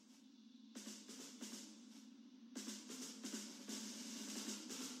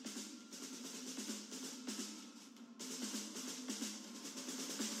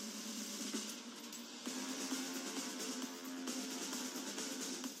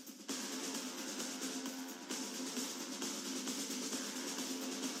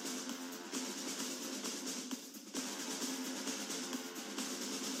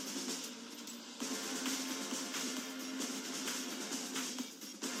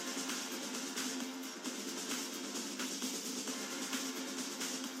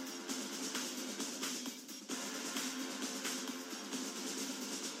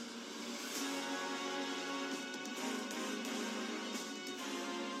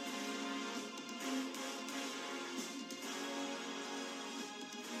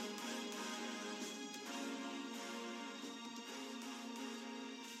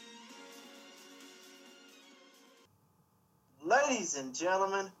Ladies and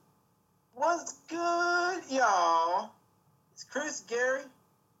gentlemen, what's good, y'all? It's Chris Gary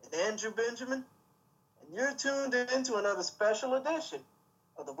and Andrew Benjamin, and you're tuned into another special edition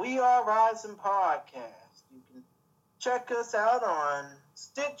of the We Are Rising podcast. You can check us out on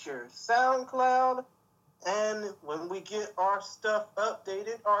Stitcher, SoundCloud, and when we get our stuff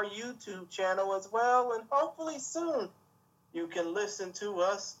updated, our YouTube channel as well, and hopefully soon you can listen to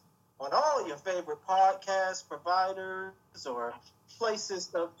us on all your favorite podcast providers or places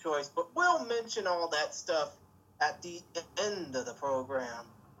of choice. But we'll mention all that stuff at the end of the program.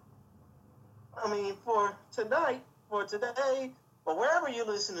 I mean, for tonight, for today, or wherever you're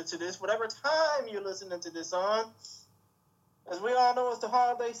listening to this, whatever time you're listening to this on, as we all know, it's the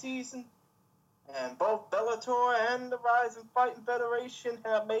holiday season, and both Bellator and the Rising Fighting Federation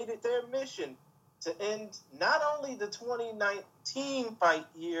have made it their mission to end not only the 2019 fight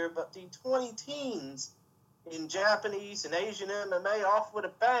year, but the 20-teens in Japanese and Asian MMA off with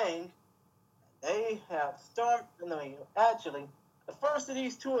a bang. They have started, actually, the first of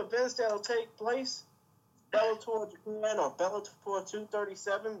these two events that will take place, Bellator Japan or Bellator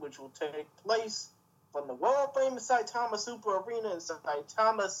 237, which will take place from the world-famous Saitama Super Arena in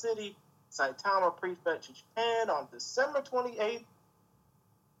Saitama City, Saitama Prefecture, Japan on December 28th.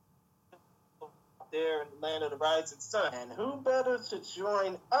 There in the land of the rising sun. And who better to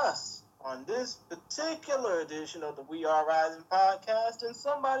join us on this particular edition of the We Are Rising podcast than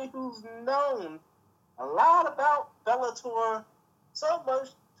somebody who's known a lot about Bellator, so much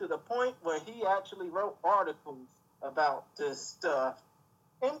to the point where he actually wrote articles about this stuff.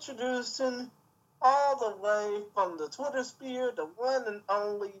 Introducing all the way from the Twitter sphere, the one and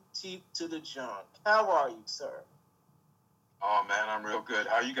only Teep to the Junk. How are you, sir? Oh man, I'm real good.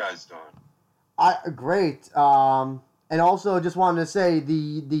 How you guys doing? Great. And also just wanted to say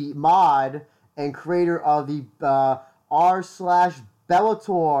the mod and creator of the r/Bellator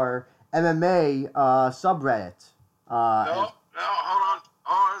MMA subreddit. No, hold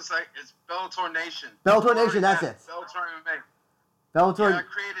on a sec. It's Bellator Nation. Bellator Nation, that's it. Bellator MMA. Bellator. Yeah, I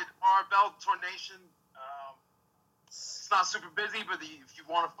created our Bellator Nation. It's not super busy, but if you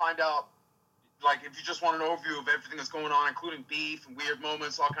want to find out, like if you just want an overview of everything that's going on, including beef and weird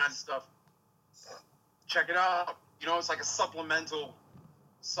moments, all kinds of stuff, check it out. You know, it's like a supplemental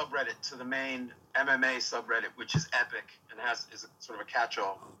subreddit to the main MMA subreddit, which is epic and is a sort of a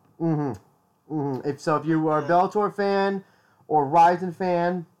catch-all. If you are a Bellator fan or Ryzen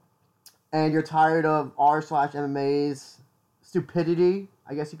fan, and you're tired of r/MMA's stupidity,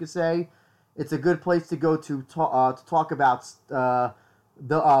 I guess you could say, it's a good place to go to talk about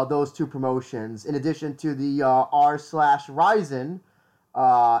those two promotions. In addition to the r/Ryzen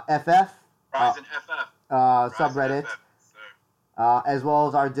FF. Ryzen FF. Subreddit, as well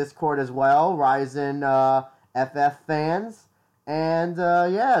as our Discord as well, Ryzen FF fans, and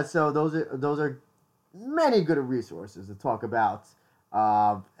so those are many good resources to talk about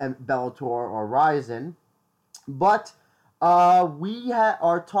Bellator or Ryzen, but we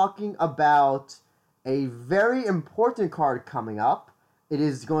are talking about a very important card coming up. It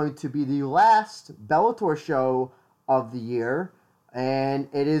is going to be the last Bellator show of the year. And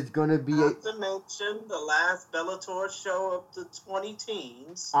it is going to be... Not to mention the last Bellator show of the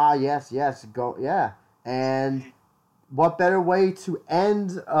 20-teens. Yes. And what better way to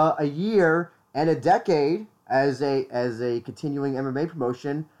end a year and a decade as a continuing MMA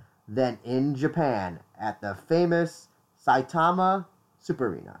promotion than in Japan at the famous Saitama Super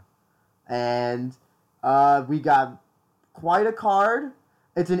Arena. And we got quite a card.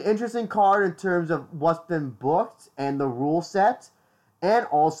 It's an interesting card in terms of what's been booked and the rule set. And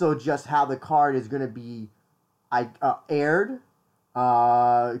also just how the card is going to be aired,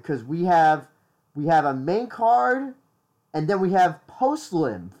 because we have a main card, and then we have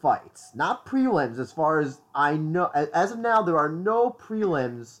post-lim fights, not prelims. As far as I know, as of now, there are no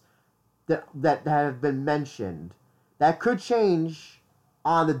prelims that have been mentioned. That could change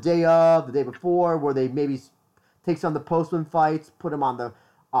on the day of, the day before, where they maybe take some of the post-lim fights, put them on the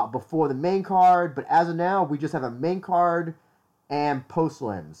before the main card. But as of now, we just have a main card and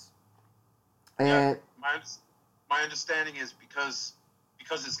post-lims. And my understanding is because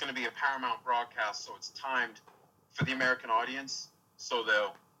it's going to be a Paramount broadcast, so it's timed for the American audience. So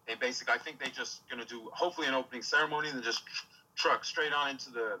they basically, I think they just going to do hopefully an opening ceremony and then just truck straight on into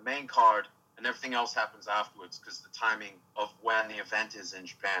the main card, and everything else happens afterwards because the timing of when the event is in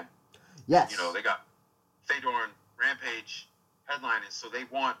Japan. Yes. You know, they got Fedor and Rampage headliners, so they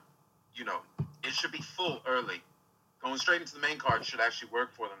want, it should be full early. Going straight into the main card should actually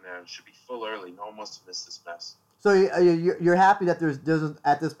work for them there. It should be full early. No one wants to miss this mess. So you're happy that there's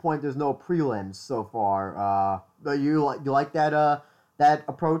at this point there's no prelims so far You like that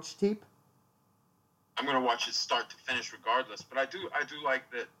approach, Teep? I'm gonna watch it start to finish regardless, but I do like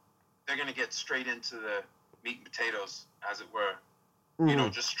that they're gonna get straight into the meat and potatoes, as it were. Mm-hmm.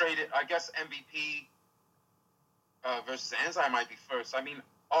 Just straight it. I guess MVP versus Anzai might be first. I mean,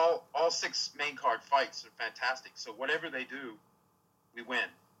 all 6 main card fights are fantastic. So whatever they do, we win,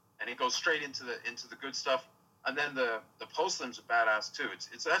 and it goes straight into the good stuff. And then the post limbs are badass too.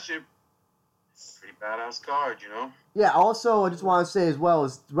 It's actually a pretty badass card, Yeah. Also, I just want to say as well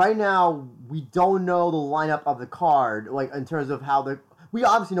is right now we don't know the lineup of the card, like in terms of how we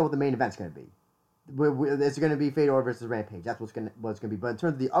obviously know what the main event's going to be. It's going to be Fedor versus Rampage. That's what's going to be. But in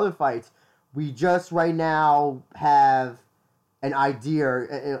terms of the other fights, we just right now have an idea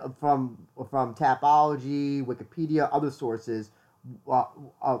from Tapology, Wikipedia, other sources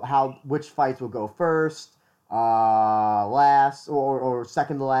of which fights will go first, last, or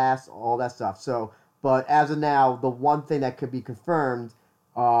second to last, all that stuff. So, but as of now, the one thing that could be confirmed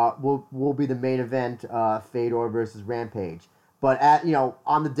will be the main event, Fedor versus Rampage. But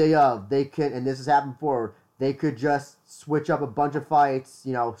on the day of, they could, and this has happened before, they could just switch up a bunch of fights.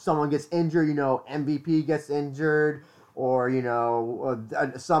 Someone gets injured, MVP gets injured, or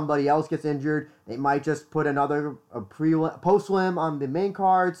somebody else gets injured. They might just put another post-lim on the main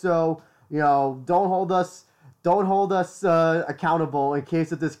card. So don't hold us accountable in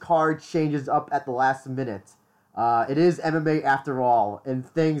case if this card changes up at the last minute. It is MMA after all, and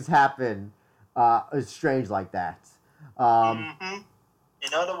things happen. It's strange like that.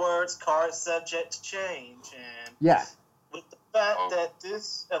 In other words, cards subject to change, and with the fact that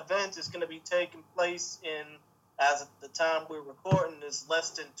this event is going to be taking place as of the time we're recording, is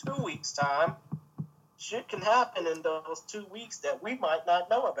less than 2 weeks' time, shit can happen in those 2 weeks that we might not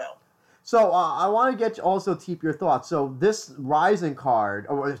know about. So I want to get also Teep your thoughts. So this Bellator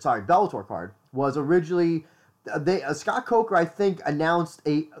card was originally. Scott Coker, I think, announced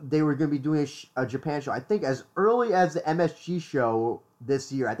they were going to be doing a Japan show. I think as early as the MSG show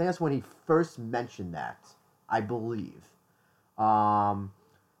this year. I think that's when he first mentioned that, I believe. And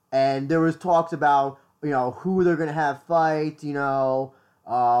there was talks about who they're going to have fight.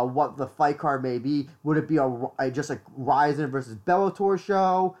 What the fight card may be. Would it be just a Rizin versus Bellator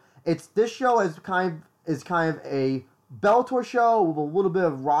show? This show is kind of a Bellator show with a little bit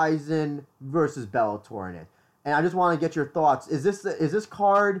of Rizin versus Bellator in it. And I just want to get your thoughts. Is this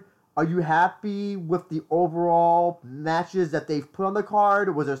card? Are you happy with the overall matches that they've put on the card?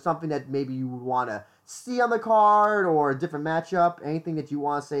 Or was there something that maybe you would want to see on the card, or a different matchup? Anything that you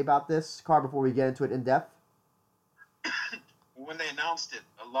want to say about this card before we get into it in depth? When they announced it,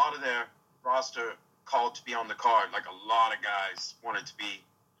 a lot of their roster called to be on the card. Like a lot of guys wanted to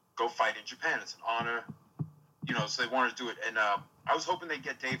go fight in Japan. It's an honor, So they wanted to do it, and I was hoping they'd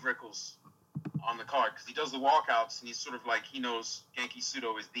get Dave Rickles on the card, because he does the walkouts, and he's sort of like, he knows Genki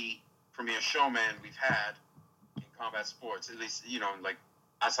Sudo is the premier showman we've had in combat sports, at least, like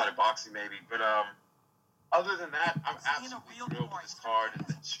outside of boxing maybe. But other than that, I'm absolutely thrilled with this card. And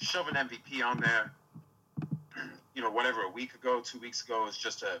shoving MVP on there, whatever, a week ago, 2 weeks ago, is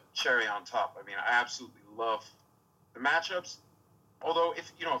just a cherry on top. I mean, I absolutely love the matchups. Although,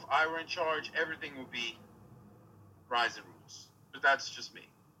 if I were in charge, everything would be Rizin rules. But that's just me.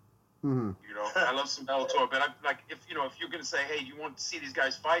 Mm-hmm. I love some Bellator, but I'm like, if you're gonna say, hey, you want to see these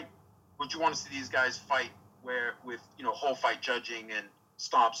guys fight, would you want to see these guys fight with whole fight judging and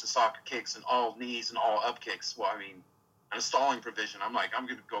stomps and soccer kicks and all knees and all up kicks? Well, I mean, and a stalling provision. I'm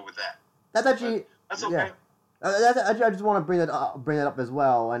gonna go with that. That's actually that's okay. Yeah. I just want to bring that up as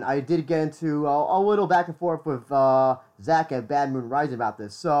well, and I did get into a little back and forth with Zach and Bad Moon Rising about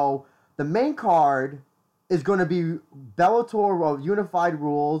this. So the main card is going to be Bellator unified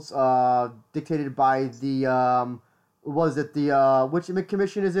rules, dictated by the which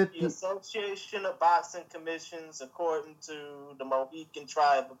commission is it? The Association of Boxing Commissions, according to the Mohican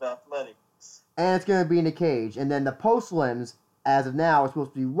Tribe of Athletics. And it's going to be in a cage. And then the post limbs, as of now, are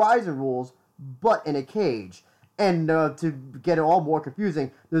supposed to be Rizin rules, but in a cage. And to get it all more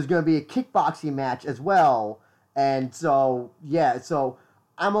confusing, there's going to be a kickboxing match as well. And so I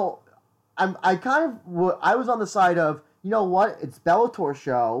was on the side of, it's Bellator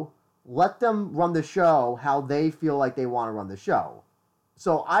show. Let them run the show how they feel like they want to run the show.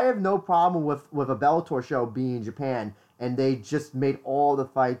 So I have no problem with a Bellator show being in Japan, and they just made all the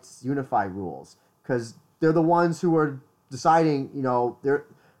fights unified rules, because they're the ones who are deciding. They're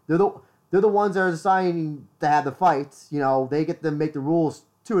the ones that are deciding to have the fights. They get to make the rules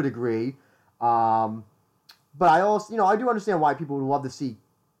to a degree. But I also, I do understand why people would love to see,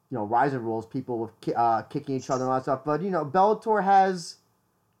 Rizin rules, people with kicking each other and all that stuff. But Bellator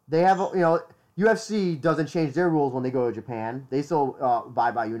UFC doesn't change their rules when they go to Japan. They still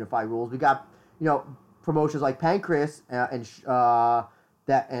abide by unified rules. We got promotions like Pancrase and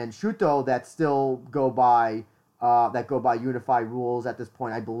Shuto that still go by unified rules at this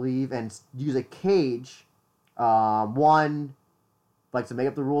point, I believe, and use a cage. One likes to make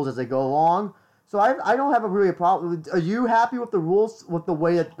up the rules as they go along. So I don't have a problem. Are you happy with the rules, with the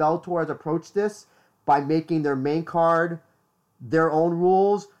way that Bellator has approached this by making their main card their own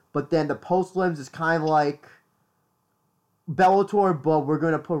rules, but then the post-limbs is kind of like Bellator, but we're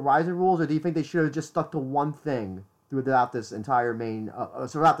going to put Rizin rules, or do you think they should have just stuck to one thing throughout this entire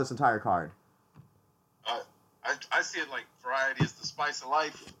card? I see it like variety is the spice of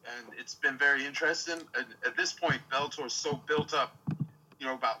life, and it's been very interesting. And at this point, Bellator is so built up,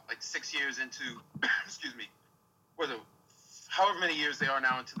 about like 6 years into, excuse me, however many years they are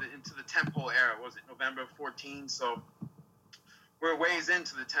now into the tentpole era. Was it November 14? So we're ways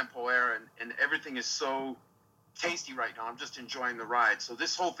into the tentpole era, and everything is so tasty right now. I'm just enjoying the ride. So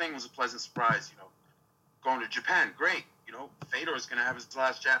this whole thing was a pleasant surprise. Going to Japan, great. Fedor is going to have his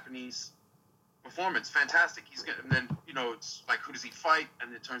last Japanese performance, fantastic. He's gonna, and then it's like, who does he fight?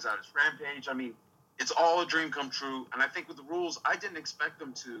 And it turns out it's Rampage. I mean, it's all a dream come true. And I think with the rules, I didn't expect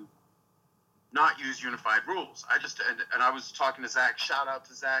them to not use unified rules. And I was talking to Zach. Shout out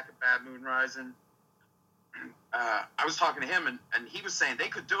to Zach at Bad Moon Rising. I was talking to him, and he was saying they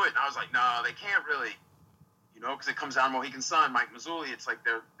could do it, and I was like, no, they can't really, because it comes down to Mohegan Sun, Mike Mazzulli. It's like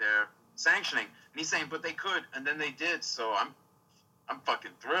they're sanctioning, and he's saying, but they could, and then they did. So I'm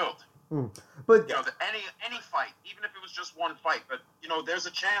fucking thrilled. But any fight, even if it was just one fight, but there's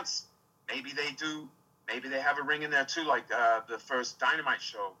a chance maybe they do. Maybe they have a ring in there too, like the first Dynamite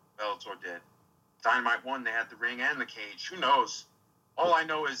show Bellator did. Dynamite 1, they had the ring and the cage. Who knows? All I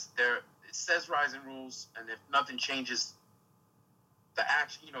know is it says Rizin rules, and if nothing changes, the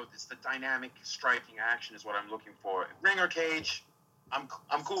action, it's the dynamic striking action is what I'm looking for. Ring or cage, I'm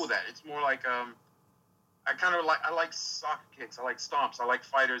cool with that. It's more like I like soccer kicks. I like stomps. I like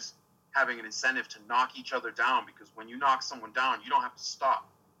fighters having an incentive to knock each other down, because when you knock someone down, you don't have to stop.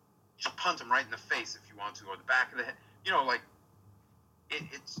 You just punt them right in the face if you want to, or the back of the head.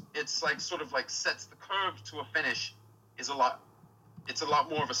 It's like sort of like sets the curve to a finish. It's a lot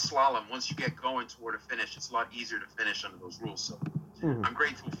more of a slalom. Once you get going toward a finish, it's a lot easier to finish under those rules. So I'm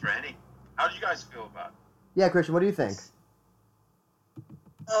grateful for any. How do you guys feel about it? Yeah, Christian, what do you think?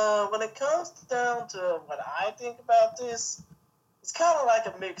 When it comes down to what I think about this, it's kind of like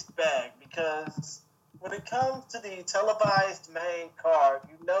a mixed bag, because when it comes to the televised main card,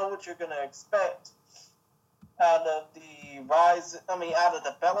 you know what you're going to expect out of the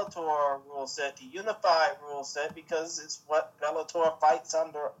Bellator rule set, the unified rule set, because it's what Bellator fights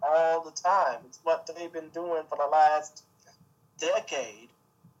under all the time. It's what they've been doing for the last decade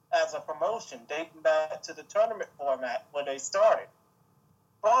as a promotion, dating back to the tournament format where they started.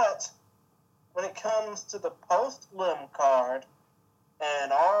 But when it comes to the post-lim card,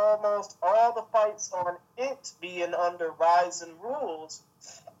 and almost all the fights on it being under Rizin rules,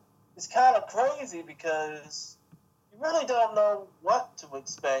 it's kind of crazy, because you really don't know what to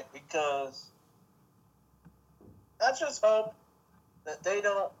expect, because I just hope that they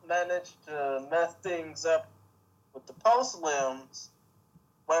don't manage to mess things up with the post-limbs,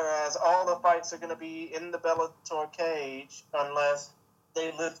 whereas all the fights are going to be in the Bellator cage unless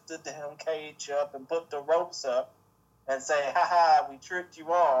they lift the damn cage up and put the ropes up and say, haha, we tricked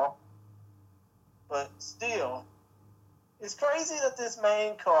you all. But still, it's crazy that this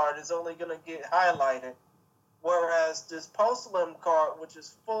main card is only going to get highlighted, whereas this post-lim card, which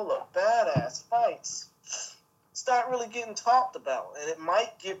is full of badass fights, it's not really getting talked about, and it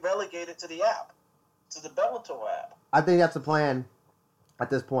might get relegated to the app, to the Bellator app. I think that's the plan at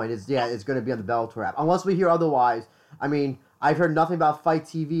this point. It's going to be on the Bellator app, unless we hear otherwise. I mean, I've heard nothing about Fight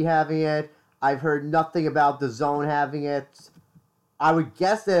TV having it. I've heard nothing about the Zone having it. I would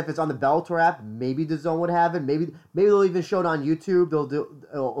guess that if it's on the Bellator app, maybe the Zone would have it. Maybe they'll even show it on YouTube.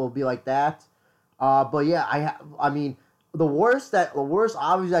 It'll be like that. But yeah, I mean, the worst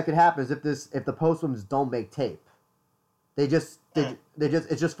obviously that could happen is if the post-lims don't make tape. It's just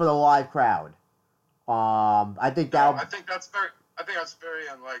for the live crowd. I think that's very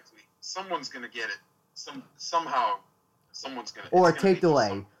unlikely. Someone's gonna get it. Somehow someone's gonna. Or a tape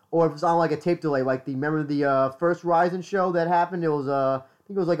delay. Or if it's on like a tape delay, remember the first Rizin show that happened? It was I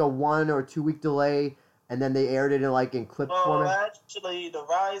think it was like a 1 or 2 week delay, and then they aired it in clip format. Actually, the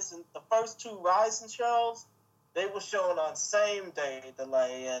first 2 Rizin shows, they were showing on same day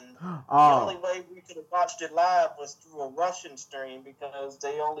delay, and the Oh, only way we could have watched it live was through a Russian stream because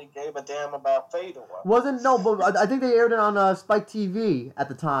they only gave a damn about Fedor. but I think they aired it on Spike TV at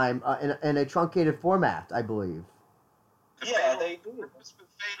the time in a truncated format, I believe. Yeah, they do.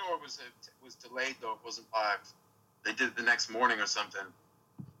 Fedor was delayed though; it wasn't live. They did it the next morning or something.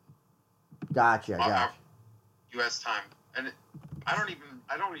 Gotcha. U.S. time, and I don't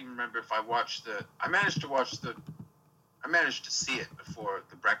even remember if I watched the. I managed to see it before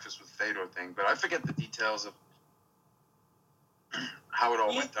the Breakfast with Fedor thing, but I forget the details of how it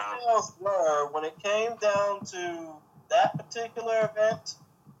all went down. Details were when it came down to that particular event.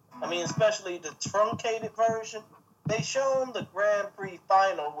 I mean, especially the truncated version. They shown the Grand Prix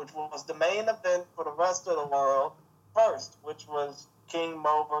final, which was the main event for the rest of the world first, which was King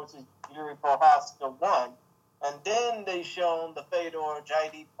Mo versus Yuri Prohaska 1. And then they shown the Fedor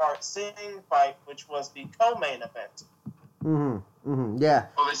Jaideep Park Singh fight, which was the co-main event. Yeah.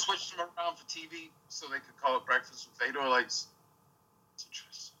 Oh, they switched them around for TV so they could call it Breakfast with Fedor. Like, it's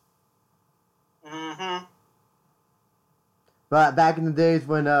interesting. But back in the days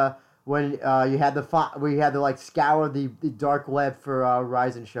when you had we had to like scour the dark web for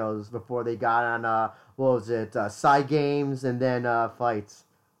Ryzen shows before they got on what was it, side games and then fights.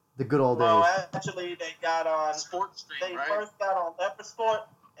 The good old days. Well, actually, they got on Sports Stream, They right? first got on Leopard Sport,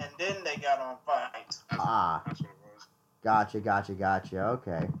 and then they got on Fight. That's what it was. Gotcha.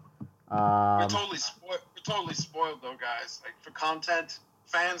 Okay. We're totally spoiled though, guys. Like for content,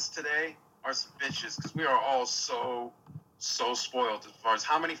 fans today are some bitches because we are all so spoiled as far as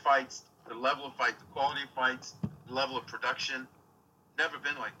how many fights, the level of fight, the quality of fights, the level of production. Never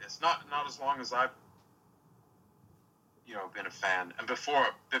been like this. Not as long as I've been a fan. And before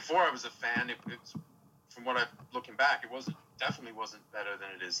I was a fan, it was, from what I'm looking back, definitely wasn't better than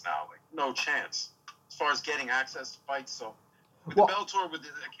it is now. Like no chance as far as getting access to fights. So with the Bellator, with the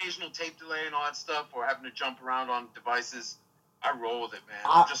occasional tape delay and all that stuff, or having to jump around on devices, I roll with it, man.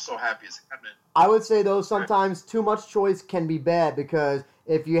 I'm just so happy it's happening. I would say though sometimes too much choice can be bad because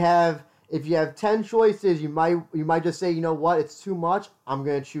if you have 10 choices, you might just say, you know what, it's too much. I'm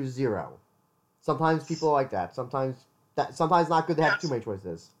gonna choose 0. Sometimes people are like that. Sometimes not good to have too many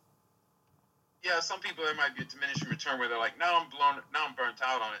choices. Yeah, some people there might be a diminishing return where they're like, now I'm burnt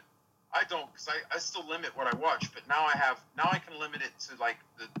out on it. I don't, because I still limit what I watch, but now I can limit it to like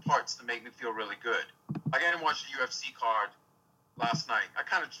the parts that make me feel really good. Like I didn't watch the UFC card last night. I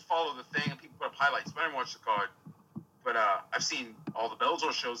kind of just follow the thing and people put up highlights, but I didn't watch the card. But I've seen all the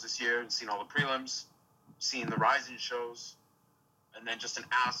Bellator shows this year, and seen all the prelims, seen the Ryzen shows, and then just an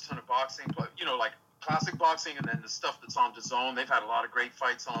ass ton of boxing. Like classic boxing, and then the stuff that's on DAZN. They've had a lot of great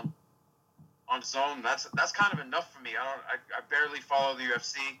fights on DAZN. That's kind of enough for me. I barely follow the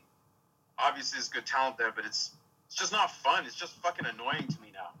UFC. Obviously, there's good talent there, but it's just not fun. It's just fucking annoying to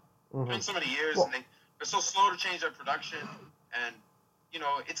me now. It's been so many years, and they're so slow to change their production, and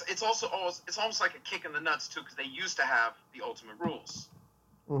it's also it's almost like a kick in the nuts too, because they used to have the Ultimate Rules.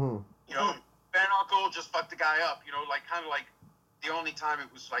 Bare knuckle, just fuck the guy up. Like kind of like the only time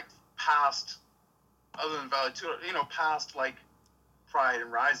it was like past, other than Valley 2, past like Pride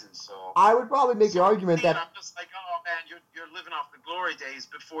and Ryzen. So I would probably make the argument that I'm just like, oh man, you're living off the glory days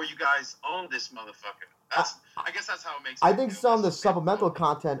before you guys own this motherfucker. I guess that's how it makes. I think some of the supplemental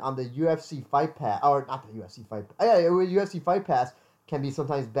content on the UFC Fight Pass, or not the UFC Fight, UFC Fight Pass can be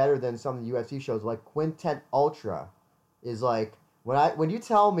sometimes better than some of the UFC shows. Like Quintet Ultra is like when you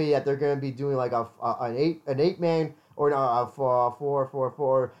tell me that they're going to be doing like an 8-man or no,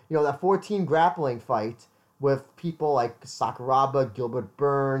 four, that 14 grappling fight with people like Sakuraba, Gilbert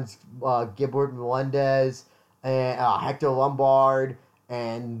Burns, Gilbert Melendez, and Hector Lombard,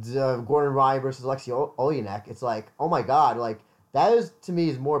 and Gordon Ryan versus Alexei Olenek. It's like, oh my god, like that is to me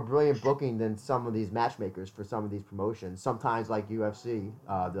is more brilliant booking than some of these matchmakers for some of these promotions. Sometimes like UFC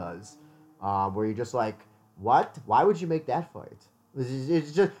does, where you're just like, what? Why would you make that fight?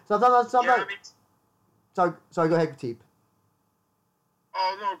 It's just sometimes. Yeah, Sorry, go ahead, Teep.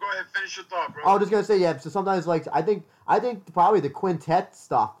 Oh no, go ahead, finish your thought, bro. I was just gonna say, yeah. So sometimes, like, I think probably the quintet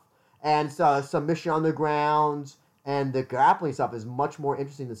stuff and submission on the ground and the grappling stuff is much more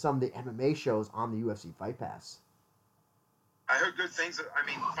interesting than some of the MMA shows on the UFC Fight Pass. I heard good things. I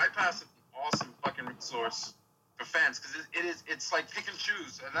mean, Fight Pass is an awesome fucking resource for fans because it's like pick and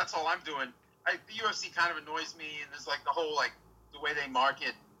choose, and that's all I'm doing. The UFC kind of annoys me, and there's like the whole like the way they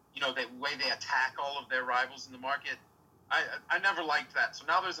market, the way they attack all of their rivals in the market. I never liked that. So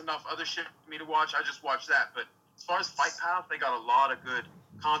now there's enough other shit for me to watch. I just watch that. But as far as Fight Pass, they got a lot of good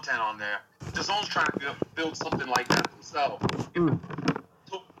content on there. DAZN's trying to build something like that themselves.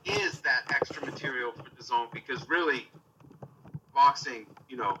 So is that extra material for DAZN because really, boxing,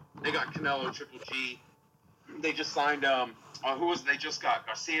 they got Canelo, Triple G. They just signed who was they just got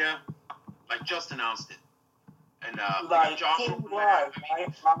Garcia, like just announced it, and like Joshua. King Ryan, right?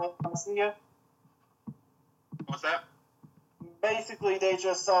 Ryan Garcia. What's that? Basically, they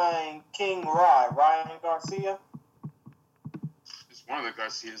just signed King Ryan Garcia. It's one of the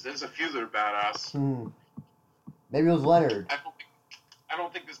Garcias. There's a few that are badass. Maybe it was Leonard. I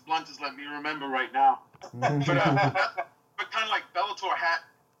don't think this blunt is letting me remember right now. But kind of like Bellator had,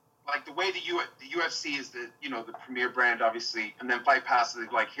 like the way the UFC is the premier brand, obviously, and then Fight Pass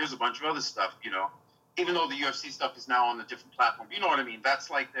is like, here's a bunch of other stuff, even though the UFC stuff is now on a different platform. You know what I mean? That's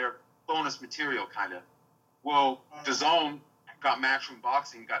like their bonus material, kind of. Well, DAZN got Matchroom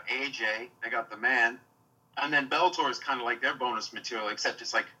Boxing, got AJ, they got The Man, and then Bellator is kind of like their bonus material, except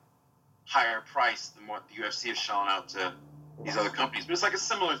it's like higher price than what the UFC is shelling out to these other companies. But it's like a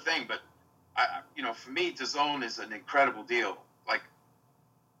similar thing, but for me, DAZN is an incredible deal. Like,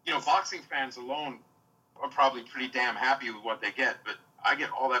 boxing fans alone are probably pretty damn happy with what they get, but I get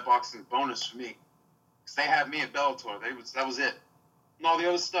all that boxing bonus for me. Because they had me at Bellator. That was it. And all the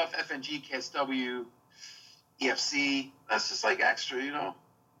other stuff, FNG, KSW, EFC, that's just like extra,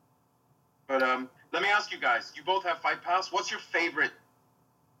 But let me ask you guys, you both have Fight Pass. What's your favorite?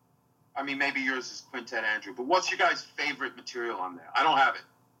 I mean, maybe yours is Quintet, Andrew, but what's your guys' favorite material on there? I don't have it.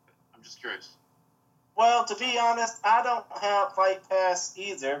 I'm just curious. Well, to be honest, I don't have Fight Pass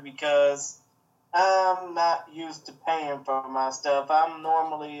either because I'm not used to paying for my stuff. I'm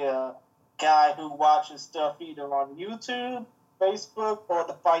normally a guy who watches stuff either on YouTube, Facebook, or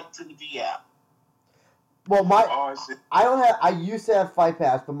the Fight TV app. Well, I used to have Fight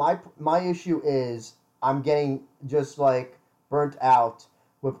Pass, but my issue is I'm getting just like burnt out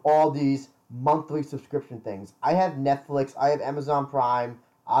with all these monthly subscription things. I have Netflix, I have Amazon Prime,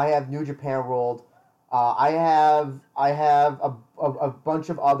 I have New Japan World, I have a bunch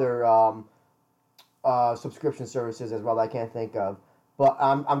of other subscription services as well that I can't think of. But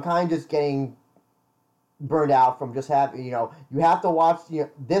I'm kind of just getting burned out from just having, you have to watch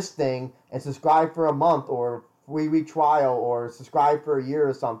this thing and subscribe for a month or 3-week trial or subscribe for a year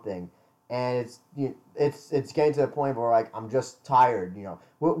or something. And it's getting to the point where like I'm just tired.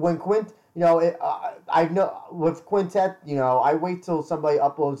 When I know with Quintet, I wait till somebody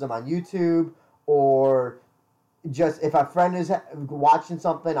uploads them on YouTube, or just if a friend is watching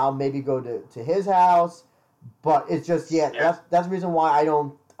something, I'll maybe go to his house. But it's just that's the reason why I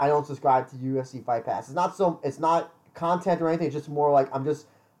don't subscribe to UFC Fight Pass. It's not content or anything. It's just more like I'm just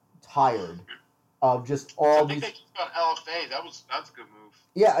tired of just all these. I think they just got LFA. That's a good move.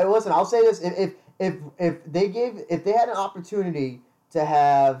 Yeah, listen. I'll say this: if they had an opportunity to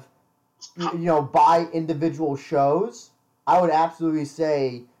have, buy individual shows, I would absolutely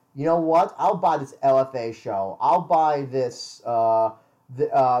say, you know what? I'll buy this LFA show. I'll buy this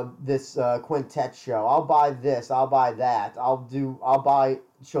this Quintet show. I'll buy this. I'll buy that. I'll buy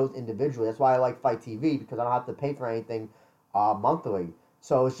shows individually. That's why I like Fight TV, because I don't have to pay for anything monthly.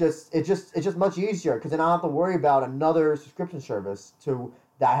 So it's just much easier, because then I don't have to worry about another subscription service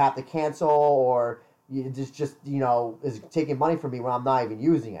that I have to cancel, or just is taking money from me when I'm not even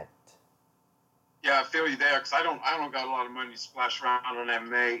using it. Yeah, I feel you there, because I don't got a lot of money to splash around on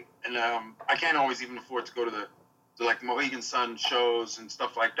MMA, and I can't always even afford to go to the like Mohegan Sun shows and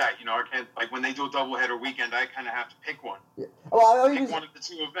stuff like that. I can't, like when they do a doubleheader weekend, I kind of have to pick one. Yeah. Well, pick one of the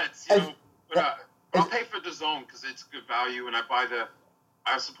two events, But I'll pay for DAZN because it's good value, and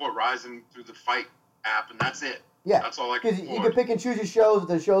I support Ryzen through the Fight app, and that's it. Yeah, that's all I can afford. You can pick and choose your shows.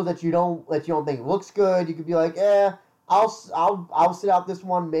 The shows that you don't think looks good, you could be like, I'll sit out this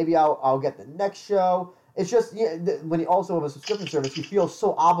one. Maybe I'll get the next show. It's just when you also have a subscription service, you feel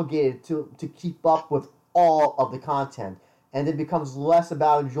so obligated to keep up with all of the content, and it becomes less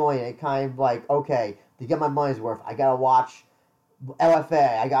about enjoying it. Kind of like, okay, to get my money's worth, I gotta watch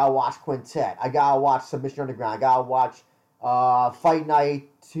LFA, I gotta watch Quintet, I gotta watch Submission Underground, I gotta watch Fight Night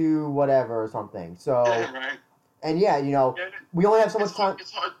 2, whatever or something. So, right. And we only have so much time.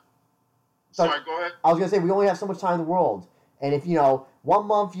 It's hard. Sorry, go ahead. I was gonna say we only have so much time in the world, and if 1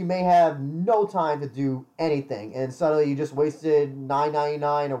 month you may have no time to do anything, and suddenly you just wasted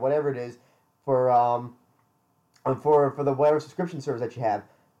 $9.99 or whatever it is for the whatever subscription service that you have,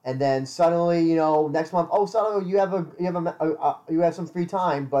 and then suddenly next month, suddenly you have some free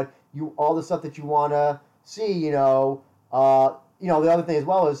time, but all the stuff that you want to see, the other thing as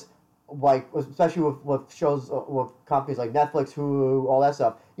well is, like, especially with shows with companies like Netflix, Hulu, all that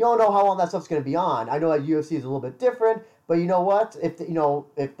stuff, you don't know how long that stuff's going to be on. I know that UFC is a little bit different, but you know what? If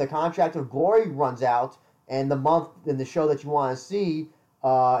the contract of Glory runs out and the show that you want to see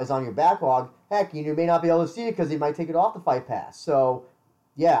is on your backlog, heck, you may not be able to see it because they might take it off the Fight Pass. So,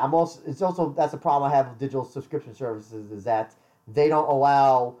 yeah, it's also that's a problem I have with digital subscription services is that they don't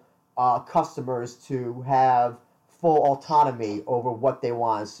allow customers to have full autonomy over what they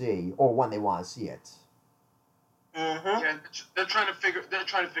want to see or when they want to see it. Mm-hmm. Yeah, they're trying to figure.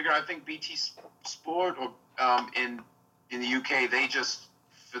 I think BT Sport or in the UK, they just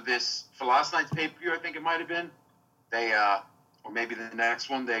for last night's pay per view, I think it might have been, they or maybe the next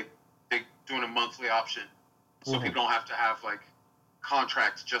one, they're doing a monthly option, so people don't have to have like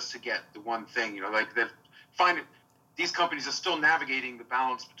contracts just to get the one thing. You know, like they find it. These companies are still navigating the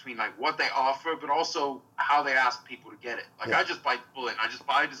balance between like what they offer, but also how they ask people to get it. Like I just bite the bullet. I just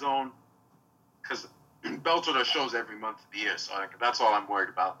buy DAZN because Bellator does shows every month of the year, so that's all I'm worried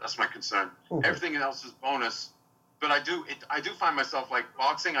about. That's my concern. Everything else is bonus. But I do find myself like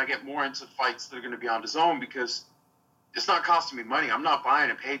boxing. I get more into fights that are going to be on DAZN because it's not costing me money. I'm not buying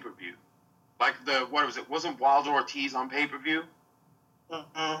a pay per view. Like wasn't Wilder Ortiz on pay per view?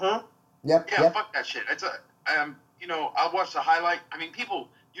 Mm-hmm. Yep. Yeah, fuck that shit. It's I'll watch the highlight. I mean,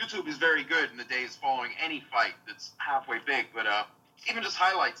 YouTube is very good in the days following any fight that's halfway big. But even just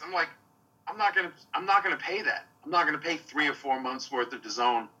highlights, I'm like, I'm not gonna pay that. I'm not gonna pay 3 or 4 months worth of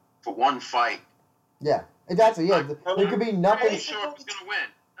DAZN for one fight. Yeah, exactly. Yeah, there could be nothing. I'm sure who's gonna win.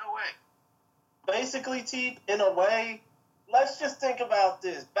 No way. Basically, T, in a way, let's just think about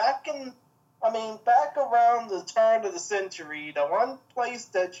this. Back around the turn of the century, the one place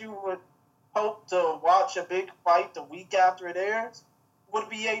that you would hope to watch a big fight the week after it airs would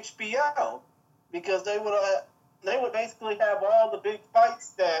be HBO, because they would basically have all the big fights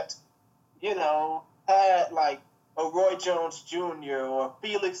that, had like a Roy Jones Jr. or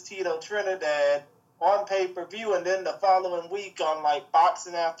Felix Tito Trinidad on pay-per-view, and then the following week on like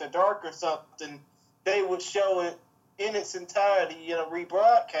Boxing After Dark or something, they would show it in its entirety in a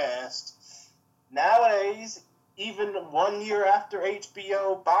rebroadcast. Nowadays, even 1 year after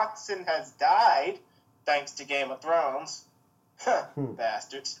HBO, boxing has died, thanks to Game of Thrones.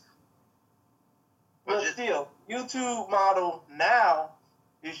 Bastards. But still, YouTube model now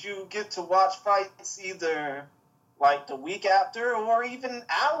is you get to watch fights either like the week after or even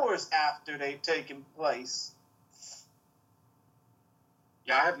hours after they've taken place.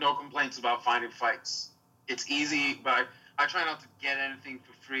 Yeah, I have no complaints about finding fights. It's easy, but I try not to get anything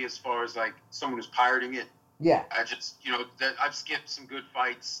for free as far as like someone who's pirating it. Yeah. I just, I've skipped some good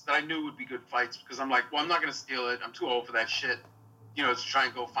fights that I knew would be good fights because I'm like, well, I'm not going to steal it. I'm too old for that shit, to try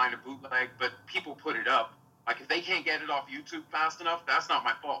and go find a bootleg. But people put it up. Like, if they can't get it off YouTube fast enough, that's not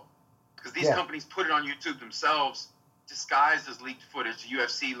my fault. Because these companies put it on YouTube themselves, disguised as leaked footage. The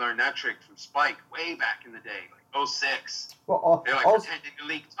UFC learned that trick from Spike way back in the day, like 06. Well, they're like pretending to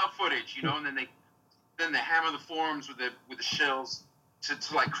leak tough footage, and then they hammer the forums with the shills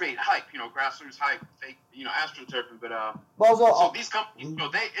to like create hype, grassroots hype, fake, astroturfing. But so these companies,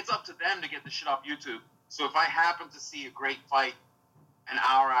 it's up to them to get the shit off YouTube. So if I happen to see a great fight an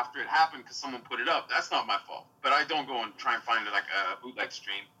hour after it happened because someone put it up, that's not my fault. But I don't go and try and find like a bootleg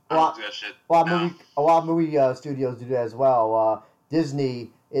stream. I don't do that shit. A lot of movie studios do that as well.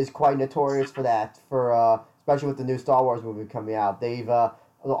 Disney is quite notorious for that. Especially with the new Star Wars movie coming out, they've a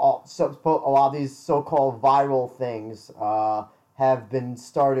lot of these so-called viral things have been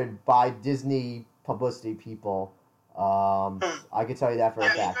started by Disney publicity people. I can tell you that for a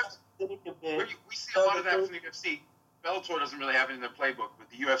fact. We see a lot of that from the UFC. Bellator doesn't really have it in their playbook, but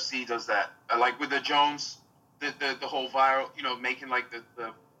the UFC does that. Like with the Jones, the whole viral, making like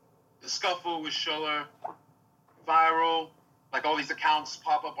the scuffle with Schuller viral. Like all these accounts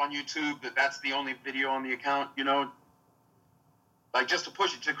pop up on YouTube that's the only video on the account, like just to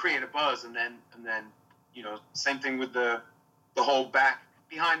push it to create a buzz, and then same thing with the whole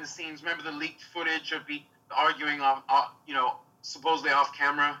behind the scenes. Remember the leaked footage of the arguing off supposedly off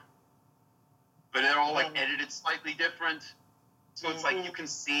camera, but they're all like edited slightly different. So it's like you can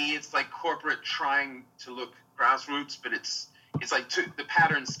see it's like corporate trying to look grassroots, but it's like the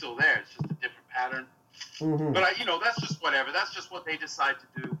pattern's still there. It's just a different pattern. Mm-hmm. But that's just whatever. That's just what they decide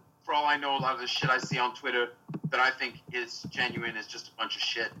to do. For all I know, a lot of the shit I see on Twitter that I think is genuine is just a bunch of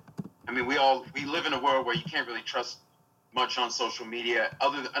shit. I mean, we live in a world where you can't really trust much on social media,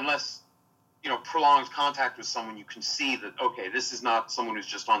 unless prolonged contact with someone. You can see that this is not someone who's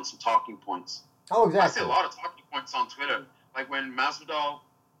just on some talking points. Oh, exactly. I see a lot of talking points on Twitter, like when Masvidal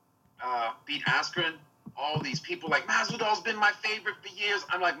beat Askren. All these people like Masvidal's been my favorite for years.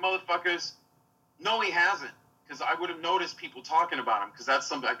 I'm like, motherfuckers. No, he hasn't, because I would have noticed people talking about him, because that's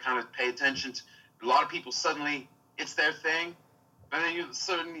something I kind of pay attention to. A lot of people suddenly, it's their thing, and then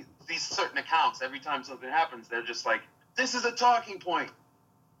these certain accounts, every time something happens, they're just like, this is a talking point.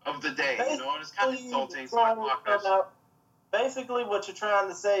 of the day, you know, and it's kind of insulting. Basically, what you're trying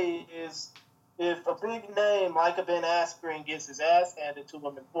to say is, if a big name like a Ben Askren gets his ass handed to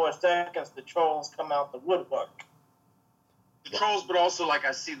him in 4 seconds, the trolls come out the woodwork. The trolls, but also like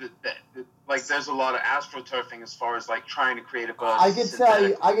I see that like there's a lot of astroturfing as far as like trying to create a buzz. I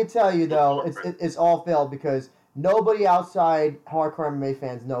can tell you though, it's all failed because nobody outside hardcore MMA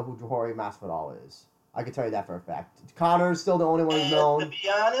fans know who Jorge Masvidal is. I can tell you that for a fact. Connor's still the only one who's known. To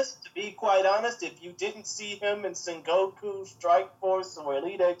be quite honest, if you didn't see him in Sengoku, Strike Force, or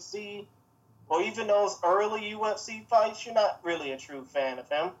Elite XC, or even those early UFC fights, you're not really a true fan of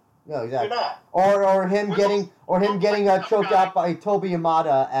him. No, exactly. You're not. Or him getting choked out by Toby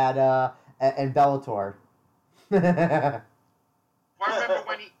Yamada at Bellator. I remember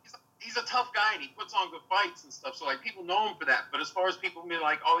when he's a tough guy and he puts on good fights and stuff, so like people know him for that. But as far as people being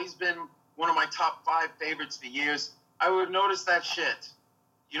like, oh, he's been one of my top 5 favorites for years, I would notice that shit.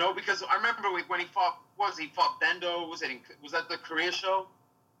 You know, because I remember when he fought Bendo. Was that the Korea show?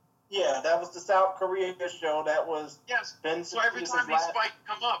 Yeah, that was the South Korea show. That was Ben. So every time these fights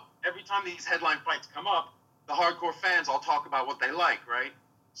come up, every time these headline fights come up, the hardcore fans all talk about what they like, right?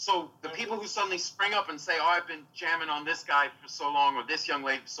 So the people who suddenly spring up and say, "Oh, I've been jamming on this guy for so long, or this young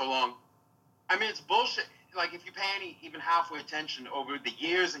lady for so long," I mean, it's bullshit. Like if you pay even halfway attention over the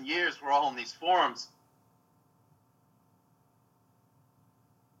years and years, we're all in these forums.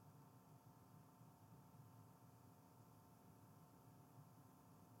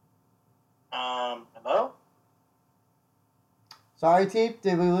 Hello? Sorry, Teep,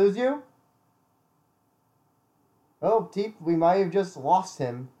 did we lose you? Oh, Teep, we might have just lost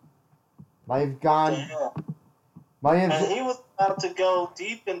him. Might have gone. Yeah. And he was about to go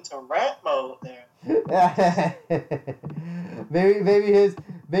deep into rant mode there.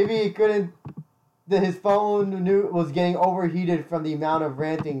 maybe he couldn't. His phone was getting overheated from the amount of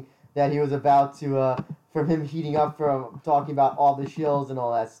ranting that he was about to. From him heating up from talking about all the shills and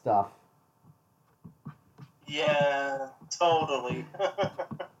all that stuff. Yeah, totally.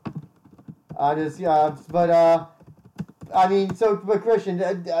 I mean, but Christian,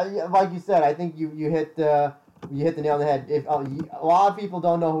 like you said, I think you hit the nail on the head. If a lot of people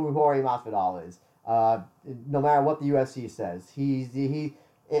don't know who Jorge Masvidal is, no matter what the UFC says, he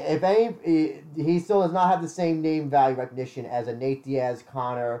still does not have the same name value recognition as a Nate Diaz,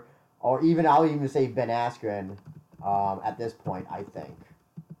 Conor, or even I'll even say Ben Askren. At this point, I think.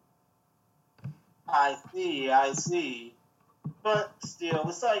 I see. But still,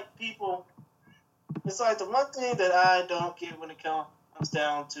 it's like the one thing that I don't get when it comes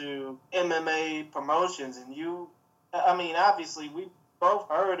down to MMA promotions, and obviously we both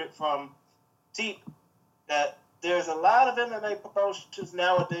heard it from Teep, that there's a lot of MMA promotions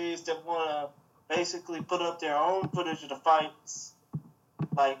nowadays that want to basically put up their own footage of the fights,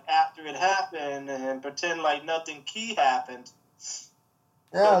 like after it happened, and pretend like nothing key happened.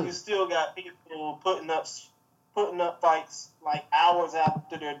 Yeah. But you still got people putting up fights like hours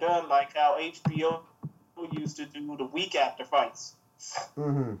after they're done, like how HBO used to do the week after fights.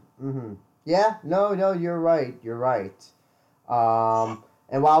 Yeah, no, you're right.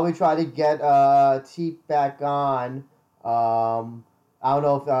 And while we try to get Teep back on, I don't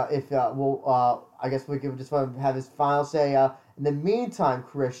know if we'll. I guess we could just want to have his final say. In the meantime,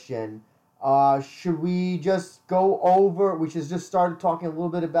 Christian. Should we just go over? We should just start talking a little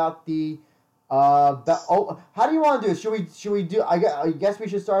bit about the. How do you want to do it? Should we do? I guess we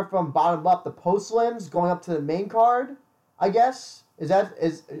should start from bottom up. The post-lims going up to the main card. I guess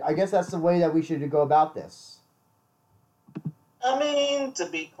I guess that's the way that we should go about this. I mean, to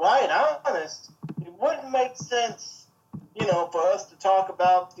be quite honest, it wouldn't make sense, for us to talk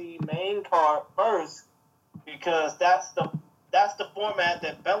about the main card first, because that's the format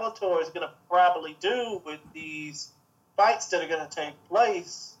that Bellator is going to probably do with these fights that are going to take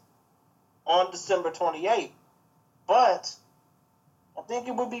place on December 28th. But I think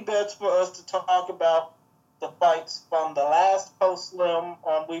it would be best for us to talk about the fights from the last post-lim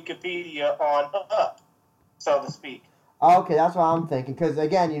on Wikipedia on up, so to speak. Okay, that's what I'm thinking. Because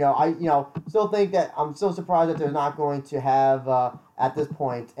again, I still think that I'm still surprised that they're not going to have at this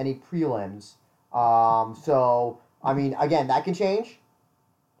point any prelims. So. I mean, again, that can change,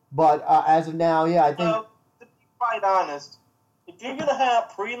 but as of now, yeah, I think. To be quite honest, if you're gonna have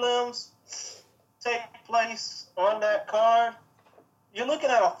prelims take place on that card, you're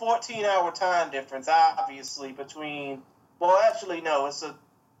looking at a 14-hour time difference, obviously, between. Well, actually, no, it's a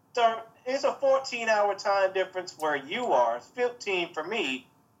 14-hour time difference where you are. It's 15 for me,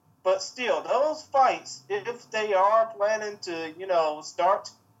 but still, those fights, if they are planning to, start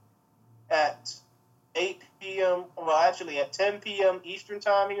at 8 p.m. Well, actually at 10 p.m. Eastern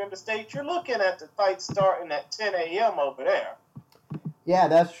time here in the States, you're looking at the fight starting at 10 a.m. over there. Yeah,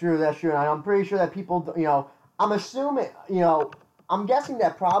 that's true. That's true. And I'm pretty sure that people, I'm assuming, I'm guessing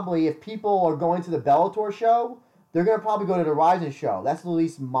that probably if people are going to the Bellator show, they're gonna probably go to the Ryzen show. That's at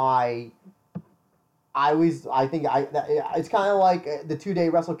least my. It's kind of like the 2-day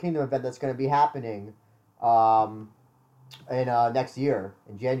Wrestle Kingdom event that's going to be happening, in next year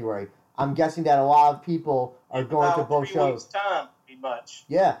in January. I'm guessing that a lot of people are going to both 3 shows. weeks time, pretty much.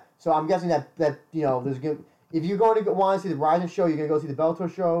 Yeah, so I'm guessing that there's going. If you're going to want to see the Ryzen show, you're going to go see the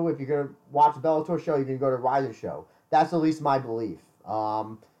Bellator show. If you're going to watch the Bellator show, you're going to go to the Ryzen show. That's at least my belief.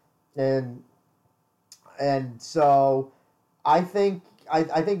 And so I think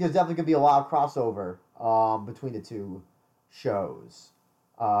there's definitely going to be a lot of crossover between the two shows.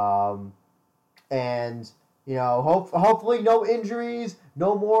 And hopefully no injuries,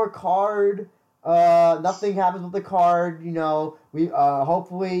 no more card. Nothing happens with the card. We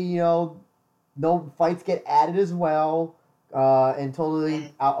hopefully no fights get added as well, and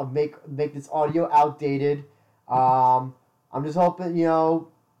totally make this audio outdated. I'm just hoping,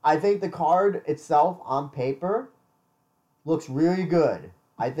 I think the card itself on paper looks really good.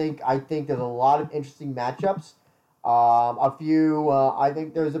 I think there's a lot of interesting matchups. I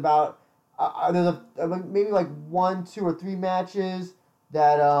think there's about maybe like 1, 2, or 3 matches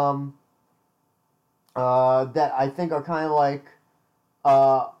that that I think are kind of like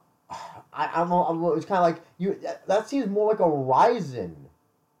I don't know. It's kind of like that seems more like a Ryzen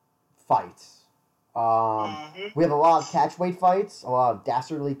fight. We have a lot of catchweight fights, a lot of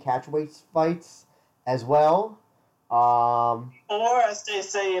dastardly catchweight fights as well. Or as they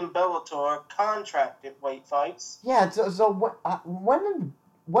say in Bellator, contracted weight fights. Yeah. So what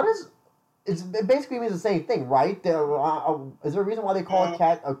is? It basically means the same thing, right? Is there a reason why they call it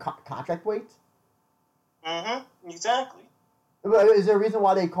contract weight? Exactly. Is there a reason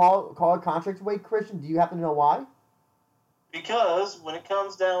why they call it contract weight, Christian? Do you happen to know why? Because when it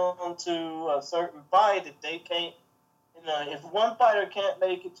comes down to a certain fight, if they can't, if one fighter can't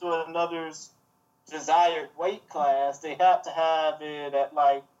make it to another's desired weight class, they have to have it at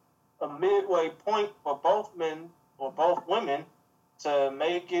like a midway point for both men or both women to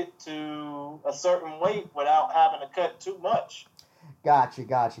make it to a certain weight without having to cut too much. Gotcha.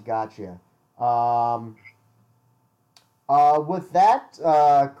 With that,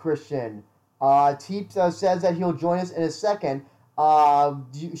 Christian, Teep says that he'll join us in a second.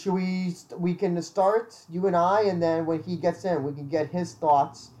 Should we can start, you and I, and then when he gets in, we can get his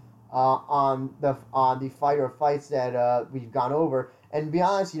thoughts on the fight or fights that we've gone over. And to be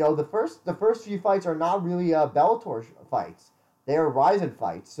honest, the first few fights are not really Bellator fights; they are Ryzen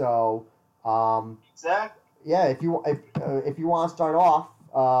fights. So exactly. Yeah, if you want to start off,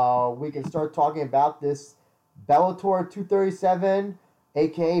 we can start talking about this Bellator 237,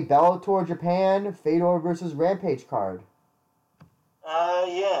 aka Bellator Japan, Fedor versus Rampage card.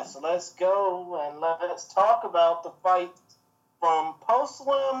 Yes, let's go and let's talk about the fight from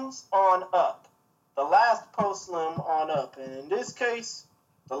post-slims on up. The last post-slim on up. And in this case,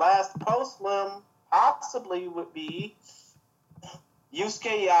 the last post-slim possibly would be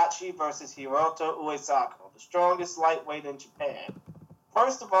Yusuke Yachi versus Hiroto Uesako, the strongest lightweight in Japan.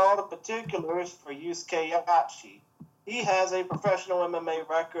 First of all, the particulars for Yusuke Yachi. He has a professional MMA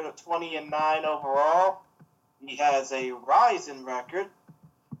record of 20-9 overall. He has a Ryzen record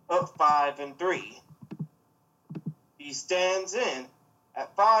of 5-3. He stands in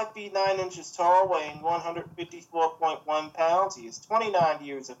at 5 feet 9 inches tall, weighing 154.1 pounds. He is 29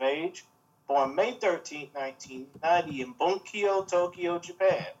 years of age, born May 13, 1990 in Bunkyo, Tokyo,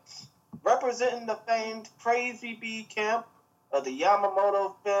 Japan. Representing the famed Crazy B camp of the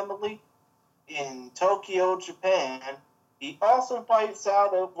Yamamoto family in Tokyo, Japan. He also fights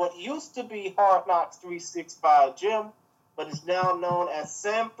out of what used to be Hard Knocks 365 gym, but is now known as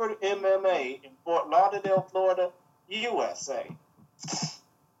Sanford MMA in Fort Lauderdale, Florida, USA.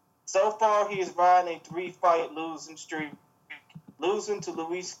 So far, he is riding a 3-fight losing streak, losing to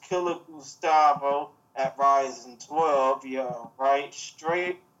Luis Killer Gustavo at Ryzen 12 via a right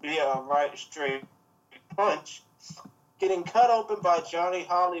straight punch, getting cut open by Johnny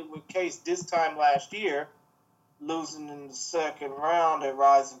Hollywood Case this time last year, losing in the second round at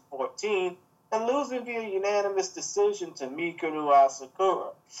Ryzen 14, and losing via unanimous decision to Mikuru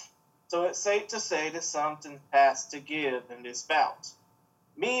Asakura. So it's safe to say that something has to give in this bout.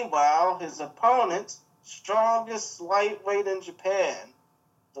 Meanwhile, his opponent, strongest lightweight in Japan,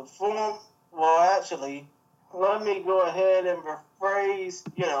 let me go ahead and rephrase,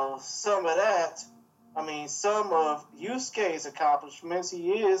 some of that. I mean, some of Yusuke's accomplishments.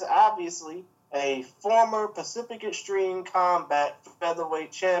 He is obviously a former Pacific Extreme Combat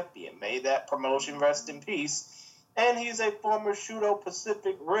featherweight champion. May that promotion rest in peace. And he's a former Shudo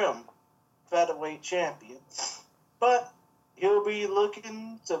Pacific Rim featherweight champion. But he'll be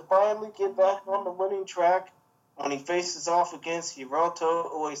looking to finally get back on the winning track when he faces off against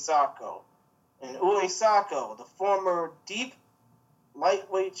Hiroto Uesako. And Uesako, the former deep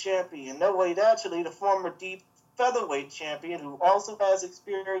lightweight champion, no wait, actually the former deep featherweight champion who also has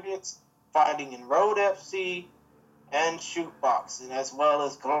experience fighting in Road FC and shoot boxing, as well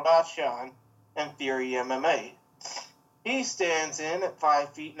as Glashan and Fury MMA. He stands in at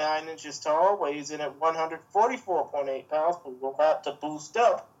 5 feet 9 inches tall, weighs in at 144.8 pounds, but will have to boost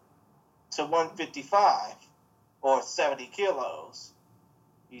up to 155 or 70 kilos.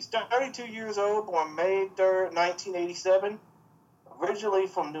 He's 32 years old, born May 3rd, 1987. Originally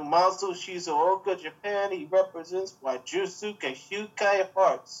from Numazu, Shizuoka, Japan, he represents Wajusuke Hyukai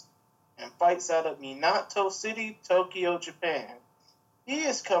Hearts and fights out of Minato City, Tokyo, Japan. He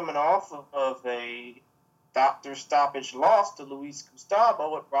is coming off of a doctor stoppage loss to Luis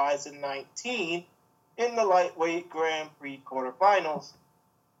Gustavo at Rizin 19 in the lightweight Grand Prix quarterfinals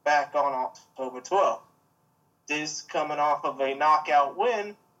back on October 12th. This coming off of a knockout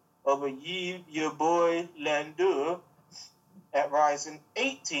win over Yi Your Boy Landu at Rizin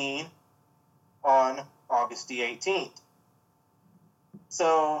 18 on August the 18th.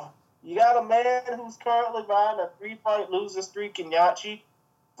 So you got a man who's currently riding a 3-fight losing streak in Yachi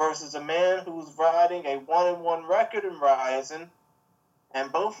versus a man who's riding a 1-1 record in Rizin,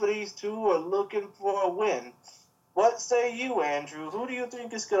 and both of these two are looking for a win. What say you, Andrew? Who do you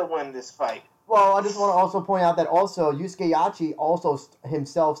think is going to win this fight? Well, I just want to also point out that also Yusuke Yachi also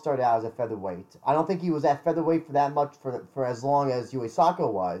himself started out as a featherweight. I don't think he was at featherweight for that much for as long as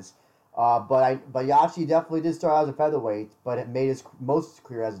Uesako was. But Yachi definitely did start out as a featherweight, but it made his most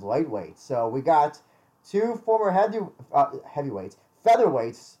career as a lightweight. So we got two former heavyweights,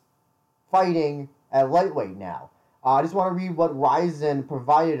 featherweights, fighting at lightweight now. I just want to read what Rizin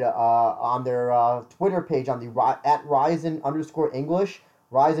provided on their Twitter page on the at Rizin_English.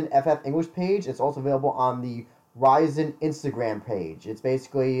 Rizin FF English page. It's also available on the Rizin Instagram page. It's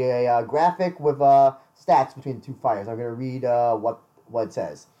basically a graphic with stats between the two fighters. I'm going to read what it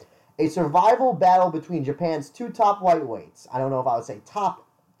says. A survival battle between Japan's two top lightweights. I don't know if I would say top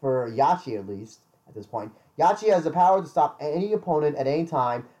for Yachi at least at this point. Yachi has the power to stop any opponent at any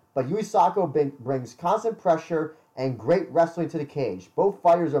time, but Uesako brings constant pressure and great wrestling to the cage. Both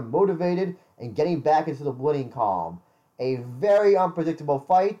fighters are motivated and getting back into the winning column. A very unpredictable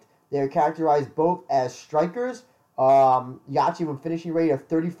fight. They are characterized both as strikers. Yachi with a finishing rate of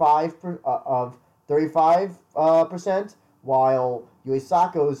 35%, while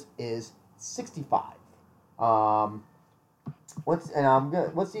Uesako's is 65. Let's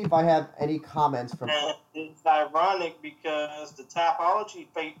see if I have any comments from. And it's ironic because the Tapology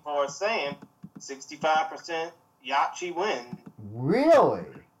faithful are saying 65% Yachi win. Really?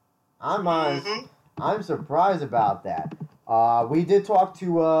 I'm surprised about that. We did talk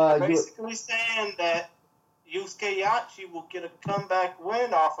to basically saying that Yusuke Yachi will get a comeback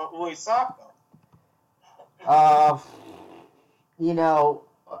win off of Uesako.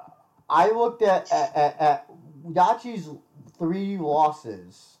 I looked at Yachi's 3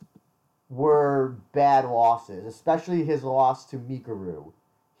 losses were bad losses, especially his loss to Mikuru.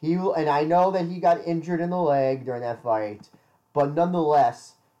 And I know that he got injured in the leg during that fight, but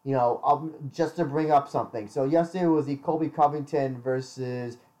nonetheless, just to bring up something. So yesterday was the Colby Covington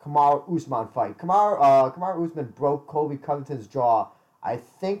versus Kamaru Usman fight. Kamaru Usman broke Colby Covington's jaw, I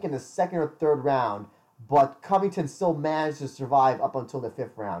think, in the 2nd or 3rd round, but Covington still managed to survive up until the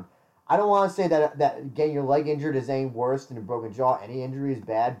 5th round. I don't want to say that getting your leg injured is any worse than a broken jaw. Any injury is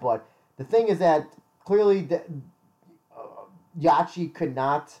bad, but the thing is that clearly Yachi could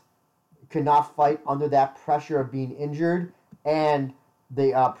not fight under that pressure of being injured and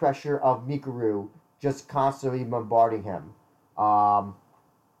the pressure of Mikuru just constantly bombarding him.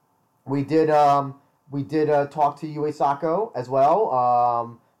 We did talk to Uesako as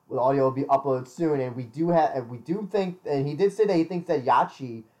well. The audio will be uploaded soon, and we do think, and he did say that he thinks that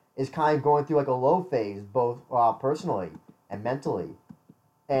Yachi is kind of going through like a low phase, both personally and mentally.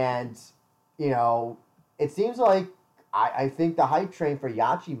 And it seems like I think the hype train for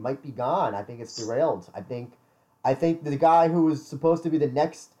Yachi might be gone. I think it's derailed. I think the guy who was supposed to be the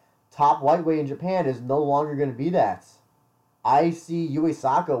next top lightweight in Japan is no longer going to be that. I see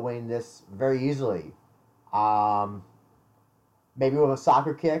Uesako winning this very easily. Maybe with a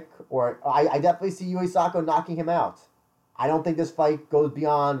soccer kick, or I definitely see Uesako knocking him out. I don't think this fight goes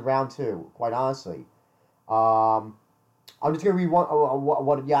beyond round 2, quite honestly. I'm just going to read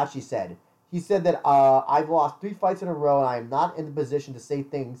what Yachi said. he said that I've lost 3 fights in a row and I am not in the position to say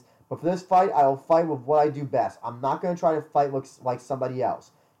things. But for this fight, I will fight with what I do best. I'm not going to try to fight like somebody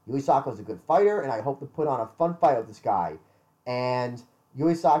else. Yui Sako is a good fighter, and I hope to put on a fun fight with this guy. And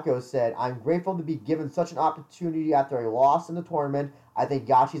Yui Sako said, I'm grateful to be given such an opportunity after a loss in the tournament. I think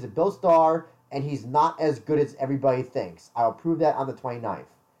Yachi's a built star, and he's not as good as everybody thinks. I will prove that on the 29th.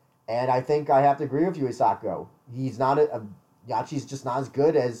 And I think I have to agree with Yui Sako. He's not Yachi's just not as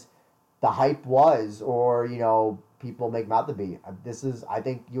good as the hype was, or, people make him out to be. I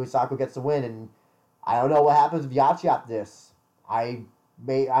think Yui Sako gets the win, and I don't know what happens with Yachi after this. I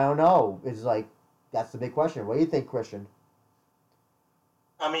don't know. It's like, that's the big question. What do you think, Christian?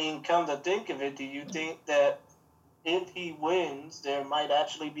 I mean, come to think of it, do you think that if he wins, there might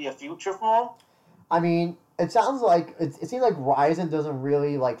actually be a future for him? I mean, it sounds like it seems like Ryzen doesn't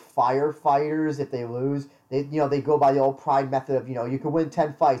really like fire fighters if they lose. They go by the old pride method of you can win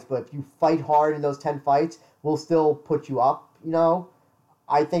 10 fights, but if you fight hard in those 10 fights, we'll still put you up.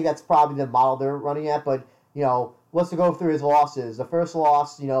 I think that's probably the model they're running at. But let's go through his losses. The first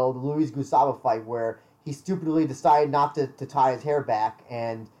loss, the Luis Gustavo fight where he stupidly decided not to tie his hair back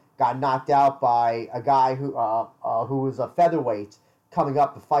and got knocked out by a guy who was a featherweight coming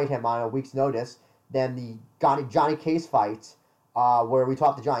up to fight him on a week's notice. Then the Johnny Case fight, where we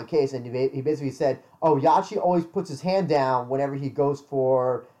talked to Johnny Case, and he basically said, "Oh, Yachi always puts his hand down whenever he goes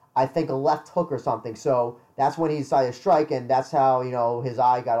for, I think, a left hook or something." So that's when he decided to strike, and that's how his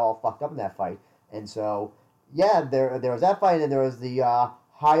eye got all fucked up in that fight. And so, yeah, there was that fight, and then there was the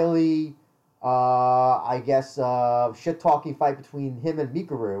highly, shit talking fight between him and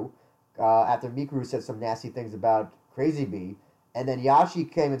Mikuru. After Mikuru said some nasty things about Crazy B. And then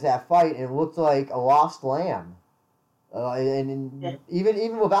Yachi came into that fight and it looked like a lost lamb.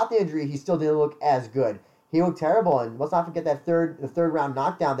 Even without the injury, he still didn't look as good. He looked terrible. And let's not forget that the third round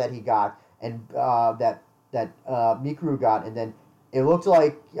knockdown that he got and that Mikuru got. And then it looked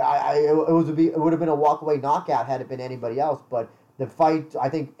like it would have been a walkaway knockout had it been anybody else. But the fight, I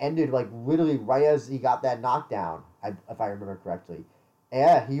think, ended like literally right as he got that knockdown, if I remember correctly.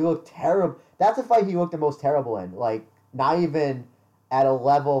 Yeah, he looked terrible. That's the fight he looked the most terrible in. Like, not even at a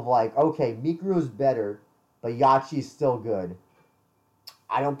level of like, okay, Mikuru's better, but Yachi's still good.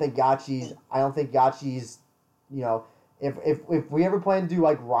 I don't think Yachi's, if we ever plan to do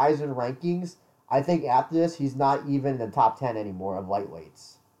like Ryzen rankings, I think after this, he's not even in the top 10 anymore of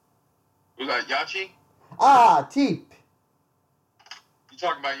lightweights. We got Yachi? Teep. You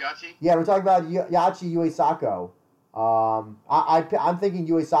talking about Yachi? Yeah, we're talking about Yachi Uesako. I'm thinking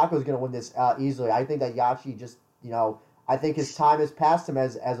Uesako is going to win this easily. I think that Yachi just, I think his time has passed him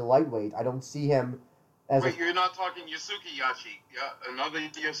as a lightweight. I don't see him as. Wait, you're not talking Yusuke Yachi? Yeah, another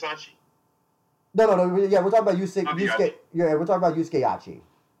Yasashi? No. Yeah, we're talking about Yusuke. Yeah, we're talking about Yusuke Yachi.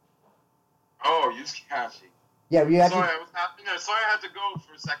 Oh, Yusuke Yachi. Yeah, we actually. Sorry, I had to go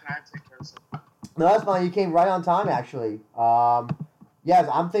for a second. I had to take care of something. No, that's fine. You came right on time, actually. Yes,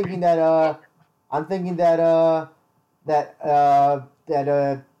 I'm thinking that.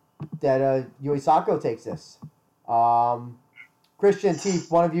 Uesako takes this. Christian,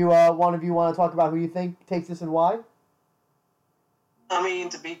 Teef, one of you want to talk about who you think takes this and why? I mean,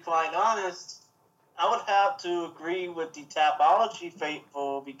 to be quite honest, I would have to agree with the Tapology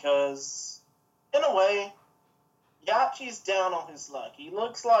faithful because, in a way, Yachi's down on his luck. He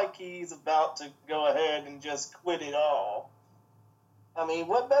looks like he's about to go ahead and just quit it all. I mean,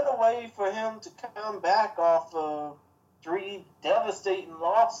 what better way for him to come back off of 3 devastating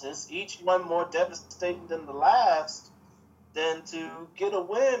losses, each one more devastating than the last, than to get a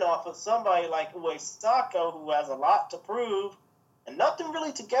win off of somebody like Uesako, who has a lot to prove and nothing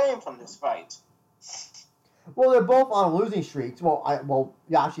really to gain from this fight. Well, they're both on losing streaks. Well,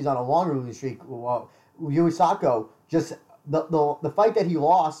 Yachi's on a longer losing streak. Uesako, just the fight that he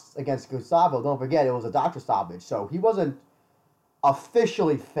lost against Gustavo, don't forget, it was a doctor stoppage, so he wasn't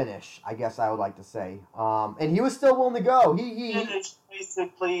officially finished, I guess I would like to say. And he was still willing to go. He finished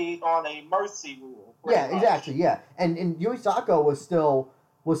basically on a mercy rule. Yeah, much. Exactly, yeah. And Uesako was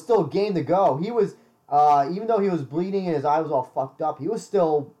still game to go. He was even though he was bleeding and his eye was all fucked up, he was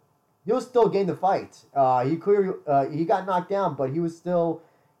still game to fight. He got knocked down, but he still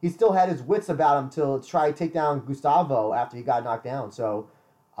had his wits about him to try to take down Gustavo after he got knocked down. So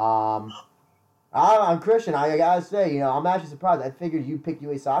I'm Christian. I gotta say, I'm actually surprised. I figured you'd pick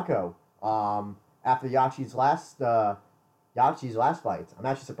Uesako after Yachi's last fight. I'm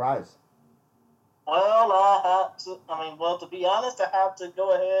actually surprised. Well, to be honest, I have to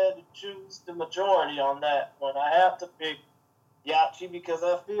go ahead and choose the majority on that one. I have to pick Yachi because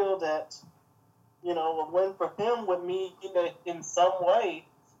I feel that, a win for him would mean in some way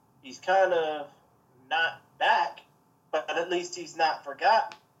he's kind of not back, but at least he's not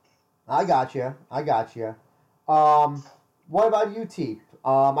forgotten. I got you. What about you, Teep?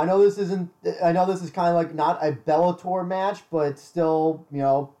 I know this isn't. I know this is kind of like not a Bellator match, but still,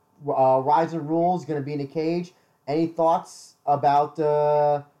 Rising Rules going to be in a cage. Any thoughts about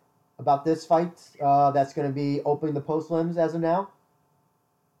this fight that's going to be opening the post limbs as of now?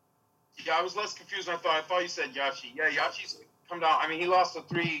 Yeah, I was less confused than I thought. I thought you said Yachi. Yeah, Yachi's come down. I mean, he lost to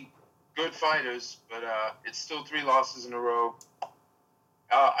 3 good fighters, but it's still 3 losses in a row.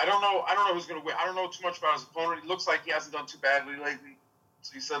 I don't know who's going to win. I don't know too much about his opponent. It looks like he hasn't done too badly lately.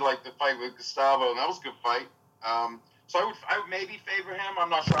 So you said like the fight with Gustavo, and that was a good fight. So I would maybe favor him. I'm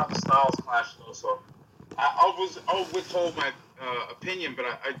not sure how the styles clash though. So I'll withhold my opinion, but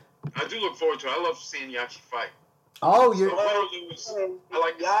I do look forward to it. I love seeing Yachi fight. Oh, you're. So win or lose, I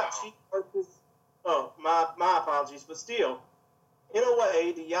like the Yachi versus. Oh, my apologies, but still, in a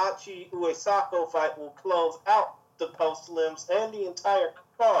way, the Yachi Uesako fight will close out the post limbs and the entire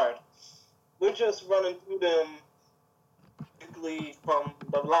card. We're just running through them quickly from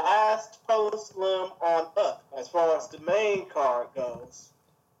the last post limb on up, as far as the main card goes.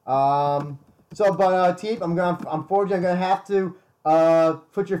 Teep, unfortunately, I'm gonna have to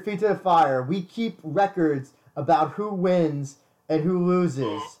put your feet to the fire. We keep records about who wins and who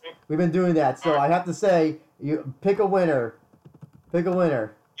loses. We've been doing that, so I have to say, you pick a winner. Pick a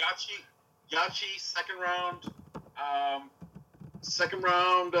winner. Yachi, second round,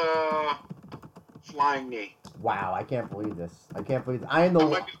 flying knee. Wow, I can't believe this. I am the. That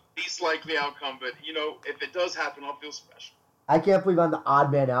might be the least likely outcome, but if it does happen, I'll feel special. I can't believe I'm the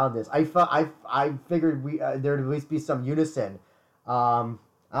odd man out on this. I figured there'd at least be some unison. I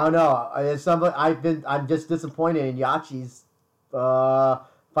don't know. I'm just disappointed in Yachi's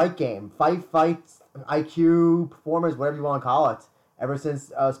fight game, fight IQ, performance, whatever you want to call it. Ever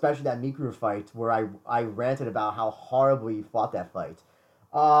since, especially that Mikuru fight, where I ranted about how horribly he fought that fight.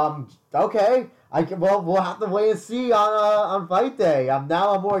 Okay, we'll have to wait and see on fight day. I'm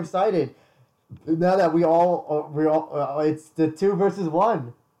more excited. Now that we all it's the 2 versus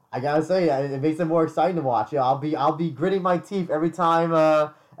 1. I gotta say, it makes it more exciting to watch. I'll be gritting my teeth every time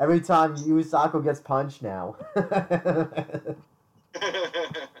Uesako gets punched now.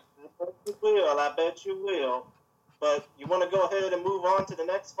 I bet you will. But you want to go ahead and move on to the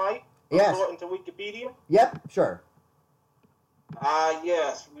next fight? Yes. According to Wikipedia? Yep, sure.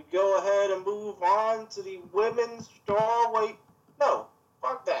 Yes. We go ahead and move on to the women's strawweight. No,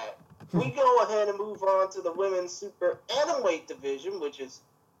 fuck that. We go ahead and move on to the women's super atomweight division, which is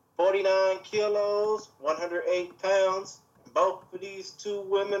 49 kilos, 108 pounds. Both of these 2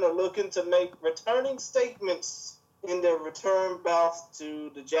 women are looking to make returning statements in their return bouts to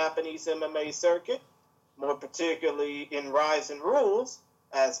the Japanese MMA circuit, more particularly in Rising Rules,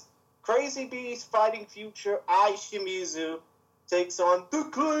 as Crazy B's fighting future Ai Shimizu takes on the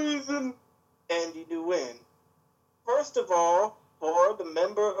Crazy Andy Nguyen. First of all, for the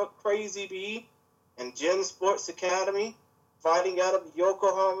member of Crazy B and Gen Sports Academy, fighting out of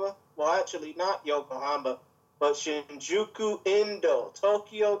Yokohama, well, actually not Yokohama, but Shinjuku Indo,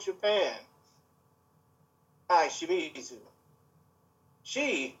 Tokyo, Japan, Ai Shimizu.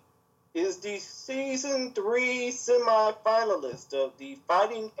 She is the Season 3 semi-finalist of the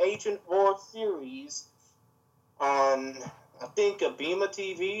Fighting Agent War series on, I think, Abema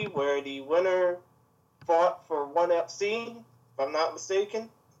TV, where the winner fought for 1FC, if I'm not mistaken.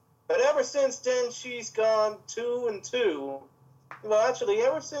 But ever since then, she's gone 2-2. Well, actually,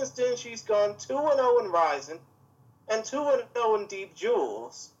 ever since then, she's gone 2-0 in Rising and 2-0 in Deep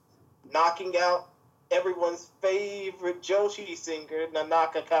Jewels, knocking out everyone's favorite Joshi singer,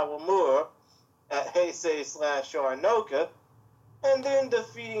 Nanaka Kawamura, at Heisei/Orinoka, and then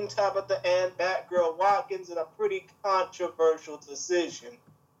defeating Tabitha and Batgirl Watkins in a pretty controversial decision,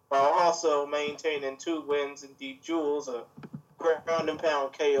 while also maintaining 2 wins in Deep Jewels, a ground and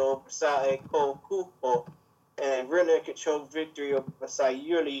pound KO over Sae Kokupo, and a rear naked choke victory over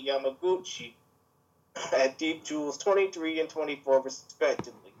Sayuri Yamaguchi at Deep Jewels 23 and 24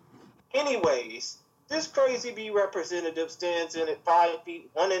 respectively. Anyways, this Crazy B representative stands in at 5 feet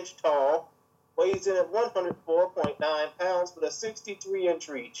 1 inch tall, weighs in at 104.9 pounds with a 63-inch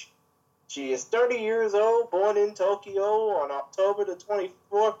reach. She is 30 years old, born in Tokyo on October the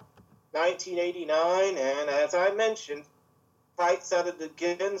 24th, 1989, and as I mentioned, fights out of the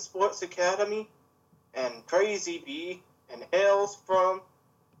Gen Sports Academy and Crazy B, and hails from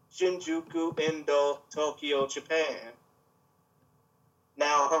Shinjuku Indo, Tokyo, Japan.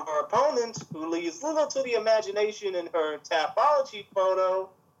 Now, her opponent, who leaves little to the imagination in her Tapology photo,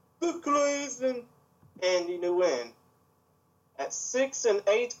 the Crazy Andy Nguyen. At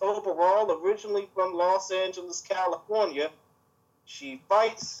 6-8 overall, originally from Los Angeles, California, she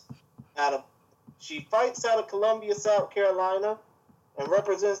fights out of Columbia, South Carolina, and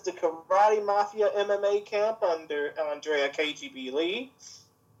represents the Karate Mafia MMA camp under Andrea KGB Lee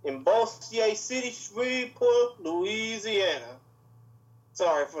in Bossier City, Shreveport, Louisiana.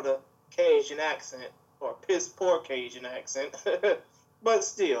 Sorry for the Cajun accent, or piss poor Cajun accent, but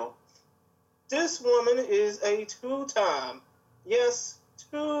still. This woman is a two-time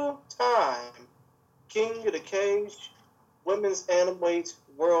King of the Cage Women's Atomweight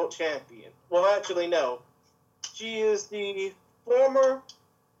World Champion. Well, actually, no. She is the former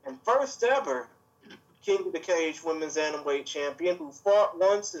and first ever King of the Cage Women's Atomweight Champion who fought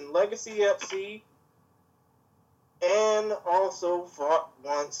once in Legacy FC and also fought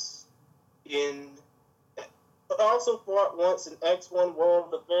once in X1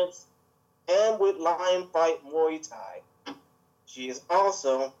 World Defense and with Lion Fight Muay Thai. She is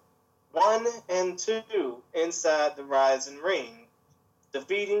also 1-2 inside the Rising Ring,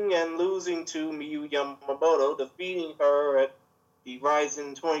 defeating and losing to Miyu Yamamoto, defeating her at the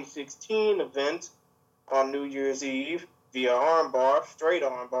Rising 2016 event on New Year's Eve via armbar, straight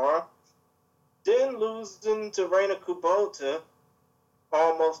armbar, then losing to Reina Kubota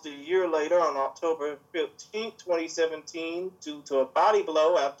almost a year later on October 15, 2017, due to a body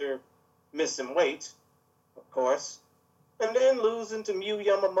blow after missing weight, of course, and then losing to Miyu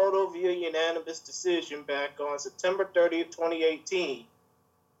Yamamoto via unanimous decision back on September 30th, 2018.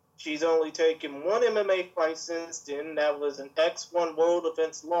 She's only taken one MMA fight since then. That was an X1 World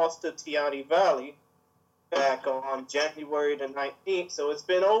Events loss to Tiani Valley back on January the 19th. So it's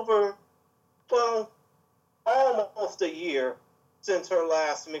been over, almost a year since her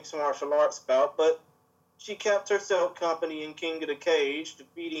last mixed martial arts bout, but she kept herself company in King of the Cage,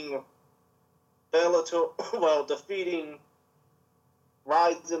 defeating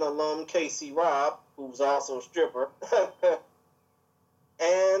Rising alum Casey Robb, who's also a stripper,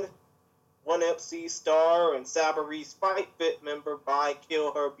 and ONE FC star and Sabaree's Fight Fit member by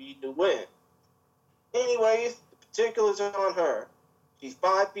Kill Her Be to Win. Anyways, the particulars are on her. She's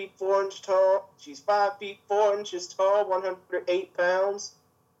 5 feet 4 inches tall. She's 5 feet 4 inches tall, 108 pounds,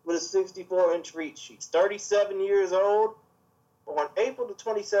 with a 64-inch reach. She's 37 years old, born April the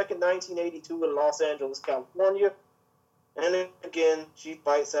 22nd, 1982 in Los Angeles, California. And again, she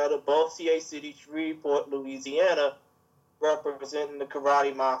fights out of Bossier City, Shreveport, Louisiana, representing the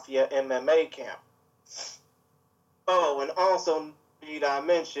Karate Mafia MMA camp. Oh, and also need I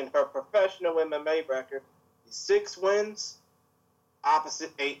mention her professional MMA record is 6 wins,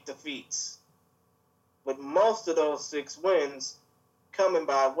 opposite 8 defeats, with most of those 6 wins coming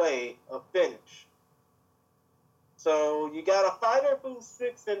by way of finish. So you got a fighter who's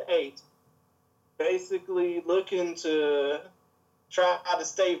 6-8, basically looking to try to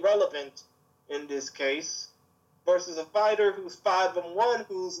stay relevant in this case, versus a fighter who's 5-1,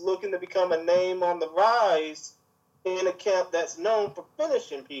 who's looking to become a name on the rise in a camp that's known for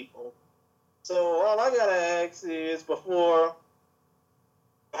finishing people. So all I gotta ask is, before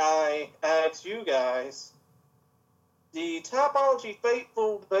I ask you guys, the Topology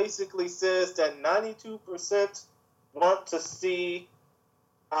Faithful basically says that 92% want to see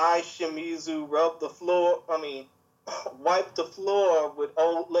Ai Shimizu wipe the floor with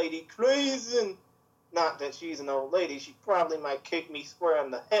old lady Crazen. Not that she's an old lady. She probably might kick me square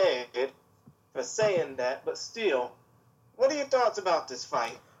in the head for saying that, but still, what are your thoughts about this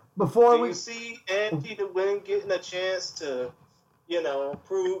fight? Do you see Andy to win getting a chance to,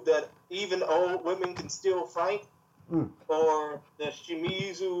 prove that even old women can still fight? Or does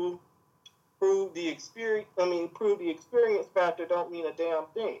Shimizu prove the experience factor don't mean a damn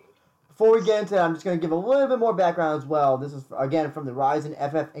thing? Before we get into that, I'm just going to give a little bit more background as well. This is, again, from the Ryzen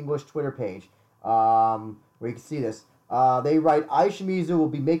FF English Twitter page, where you can see this. They write, Ai Shimizu will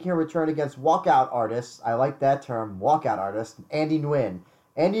be making her return against walkout artist. I like that term, walkout artist, Andy Nguyen.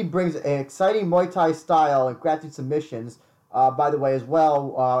 Andy brings an exciting Muay Thai style and crafted submissions. By the way, as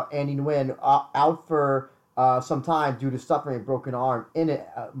well, Andy Nguyen out for some time due to suffering a broken arm in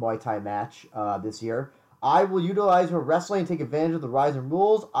a Muay Thai match this year. Ai will utilize her wrestling and take advantage of the Rising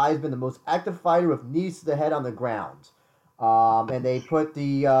rules. Ai's been the most active fighter with knees to the head on the ground. And they put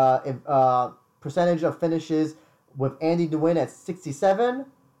the percentage of finishes with Andy Nguyen at 67,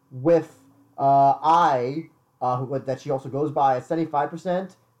 with Ai, that she also goes by, at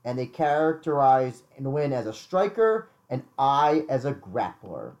 75%, and they characterize Nguyen as a striker and Ai as a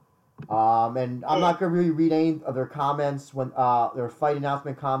grappler. And I'm not going to really read any of their comments, when their fight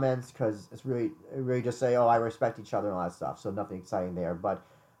announcement comments, because it's really just say, I respect each other and all that stuff, so nothing exciting there. But,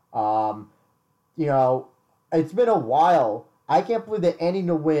 it's been a while. I can't believe that Andy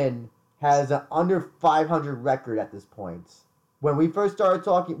Nguyen has an under 500 record at this point. When we first started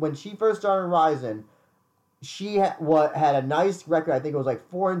talking, when she first started Rising, she had a nice record. I think it was like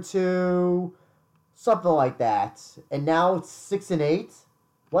 4-2, something like that. And now it's 6-8.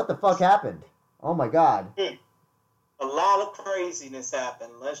 What the fuck happened? Oh my god. A lot of craziness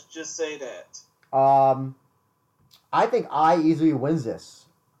happened. Let's just say that. I think I easily wins this.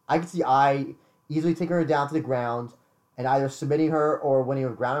 I can see I easily taking her down to the ground and either submitting her or winning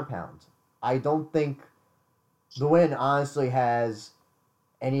with ground and pound. I don't think the win honestly has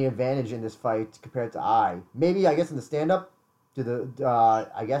any advantage in this fight compared to I. Maybe I guess in the stand up to the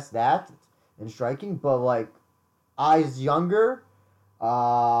I guess that in striking, but like I's younger.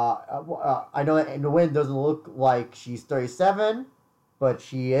 I know that Nguyen doesn't look like she's 37, but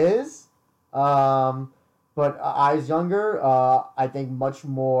she is. But I's younger. I think much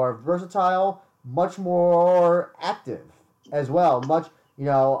more versatile, much more active as well. Much,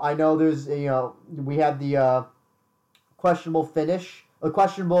 I know there's, we had the questionable finish, a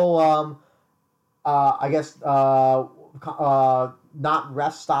questionable, I guess, not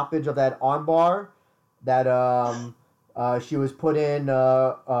rest stoppage of that armbar that she was put in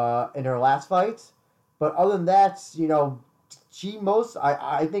her last fight. But other than that,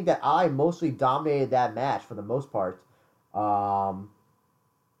 I think that I mostly dominated that match for the most part.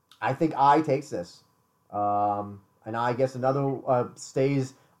 I think I takes this. And I guess another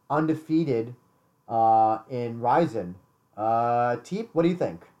stays undefeated in Ryzen. Teep, what do you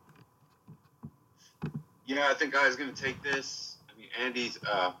think? Yeah, I think I's going to take this. I mean, Andy's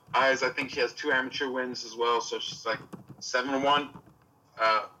I's, I think she has 2 amateur wins as well, so she's like 7-1.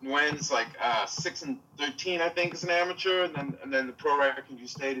 Nguyen's like 6-13, I think, is an amateur, and then the pro record you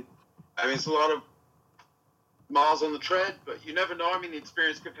stated. I mean, it's a lot of miles on the tread, but you never know. I mean, the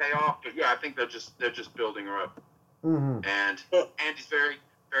experience could pay off, but yeah, I think they're just building her up. Mm-hmm. And Andy's very,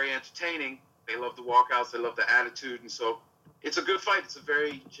 very entertaining. They love the walkouts, they love the attitude, and so it's a good fight. It's a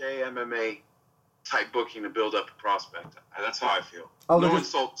very JMMA type booking to build up a prospect. That's how I feel. No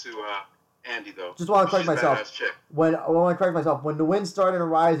insult to Andy though. Just want to correct myself. When Nguyen started in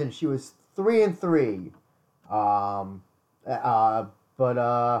Ryzen, she was 3-3.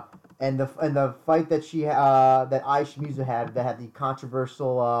 And the fight that that Ai Shimizu had that had the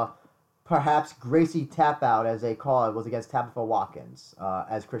controversial perhaps Gracie tap out as they call it was against Tabitha Watkins,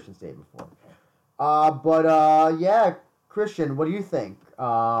 as Christian stated before. Yeah, Christian, what do you think?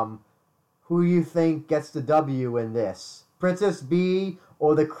 Who do you think gets the W in this? Princess B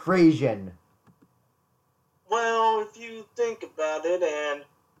or the Crazian? Well, if you think about it, and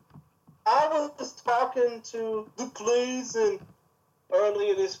I was talking to the Crazian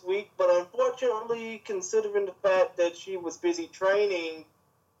earlier this week, but unfortunately, considering the fact that she was busy training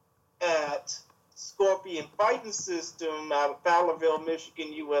at Scorpion Fighting System out of Fowlerville,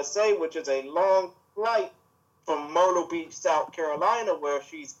 Michigan, USA, which is a long flight from Myrtle Beach, South Carolina, where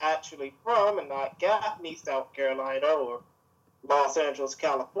she's actually from, and not Gaffney, South Carolina, or Los Angeles,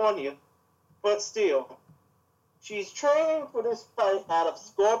 California. But still, she's training for this fight out of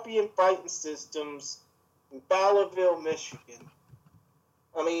Scorpion Fighting Systems in Fowlerville, Michigan.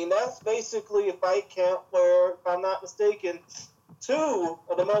 I mean, that's basically a fight camp where, if I'm not mistaken, 2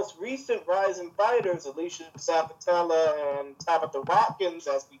 of the most recent rising fighters, Alicia Sabatella and Tabitha Watkins,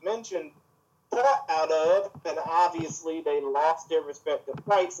 as we mentioned, fought out of, and obviously they lost their respective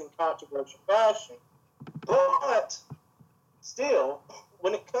fights in controversial fashion. But still,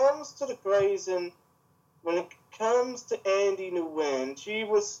 when it comes to the Crazian, when it comes to Andy Nguyen, she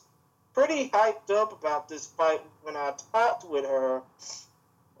was pretty hyped up about this fight when I talked with her,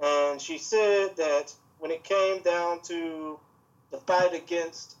 and she said that when it came down to the fight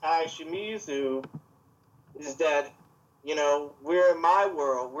against Ai Shimizu, is that, we're in my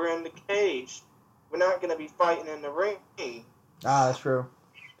world. We're in the cage. We're not going to be fighting in the ring. That's true.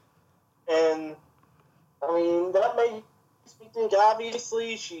 And, I mean, that makes me think,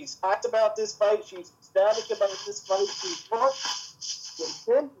 obviously, she's hyped about this fight. She's ecstatic about this fight. She wants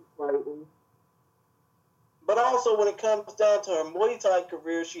to continue fighting. But also, when it comes down to her Muay Thai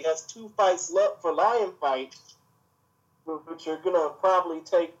career, she has 2 fights left for Lion Fight, which are going to probably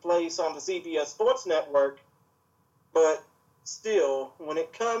take place on the CBS Sports Network. But still, when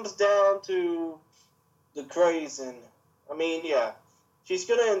it comes down to the Crazian, I mean, yeah, she's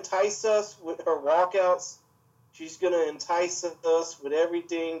going to entice us with her walkouts. She's going to entice us with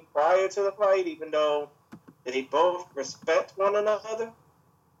everything prior to the fight, even though they both respect one another.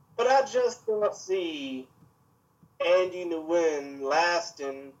 But I just don't see Andy Nguyen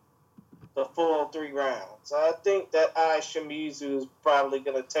lasting the full 3 rounds. I think that Ai Shimizu is probably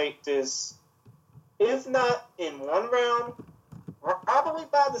going to take this, if not in 1 round, probably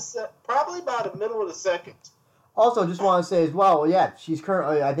by the middle of the second. Also, just want to say as well, yeah, she's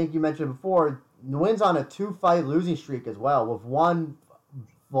currently, I think you mentioned before, Nguyen's on a 2-fight losing streak as well, with one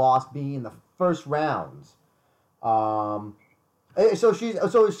loss being in the first rounds. So she's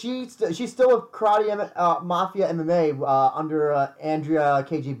still a Karate Mafia MMA under Andrea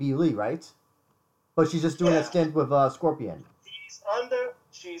KGB Lee, right? But she's just doing a stint with Scorpion.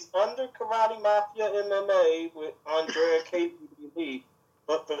 She's under Karate Mafia MMA with Andrea KGB Lee,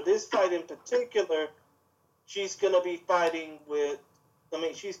 but for this fight in particular, she's gonna be fighting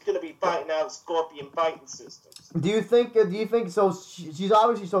out Scorpion Fighting Systems. Do you think so? She's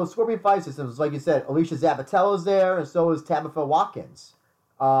obviously Scorpion Fighting Systems, like you said. Alicia Zapatella's there, and so is Tabitha Watkins.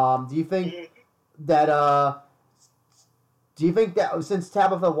 Do you think that? Do you think that since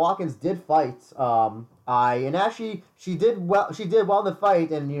Tabitha Watkins did fight, she did well. She did well in the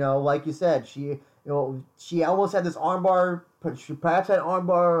fight, and like you said, she almost had this armbar. She perhaps had an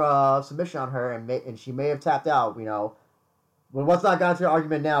armbar submission on her, and she may have tapped out. Well, let's not get into the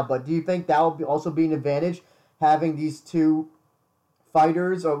argument now, but do you think that will also be an advantage, having these two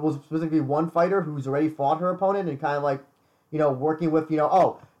fighters, or specifically one fighter who's already fought her opponent, and kind of like, working with,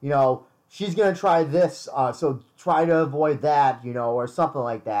 she's going to try this, so try to avoid that, or something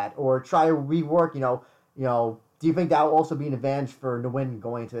like that, or try to rework, do you think that will also be an advantage for Nguyen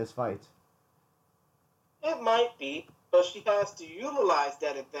going into this fight? It might be, but she has to utilize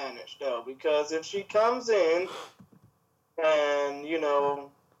that advantage, though, because if she comes in, and,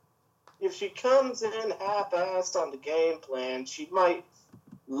 if she comes in half-assed on the game plan, she might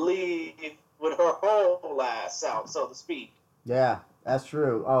leave with her whole ass out, so to speak. Yeah, that's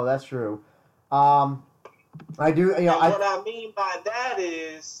true. Oh, that's true. I do, what I mean by that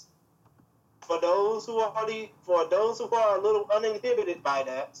is, for those who are a little uninhibited by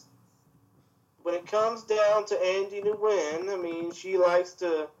that, when it comes down to Andy Nguyen, she likes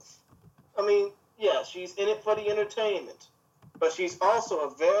to, yeah, she's in it for the entertainment, but she's also a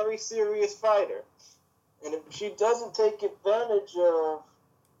very serious fighter. And if she doesn't take advantage of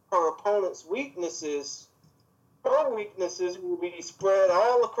her opponent's weaknesses, her weaknesses will be spread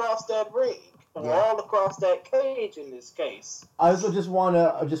all across that ring, or all across that cage in this case. I also just want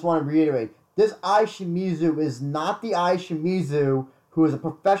to reiterate, this Ai Shimizu is not the Ai Shimizu who is a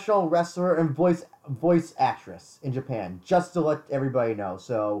professional wrestler and voice actress in Japan, just to let everybody know.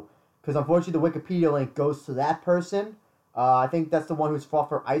 So, because unfortunately the Wikipedia link goes to that person. I think that's the one who's fought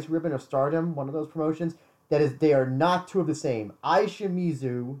for Ice Ribbon of Stardom, one of those promotions. They are not two of the same. Ai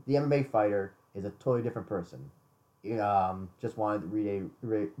Shimizu, the MMA fighter, is a totally different person. Just wanted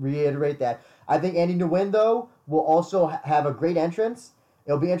to reiterate that. I think Andy Nguyen, though, will also have a great entrance.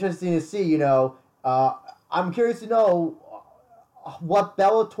 It'll be interesting to see, I'm curious to know what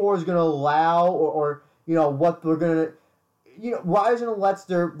Bellator is going to allow, or what they're going to, Rise and lets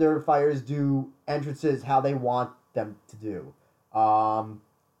their fighters do entrances how they want them to do.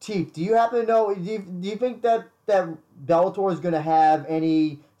 Teef, do you happen to know, do you think that Bellator is going to have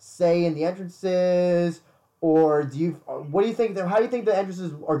any say in the entrances, or how do you think the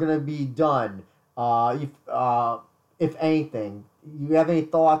entrances are going to be done, if anything? You have any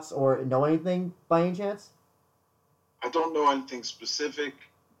thoughts or know anything by any chance? I don't know anything specific.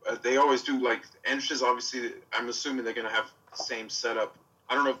 They always do, entrances, obviously, I'm assuming they're going to have the same setup.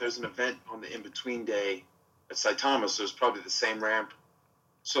 I don't know if there's an event on the in-between day at Saitama, so it's probably the same ramp.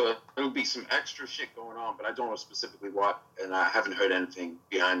 So it'll be some extra shit going on, but I don't know specifically what, and I haven't heard anything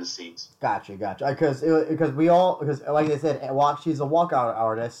behind the scenes. Gotcha. Because like I said, she's a walkout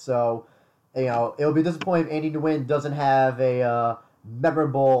artist, so it'll be disappointing if Andy Nguyen doesn't have a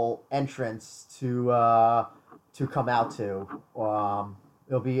memorable entrance to come out to.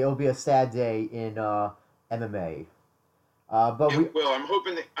 It'll be a sad day in MMA. But I'm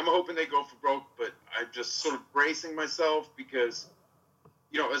hoping they go for broke, but I'm just sort of bracing myself because,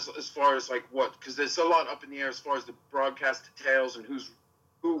 as far as because there's a lot up in the air as far as the broadcast details and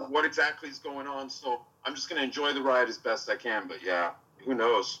what exactly is going on. So I'm just gonna enjoy the ride as best I can. But yeah, who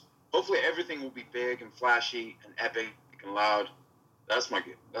knows? Hopefully everything will be big and flashy and epic and loud. That's my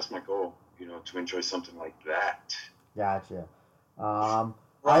goal. To enjoy something like that. Gotcha.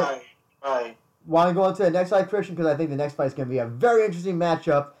 Right. Want to go on to the next fight, Christian, because I think the next fight is going to be a very interesting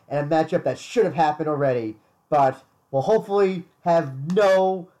matchup, and a matchup that should have happened already, but will hopefully have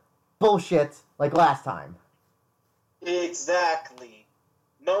no bullshit like last time. Exactly.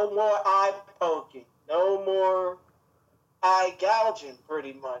 No more eye poking. No more eye gouging,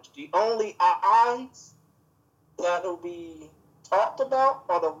 pretty much. The only eyes that will be talked about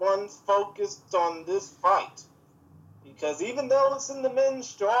are the ones focused on this fight. Because even though it's in the men's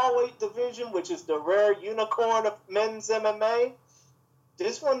strawweight division, which is the rare unicorn of men's MMA,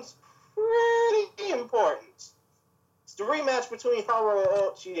 this one's pretty important. It's the rematch between Haruo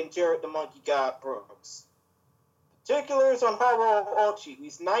Ochi and Jarrett the Monkey God Brooks. Particulars on Haruo Ochi.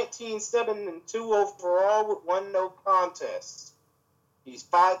 He's 19-7-2 overall with 1 no contest. He's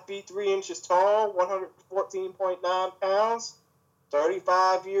 5 feet 3 inches tall, 114.9 pounds,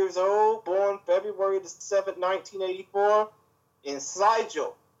 35 years old, born February the 7th, 1984, in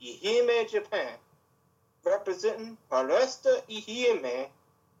Saijo, Ehime, Japan, representing Palestra Ehime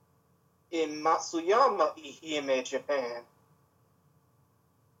in Matsuyama, Ehime, Japan.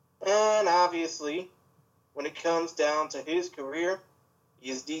 And obviously, when it comes down to his career, he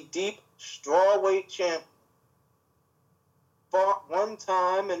is the deep strawweight champion. Fought one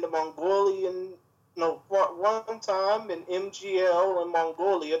time in MGL in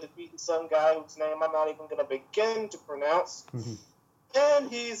Mongolia, defeating some guy whose name I'm not even going to begin to pronounce. And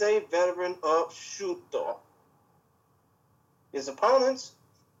he's a veteran of Shooto. His opponents,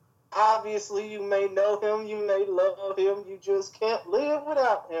 obviously you may know him, you may love him, you just can't live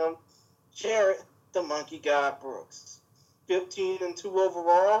without him. Jarrett the Monkey God Brooks. 15-2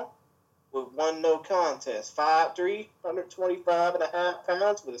 overall, with 1 no contest. 5'3", 125.5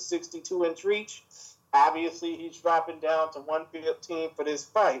 pounds with a 62-inch reach. Obviously, he's dropping down to 115 for this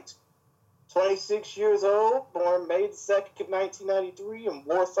fight. 26 years old, born May 2nd, 1993 in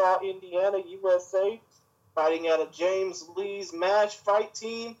Warsaw, Indiana, USA, fighting out of James Lee's MASH fight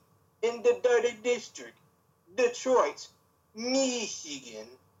team in the Dirty District, Detroit, Michigan.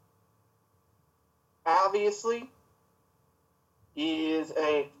 Obviously, he is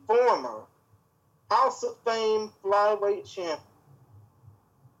a former House of Fame flyweight champion.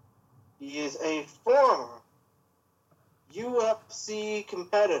 He is a former UFC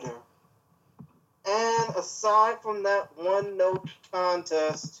competitor. And aside from that 1 no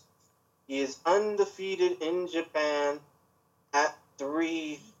contest, he is undefeated in Japan at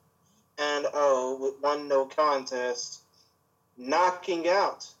 3-0 with 1 no contest, knocking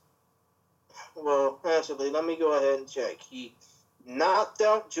out. Well, actually, let me go ahead and check. He knocked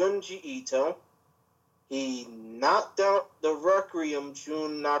out Junji Ito. He knocked out the Requiem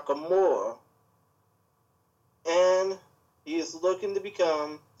Jun Nakamura. And he is looking to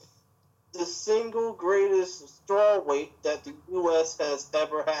become the single greatest strawweight that the U.S. has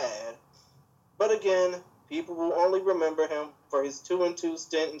ever had. But again, people will only remember him for his 2-2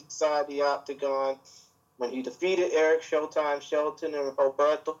 stint inside the octagon when he defeated Eric Showtime Shelton and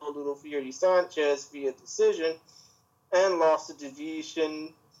Roberto Little Fury Sanchez via decision and lost the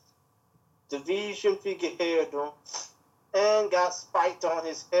Division Figueiredo and got spiked on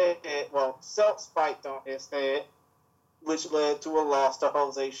his head, self-spiked on his head, which led to a loss to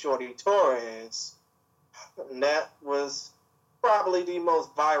Jose Shorty Torres. And that was probably the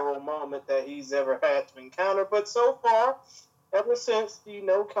most viral moment that he's ever had to encounter. But so far, ever since the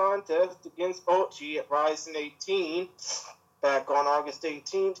no contest against Ochi at Rising 18, back on August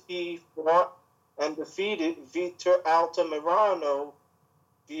 18th, he fought and defeated Victor Altamirano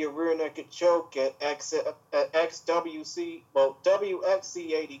via rear naked choke at WXC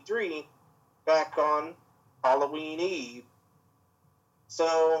 83 back on Halloween Eve.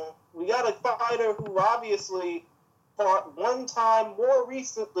 So we got a fighter who obviously fought one time more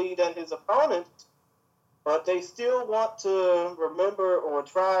recently than his opponent, but they still want to remember or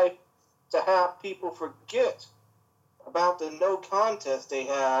try to have people forget about the no contest they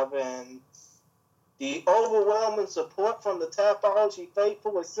have, and the overwhelming support from the Tapology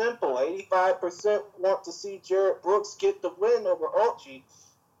faithful is simple. 85% want to see Jarrett Brooks get the win over Ochi,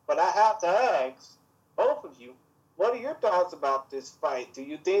 but I have to ask both of you, what are your thoughts about this fight? Do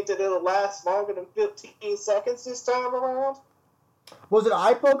you think that it'll last longer than 15 seconds this time around? Was it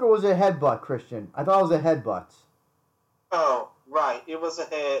eye poke or was it a headbutt, Christian? I thought it was a headbutt. Oh, right. It was a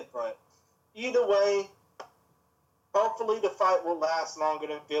headbutt. Either way, hopefully the fight will last longer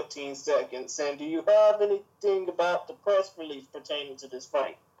than 15 seconds. And do you have anything about the press release pertaining to this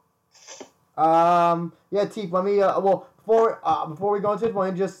fight? Yeah, Teep, let me, before we go into it,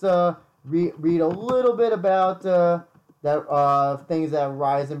 let me just read a little bit about things that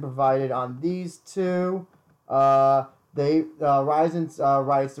Ryzen provided on these two. Ryzen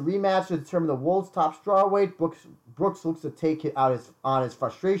writes, the rematch to determine the world's top strawweight. Brooks looks to take it out on his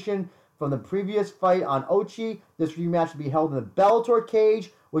frustration from the previous fight on Ochi. This rematch will be held in the Bellator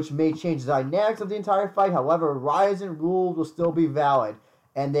cage, which may change the dynamics of the entire fight. However, Ryzen rules will still be valid.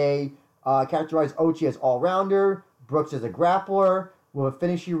 And they characterize Ochi as all-rounder, Brooks as a grappler, with a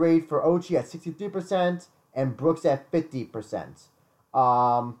finishing rate for Ochi at 63% and Brooks at 50%.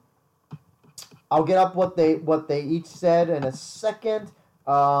 I'll get up what they each said in a second.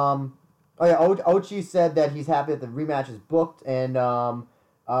 Oh yeah, Ochi said that he's happy that the rematch is booked, and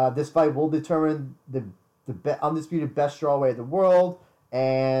this fight will determine the undisputed best strawweight in the world,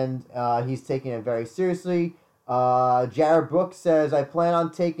 and he's taking it very seriously. Jared Brooks says, "I plan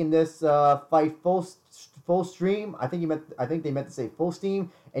on taking this fight full stream." I think they meant to say full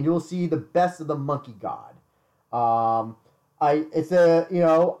steam, and you will see the best of the Monkey God. I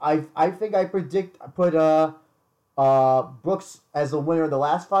think I put Brooks as the winner of the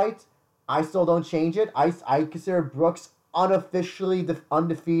last fight. I still don't change it. I consider Brooks unofficially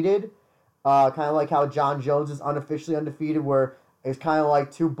undefeated, kind of like how John Jones is unofficially undefeated, where it's kind of like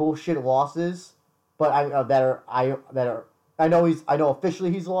two bullshit losses, but I know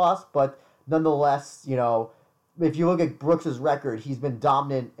officially he's lost, but nonetheless, if you look at Brooks's record, he's been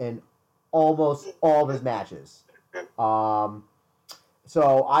dominant in almost all of his matches.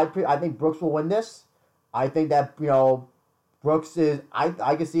 So I think Brooks will win this. I think that Brooks is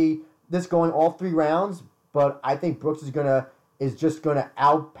I can see this going all 3 rounds, but I think Brooks is just gonna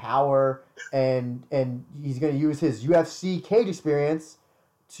outpower and he's gonna use his UFC cage experience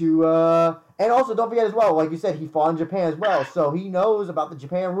to and also don't forget as well, like you said, he fought in Japan as well, so he knows about the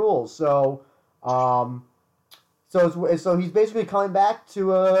Japan rules. So so he's basically coming back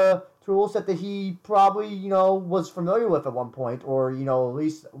to a rule set that he probably was familiar with at one point, or at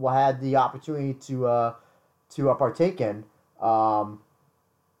least had the opportunity to partake in.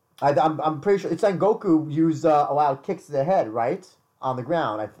 I'm pretty sure it's Sengoku used allowed kicks to the head, right? On the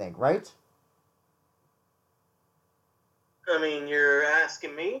ground, I think, right? I mean, you're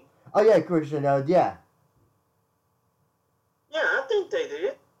asking me? Oh yeah, Christian. Yeah. Yeah, I think they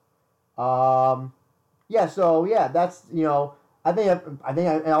did. Yeah. So yeah, that's I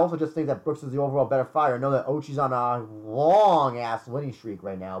also just think that Brooks is the overall better fighter. I know that Ochi's on a long ass winning streak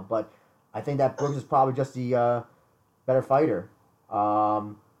right now, but I think that Brooks is probably just the better fighter.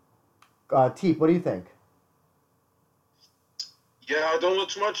 Teep, what do you think? Yeah, I don't know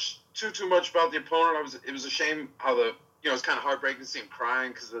too much about the opponent. It was a shame how it's kind of heartbreaking to see him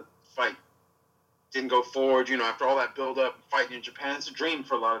crying because the fight didn't go forward. After all that build up, fighting in Japan, it's a dream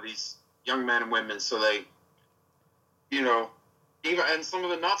for a lot of these young men and women. So they, even and some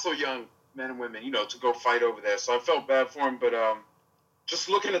of the not so young men and women, to go fight over there. So I felt bad for him, but just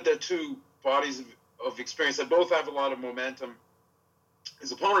looking at their two bodies of experience, they both have a lot of momentum.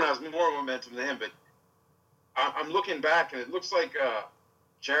 His opponent has more momentum than him, but I'm looking back, and it looks like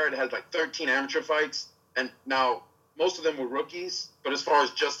Jared had like 13 amateur fights, and now most of them were rookies. But as far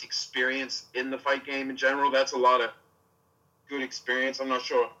as just experience in the fight game in general, that's a lot of good experience. I'm not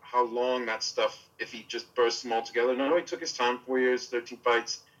sure how long that stuff, if he just bursts them all together. No, he took his time, 4 years, 13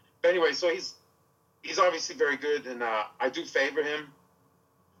 fights. But anyway, so he's obviously very good, and I do favor him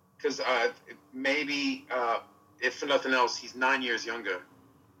because maybe, if for nothing else, he's 9 years younger.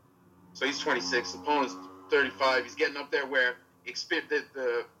 So he's 26. The opponent's 35. He's getting up there where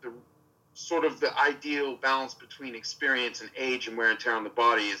the sort of the ideal balance between experience and age and wear and tear on the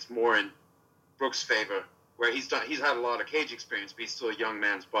body is more in Brooks' favor, where he's had a lot of cage experience, but he's still a young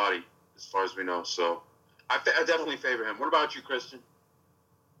man's body, as far as we know. So I definitely favor him. What about you, Christian?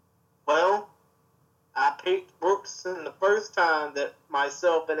 Well, I picked Brooks in the first time that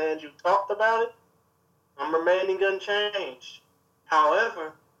myself and Andrew talked about it. I'm remaining unchanged.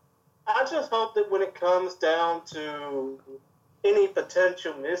 However, I just hope that when it comes down to any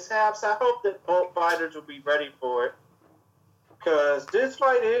potential mishaps, I hope that both fighters will be ready for it. Because this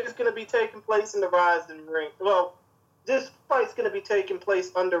fight is going to be taking place in the Rizin ring. Well, this fight's going to be taking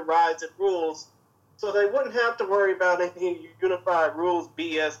place under Rizin rules, so they wouldn't have to worry about any unified rules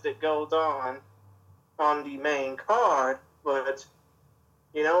BS that goes on the main card. But,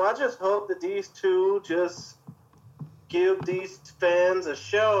 I just hope that these two just give these fans a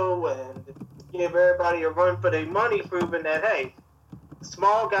show and give everybody a run for their money, proving that, hey,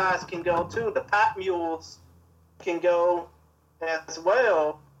 small guys can go too. The pack mules can go as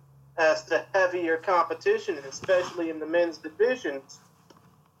well as the heavier competition, especially in the men's divisions.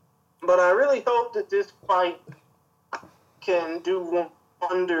 But I really hope that this fight can do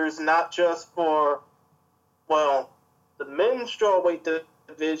wonders, not just for, the men's strawweight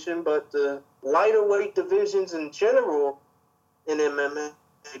division, but the lighter weight divisions in general in MMA,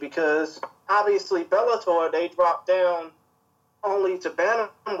 because obviously Bellator, they dropped down only to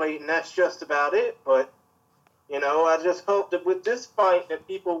bantamweight, and that's just about it. But I just hope that with this fight that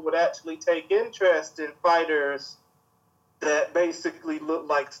people would actually take interest in fighters that basically look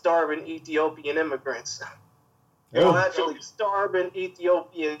like starving Ethiopian immigrants. Actually starving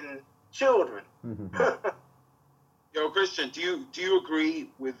Ethiopian children. Mm-hmm. Yo, Christian, do you agree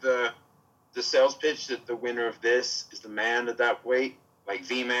with the sales pitch that the winner of this is the man at that weight? like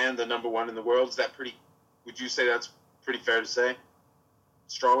the man, the number one in the world. Is that pretty? Would you say that's pretty fair to say?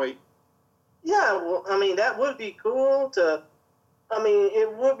 Strawweight. Yeah, well, I mean, that would be cool to. I mean,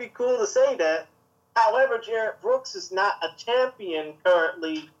 it would be cool to say that. However, Jarrett Brooks is not a champion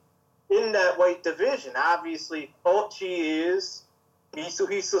currently in that weight division. Obviously, Ochi is.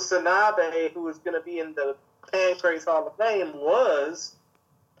 Mitsuhisa Sanabe, who is going to be in the Pancrase Hall of Fame, was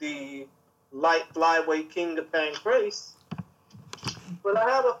the light flyweight king of Pancrase. But I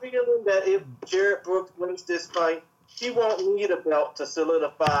have a feeling that if Jarrett Brooks wins this fight, he won't need a belt to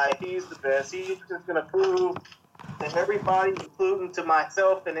solidify he's the best. He's just going to prove to everybody, including to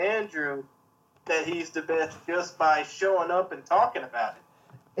myself and Andrew, that he's the best just by showing up and talking about it.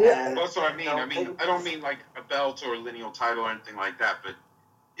 Yeah, And, That's what I mean. I don't mean like a belt or a lineal title or anything like that, but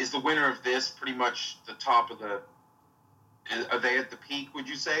is the winner of this pretty much the top of the... Are they at the peak, would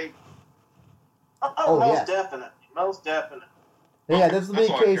you say? Most definitely. Most definitely. Yeah, this will be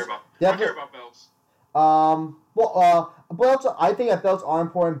the case. I don't care about belts. Belts. I think that belts are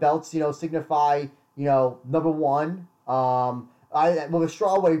important. Belts, signify, number one. With a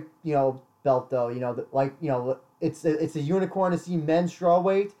strawweight, belt though, it's a unicorn to see men's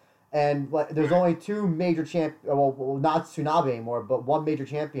strawweight, and there's only two major well, not Tsunabe anymore, but one major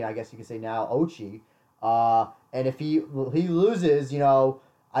champion, I guess you could say now, Ochi. And if he loses,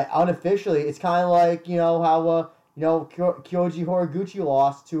 unofficially, it's kind of like how Kyoji Horiguchi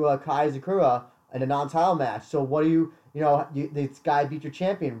lost to Kai Sakura in a non-title match. So what do you this guy beat your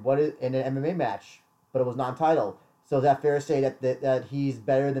champion? In an MMA match, but it was non-title. So is that fair to say that he's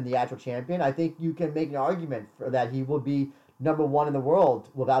better than the actual champion? I think you can make an argument for that he will be number one in the world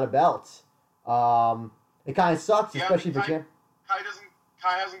without a belt. It kind of sucks, especially for champ.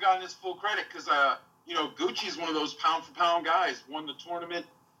 Kai hasn't gotten his full credit because Gucci's one of those pound for pound guys. Won the tournament,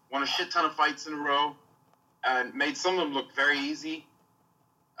 won a shit ton of fights in a row, and made some of them look very easy.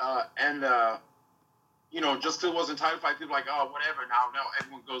 Just because it wasn't title fight, people are like, oh, whatever. Now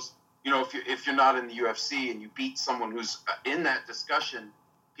everyone goes. If you're not in the UFC and you beat someone who's in that discussion,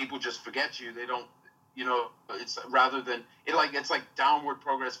 people just forget you. They don't, it's rather than it's like downward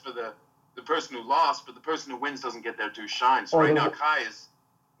progress for the person who lost, but the person who wins doesn't get their due shine. So now Kai is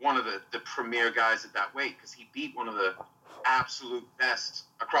one of the premier guys at that weight because he beat one of the absolute best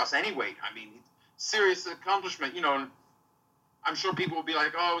across any weight. I mean, serious accomplishment. I'm sure people will be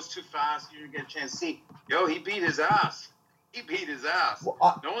like, oh, it was too fast. You didn't get a chance to see. He beat his ass. He beat his ass.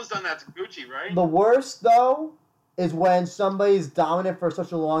 Well, no one's done that to Gucci, right? The worst, though, is when somebody's dominant for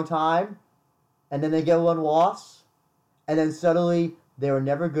such a long time, and then they get one loss, and then suddenly they were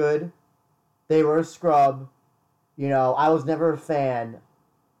never good. They were a scrub. I was never a fan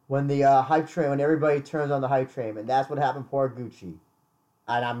when the hype train, when everybody turns on the hype train, and that's what happened for Gucci.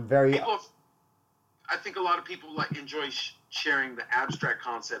 And I'm very... I think a lot of people enjoy sharing the abstract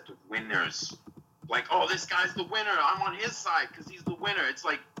concept of winners. Like, oh, this guy's the winner. I'm on his side because he's the winner. It's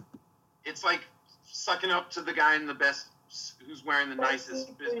like sucking up to the guy in the best, who's wearing the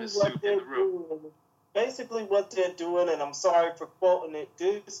nicest business suit in the room. Basically, what they're doing, and I'm sorry for quoting it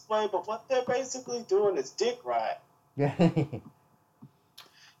this way, but what they're basically doing is dick ride. Yeah.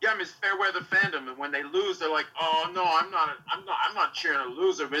 Yeah, I mean, it's fair weather fandom, and when they lose, they're like, "Oh no, I'm not cheering a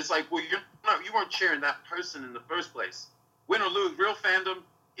loser." But it's like, well, you weren't cheering that person in the first place. Win or lose, real fandom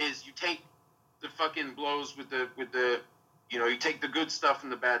is you take the fucking blows with the you take the good stuff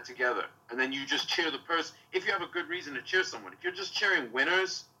and the bad together, and then you just cheer the person. If you have a good reason to cheer someone, if you're just cheering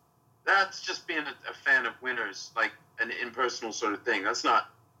winners, that's just being a fan of winners, like an impersonal sort of thing. That's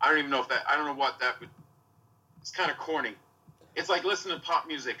not. I don't even know if that. I don't know what that would. It's kind of corny. It's like listening to pop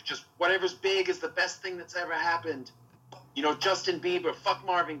music. Just whatever's big is the best thing that's ever happened. Justin Bieber, fuck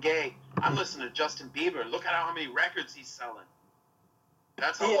Marvin Gaye. I'm listening to Justin Bieber. Look at how many records he's selling.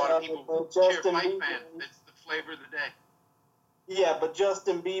 That's how a lot of people cheer fight fans. It's the flavor of the day. Yeah, but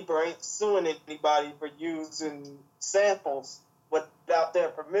Justin Bieber ain't suing anybody for using samples without their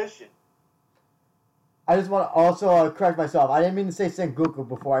permission. I just want to also correct myself. I didn't mean to say Sengoku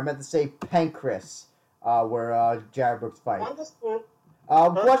before. I meant to say Pancrase, where Jarrett Brooks fights. Understood.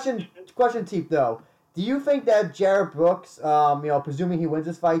 Question, Teep, though. Do you think that Jarrett Brooks, presuming he wins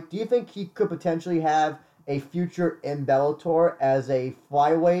this fight, do you think he could potentially have a future in Bellator as a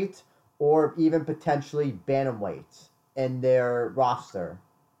flyweight or even potentially bantamweight in their roster?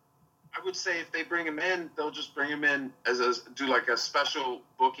 I would say if they bring him in, they'll just bring him in do like a special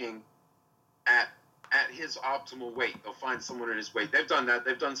booking at his optimal weight. They'll find someone at his weight. They've done that.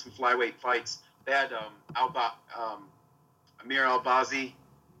 They've done some flyweight fights. They had Amir Albazi,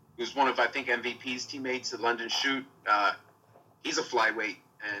 who's one of, I think, MVP's teammates at London Shoot. He's a flyweight,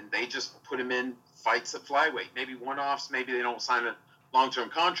 and they just put him in fights at flyweight. Maybe one-offs. Maybe they don't sign long-term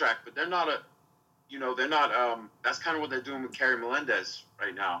contract, but they're not that's kind of what they're doing with Kerry Melendez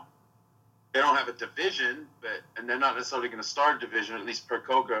right now. They don't have a division, and they're not necessarily going to start a division, at least per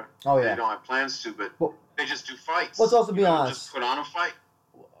Coca. Oh, yeah. They don't have plans to, but they just do fights. Let's also be honest. Just put on a fight.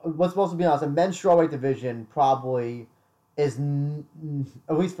 Let's also be honest. The men's strawweight division probably is,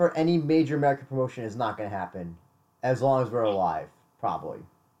 at least for any major American promotion, is not going to happen as long as we're alive, probably.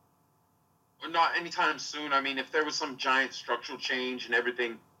 Or not anytime soon. I mean, if there was some giant structural change and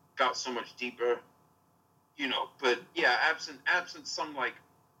everything got so much deeper, but yeah, absent some like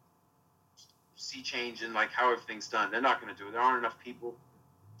sea change in like how everything's done, they're not going to do it. There aren't enough people.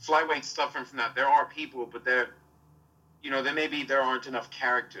 Flyweight suffering from that. There are people, but there aren't enough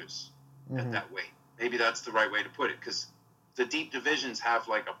characters at that weight. Maybe that's the right way to put it, because the deep divisions have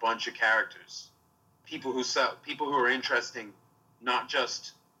like a bunch of characters, people who are interesting, not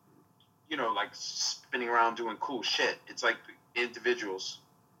just like spinning around doing cool shit. It's like individuals.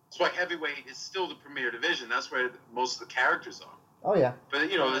 That's why heavyweight is still the premier division. That's where most of the characters are. Oh yeah. But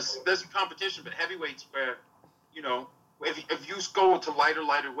there's some competition. But heavyweight's where, if you go to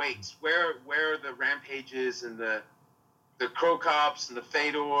lighter weights, where the Rampages and the Crow Cops and the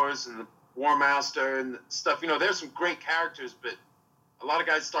Fedors and the War Master and stuff, there's some great characters, but a lot of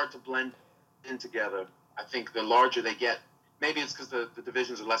guys start to blend in together. I think the larger they get, maybe it's because the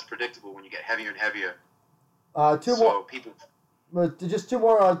divisions are less predictable when you get heavier and heavier. Just two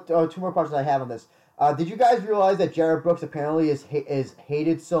more questions I have on this. Did you guys realize that Jared Brooks apparently is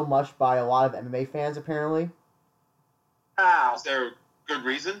hated so much by a lot of MMA fans? Apparently. How? Is there a good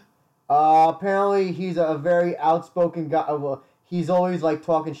reason? Apparently he's a very outspoken guy. He's always like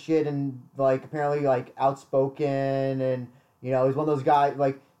talking shit and like apparently like outspoken, and he's one of those guys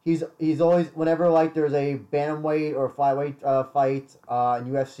like he's always, whenever like there's a bantamweight or flyweight fight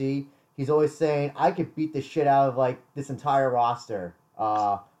in UFC, he's always saying, I could beat the shit out of like this entire roster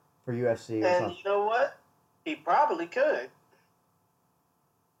for UFC. And you know what? He probably could.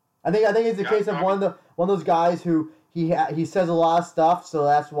 I think it's the case of one of those guys who he says a lot of stuff, so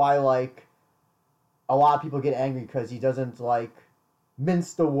that's why like a lot of people get angry because he doesn't like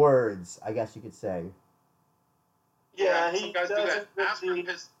mince the words, I guess you could say. Yeah, he doesn't really,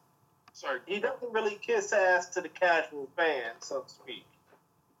 he doesn't really kiss ass to the casual fan, so to speak.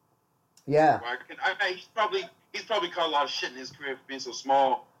 Yeah. He's probably caught a lot of shit in his career for being so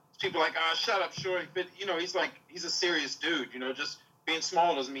small. People are like, shut up, Shorty. But he's a serious dude. Just being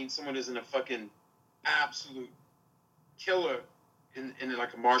small doesn't mean someone isn't a fucking absolute killer in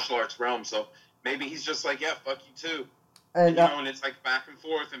like a martial arts realm. So maybe he's just like, yeah, fuck you too. And it's like back and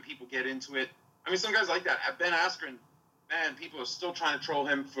forth, and people get into it. I mean, some guys like that. Ben Askren, man, people are still trying to troll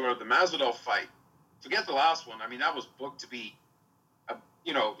him for the Masvidal fight. Forget the last one. I mean, that was booked to be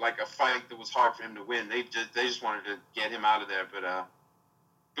like a fight that was hard for him to win. They just wanted to get him out of there.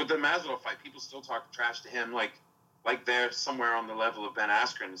 But the Masvidal fight, people still talk trash to him like they're somewhere on the level of Ben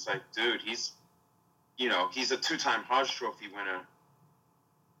Askren. It's like, dude, he's a 2-time Hodge Trophy winner.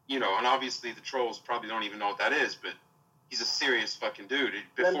 And obviously the trolls probably don't even know what that is, but he's a serious fucking dude.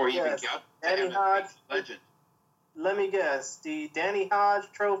 Before he even got to him, he's a legend. Let me guess. The Danny Hodge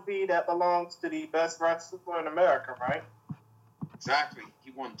Trophy that belongs to the best wrestler in America, right? Exactly.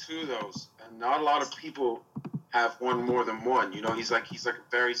 He won 2 of those, and not a lot of people have won more than one. He's like a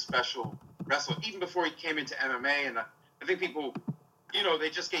very special wrestler. Even before he came into MMA, and I think people, they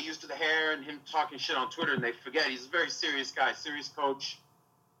just get used to the hair and him talking shit on Twitter, and they forget he's a very serious guy, serious coach.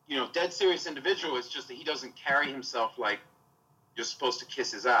 Dead serious individual. It's just that he doesn't carry himself like you're supposed to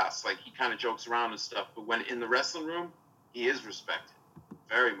kiss his ass. Like, he kind of jokes around and stuff, but when in the wrestling room, he is respected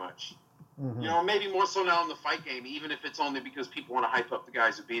very much. Mm-hmm. Maybe more so now in the fight game, even if it's only because people want to hype up the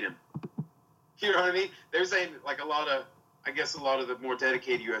guys who beat him. You know what I mean? They're saying like a lot of the more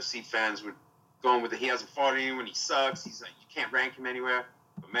dedicated UFC fans would go in with it. He hasn't fought anyone. He sucks. He's like, you can't rank him anywhere.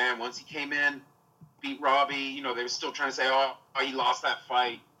 But man, once he came in, beat Robbie, they were still trying to say, oh, he lost that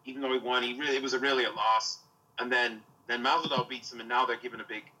fight, even though he won. It was really a loss. And then Masvidal beats him, and now they're giving a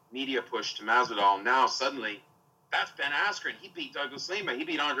big media push to Masvidal. And now suddenly, that's Ben Askren. He beat Douglas Lima. He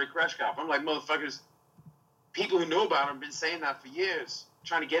beat Andre Kreshkov. I'm like, motherfuckers, people who know about him have been saying that for years,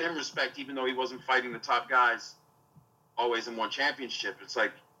 trying to get him respect, even though he wasn't fighting the top guys always in one championship. It's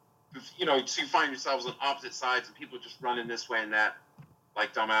like, so you find yourselves on opposite sides, and people just running this way and that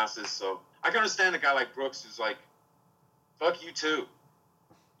like dumbasses. So I can understand a guy like Brooks who's like, fuck you too.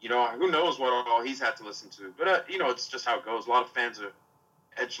 Who knows what all he's had to listen to. But, it's just how it goes. A lot of fans are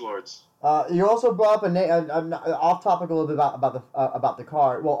edgelords. You also brought up a name. I'm off topic a little bit about the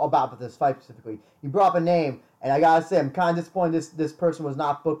card. Well, about this fight specifically. You brought up a name, and I gotta say, I'm kind of disappointed this person was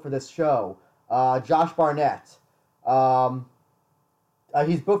not booked for this show. Josh Barnett.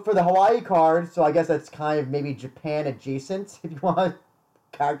 He's booked for the Hawaii card, so I guess that's kind of maybe Japan adjacent, if you want to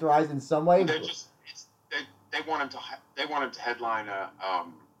characterize in some way. They want him to headline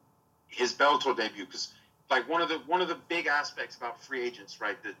his Bellator debut, because like one of the big aspects about free agents,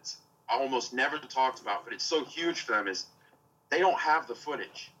 right, that's almost never talked about, but it's so huge for them, is they don't have the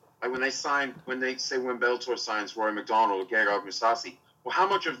footage. Like when Bellator signs Rory McDonald or Gegard Mousasi, well, how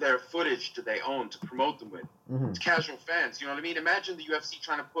much of their footage do they own to promote them with? Mm-hmm. It's casual fans, you know what I mean? Imagine the UFC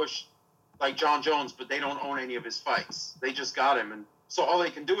trying to push like John Jones, but they don't own any of his fights. They just got him, and so all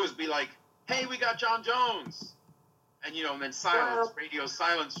they can do is be like, "Hey, we got John Jones," and and then radio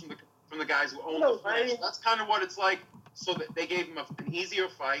silence from the guys who own the footage. That's kind of what it's like. So that they gave him an easier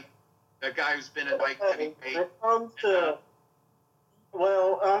fight. That guy who's been at like heavyweight.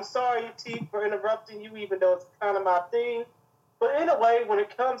 Well, I'm sorry, T, for interrupting you, even though it's kind of my thing. But in a way, when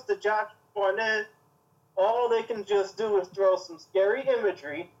it comes to Josh Barnett, all they can just do is throw some scary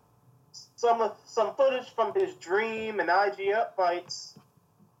imagery, some footage from his Dream and IGF fights,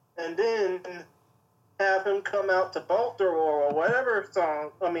 and then have him come out to Baltimore or whatever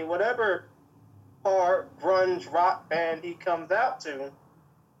hard grunge rock band he comes out to,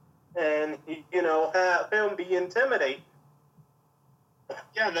 and have him be intimidated.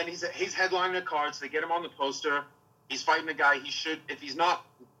 Yeah, and then he's headlining the cards. They get him on the poster. He's fighting a guy he should, if he's not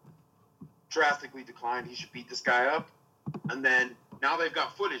drastically declined, he should beat this guy up. And then now they've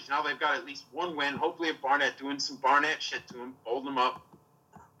got footage. Now they've got at least one win. Hopefully if Barnett doing some Barnett shit to him, holding him up.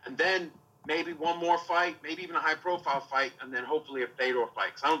 And then maybe one more fight, maybe even a high-profile fight, and then hopefully a Fedor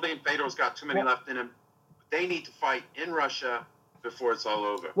fight. Because I don't think Fedor's got too many left in him. But they need to fight in Russia before it's all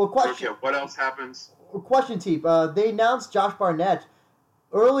over. Well, question. Okay, what else happens? Question, Teep. They announced Josh Barnett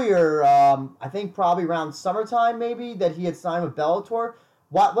earlier, I think probably around summertime maybe, that he had signed with Bellator.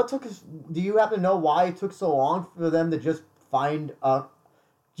 What took us? Do you happen to know why it took so long for them to just find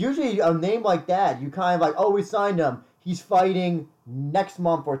usually a name like that? You kind of like, oh, we signed him. He's fighting next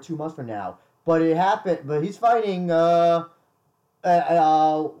month or 2 months from now. But it happened. But he's fighting. What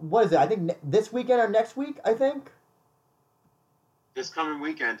is it? I think this weekend or next week. I think this coming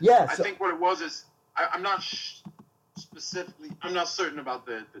weekend. Yeah. I think what it was is I'm not. Specifically, I'm not certain about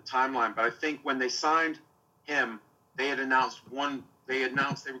the timeline, but I think when they signed him, they had announced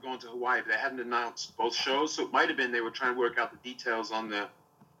they were going to Hawaii, but they hadn't announced both shows. So it might have been they were trying to work out the details on the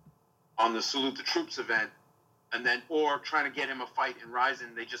Salute the Troops event, and then or trying to get him a fight in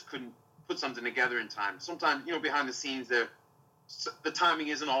Ryzen. They just couldn't put something together in time. Sometimes behind the scenes, the timing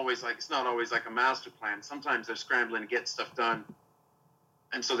isn't always like, it's not always like a master plan. Sometimes they're scrambling to get stuff done,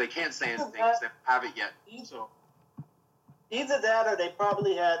 and so they can't say anything because they don't have it yet. So. Either that or they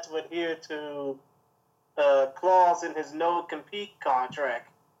probably had to adhere to a clause in his no-compete contract.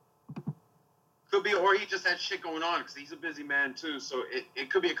 Could be, or he just had shit going on because he's a busy man too. So it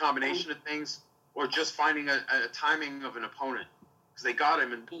could be a combination of things, or just finding a timing of an opponent because they got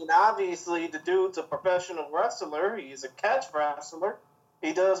him. And obviously, the dude's a professional wrestler. He's a catch wrestler.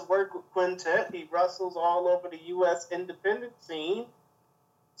 He does work with Quintet. He wrestles all over the U.S. independent scene.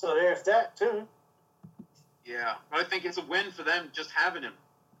 So there's that too. Yeah, but I think it's a win for them just having him.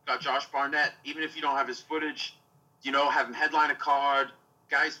 Got Josh Barnett. Even if you don't have his footage, have him headline a card.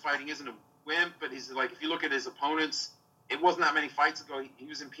 Guy's fighting isn't a wimp, but he's like, if you look at his opponents, it wasn't that many fights ago. He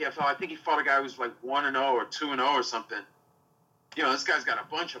was in PFL. I think he fought a guy who was like 1-0 or 2-0 or something. This guy's got a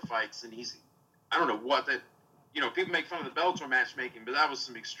bunch of fights, and I don't know what that. People make fun of the Bellator matchmaking, but that was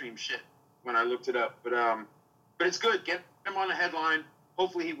some extreme shit when I looked it up. But it's good. Get him on the headline.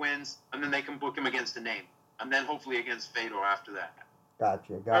 Hopefully he wins, and then they can book him against a name. And then hopefully against Fedor after that.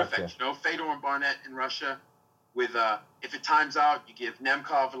 Gotcha. Perfect. Fedor and Barnett in Russia. With if it times out, you give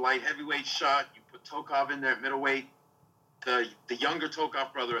Nemkov a light heavyweight shot. You put Tokov in there at middleweight. The younger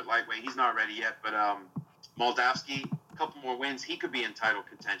Tokov brother at lightweight, he's not ready yet. But Moldavsky, a couple more wins, he could be in title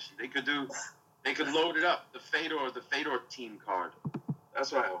contention. They could load it up. The Fedor team card.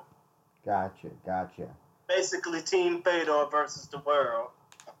 That's what I hope. Gotcha. Basically, Team Fedor versus the world.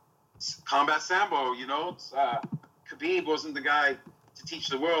 Combat Sambo, Khabib wasn't the guy to teach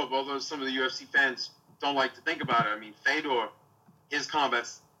the world, although some of the UFC fans don't like to think about it. I mean, Fedor, his Combat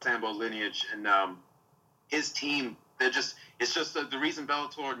Sambo lineage and his team, it's just the reason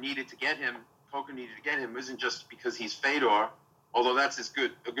Bellator needed to get him, Coker needed to get him, isn't just because he's Fedor, although that's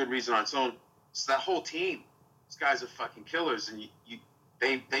a good reason on its own. It's that whole team. These guys are fucking killers, and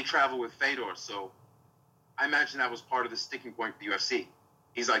they travel with Fedor, so I imagine that was part of the sticking point for the UFC.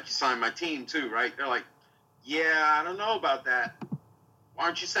 He's like, you signed my team too, right? They're like, yeah, I don't know about that. Why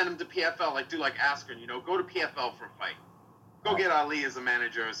don't you send him to PFL? Like, do like Askren, go to PFL for a fight. Go get Ali as a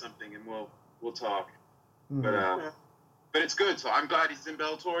manager or something, and we'll talk. Mm-hmm. But it's good. So I'm glad he's in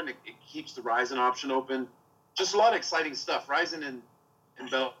Bellator, and it keeps the Ryzen option open. Just a lot of exciting stuff. Ryzen and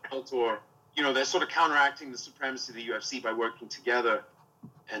Bellator, they're sort of counteracting the supremacy of the UFC by working together.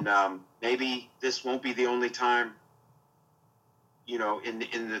 And maybe this won't be the only time, in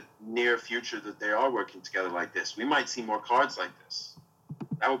the near future that they are working together like this. We might see more cards like this.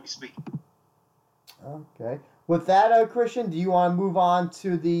 That would be sweet. Okay. With that, Christian, do you want to move on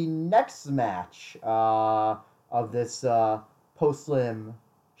to the next match of this post-slim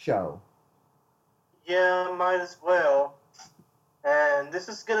show? Yeah, might as well. And this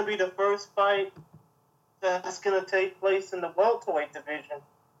is going to be the first fight that's going to take place in the welterweight division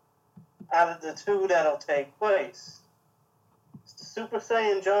out of the two that'll take place. It's the Super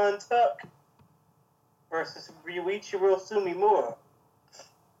Saiyan John Tuck versus Ryuichiro Sumimura.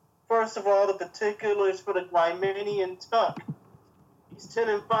 First of all, the particulars for the Rymanian Tuck. He's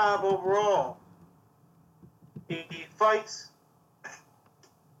 10-5 overall. He fights...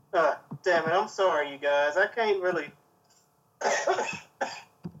 damn it, I'm sorry, you guys. I can't really...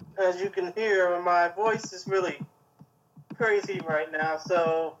 As you can hear, my voice is really crazy right now,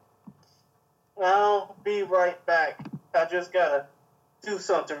 so I'll be right back. I just gotta do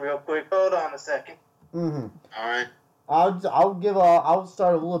something real quick. Hold on a second. Mm-hmm. All right. I'll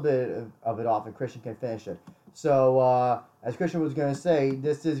start a little bit of it off, and Christian can finish it. So, as Christian was going to say,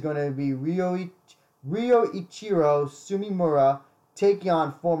 this is going to be Ryoichiro Sumimura taking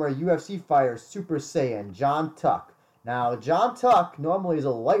on former UFC fighter Super Saiyan John Tuck. Now, John Tuck normally is a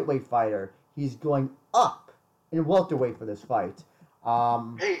lightweight fighter. He's going up in welterweight for this fight.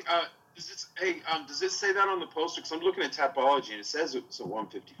 Does it say that on the poster? Because I'm looking at Tapology and it says it's a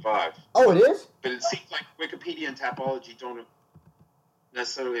 155. Oh, it is? But it seems like Wikipedia and Tapology don't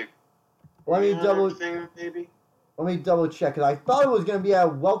necessarily. Let me double check, because I thought it was going to be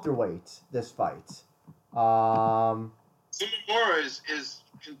at welterweight, this fight. Sumimura is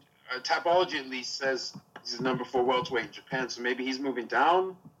Tapology at least says he's the number 4 welterweight in Japan, so maybe he's moving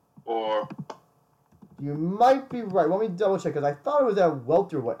down, or... You might be right. Let me double check, because I thought it was at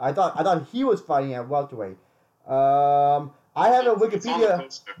welterweight. I thought he was fighting at welterweight. I have a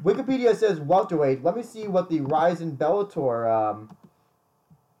Wikipedia. Wikipedia says welterweight. Let me see what the Ryzen Bellator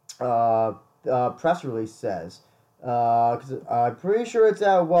press release says. Because I'm pretty sure it's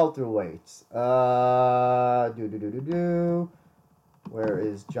at welterweight. Where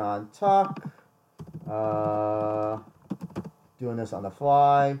is John Tuck? Doing this on the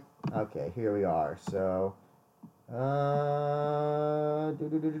fly. Okay, here we are. So, oh,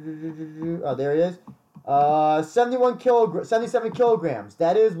 there he is. 77 kilograms.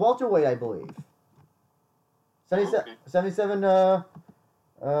 That is welterweight, I believe. 77.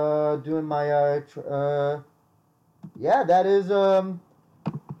 Doing my yeah, that is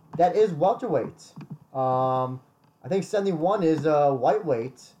welterweight. I think 71 is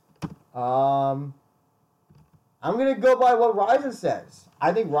lightweight. I'm gonna go by what Ryzen says.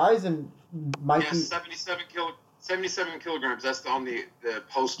 I think Ryzen might be 77 kilograms. That's on the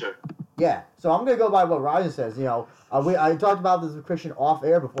poster. Yeah, so I'm gonna go by what Ryzen says. I talked about this with Christian off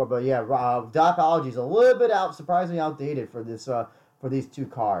air before, but yeah, Dopology is a little bit surprisingly outdated for this for these two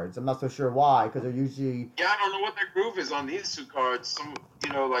cards. I'm not so sure why, because they're usually I don't know what their groove is on these two cards. Some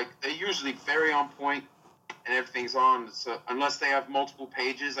they're usually very on point and everything's on. So unless they have multiple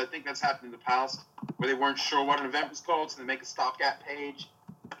pages, I think that's happened in the past where they weren't sure what an event was called, so they make a stopgap page,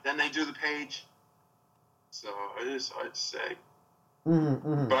 then they do the page. So it is hard to say.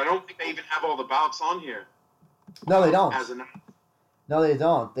 Mm-hmm. But I don't think they even have all the bouts on here. No, they don't. No, they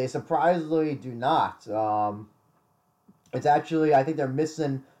don't. They surprisingly do not. It's actually, I think they're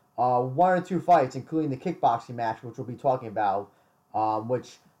missing 1 or 2 fights, including the kickboxing match, which we'll be talking about,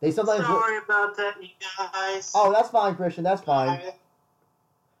 which they sometimes... Sorry about that, you guys. Oh, that's fine, Christian. That's fine.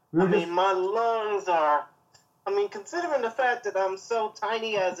 My lungs are... considering the fact that I'm so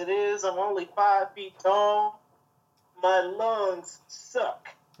tiny as it is, I'm only 5 feet tall, my lungs suck.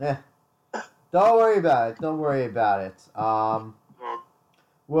 Yeah. Don't worry about it.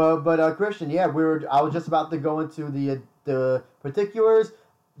 Well, but Christian, yeah, I was just about to go into the particulars.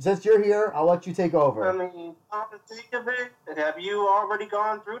 Since you're here, I'll let you take over. On the take of it, have you already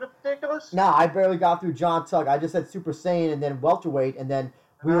gone through the particulars? No, I barely got through John Tuck. I just said Super Saiyan and then welterweight, and then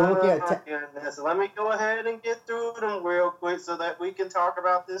we were looking at... goodness. Let me go ahead and get through them real quick so that we can talk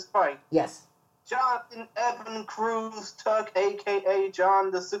about this fight. Yes. Jonathan Evan Cruz Tuck, a.k.a.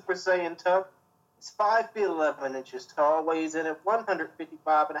 John the Super Saiyan Tuck, is 5 feet 11 inches tall, weighs in at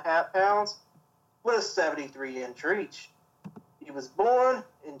 155.5 pounds, with a 73-inch reach. He was born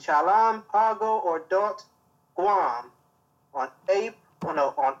in Chalan Pago or Dot, Guam, on on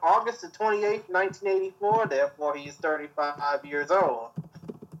August the 28th, 1984. Therefore, he is 35 years old.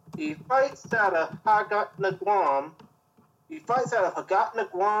 He fights out of Hagatna, Guam.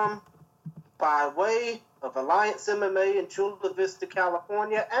 By way of Alliance MMA in Chula Vista,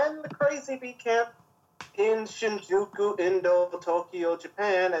 California, and the Crazy B Camp in Shinjuku, Indo, Tokyo,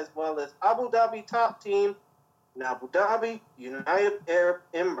 Japan, as well as Abu Dhabi Top Team in Abu Dhabi, United Arab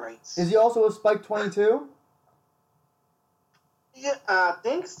Emirates. Is he also a Spike 22? Yeah, I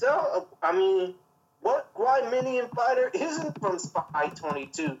think so. I mean, what Guamanian fighter isn't from Spike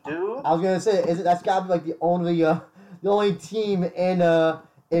 22, dude? I was gonna say, that's gotta be like the only team in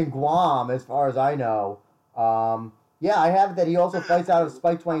Guam, as far as I know. Yeah, I have that he also fights out of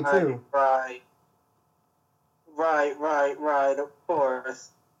Spike 22. Right, of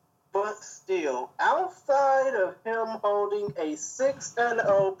course. But still, outside of him holding a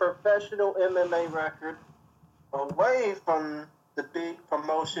 6-0 professional MMA record, away from the big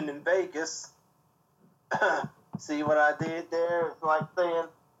promotion in Vegas, see what I did there? It's like saying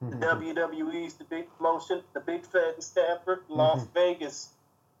the WWE's the big promotion, the big fed in Stanford, Las Vegas,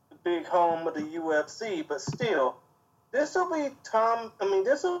 the big home of the UFC. But still, this will be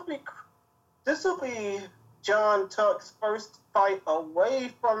John Tuck's first fight away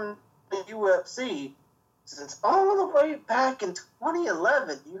from the UFC since all the way back in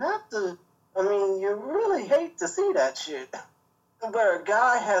 2011. You really hate to see that shit. Where a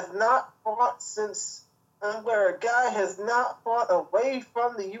guy has not fought away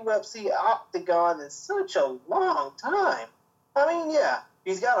from the UFC octagon in such a long time. I mean, yeah,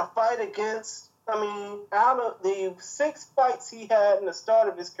 he's got a fight against, out of the 6 fights he had in the start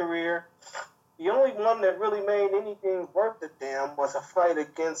of his career, the only one that really made anything worth a damn was a fight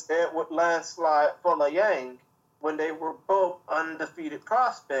against Edward Landslide Folayang when they were both undefeated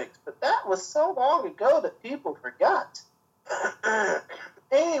prospects. But that was so long ago that people forgot.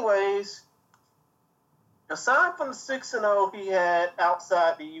 Anyways, aside from the 6-0 he had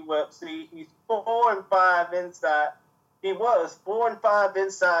outside the UFC, he's 4-5 inside. He was 4-5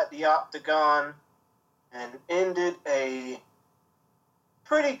 inside the octagon and ended a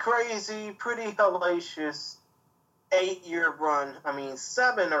pretty crazy, pretty hellacious 8-year run.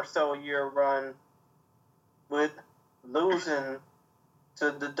 7 or so year run with losing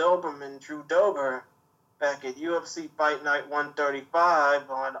to the Doberman, Drew Dober, back at UFC Fight Night 135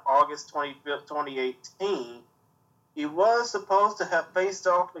 on August 25th, 2018. He was supposed to have faced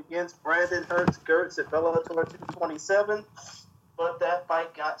off against Brandon Gertz at Bellator 227, but that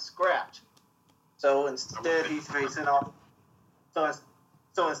fight got scrapped. So instead, he's facing off. So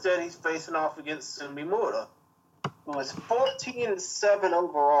instead, he's facing off against Sumimura, who is 14-7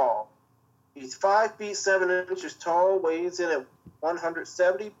 overall. He's 5 feet 7 inches tall, weighs in at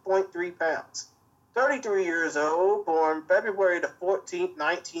 170.3 pounds. 33 years old, born February the 14th,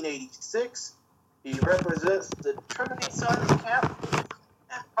 1986. He represents the Trinity Sons camp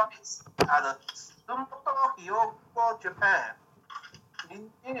and fights out of Sumoto, Hyogo, Japan. He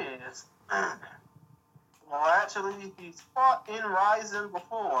is... Well, actually, he's fought in Rizin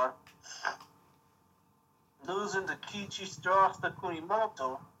before, losing to Kichi Strauss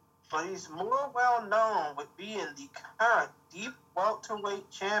Kunimoto, but he's more well known with being the current deep welterweight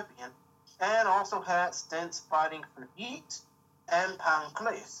champion and also had stints fighting for Heat and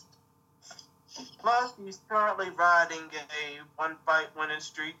Pancrase. Plus, he's currently riding a 1-fight winning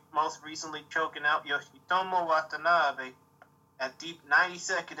streak, most recently choking out Yoshitomo Watanabe at Deep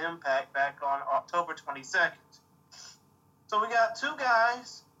 92nd Impact back on October 22nd. So we got 2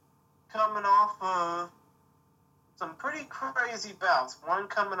 guys coming off of some pretty crazy bouts. One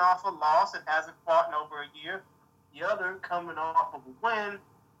coming off a loss and hasn't fought in over a year. The other coming off of a win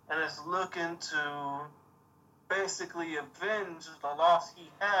and is looking to basically avenge the loss he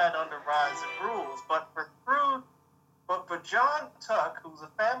had under Rising Rules. But for John Tuck, who's a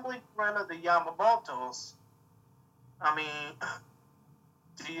family friend of the Yamamotos,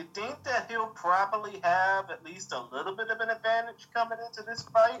 do you think that he'll probably have at least a little bit of an advantage coming into this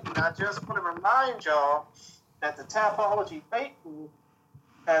fight? And I just want to remind y'all that the Tapology faithful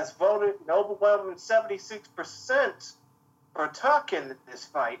has voted an overwhelming 76% for Tuck in this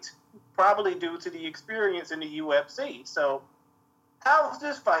fight, probably due to the experience in the UFC. So, how is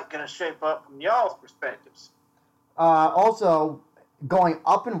this fight going to shape up from y'all's perspectives? Also, going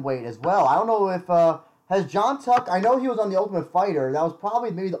up in weight as well. I don't know if... has John Tuck... I know he was on The Ultimate Fighter. That was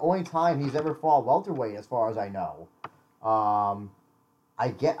probably maybe the only time he's ever fought welterweight, as far as I know. I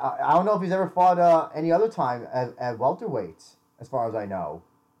don't know if he's ever fought any other time at welterweights, as far as I know.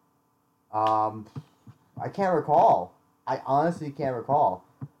 I can't recall. I honestly can't recall.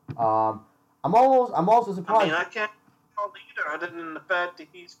 I'm also surprised. I can't overall leader, other than the fact that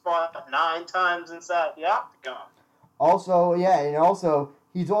he's fought 9 times inside the octagon. Also, yeah, and also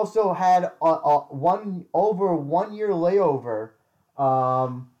he's also had a 1 year layover,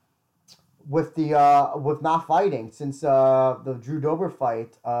 with with not fighting since the Drew Dober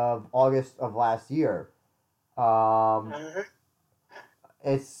fight of August of last year. Mm-hmm.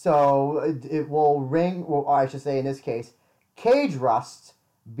 It's so it will ring. Well, I should say in this case, cage rust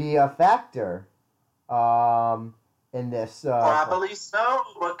be a factor. In this. Probably so,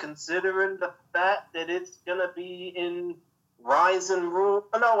 but considering the fact that it's gonna be in Rising Rules.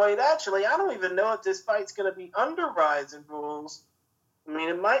 Oh, no, wait, actually, I don't even know if this fight's gonna be under Rising Rules. I mean,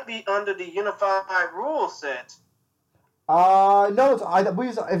 it might be under the Unified Rule set. No, I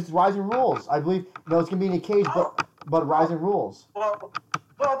believe it's Rising Rules. I believe it's gonna be in a cage, but Rising Rules.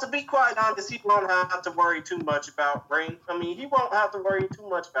 Well, to be quite honest, he won't have to worry too much about ring. I mean, he won't have to worry too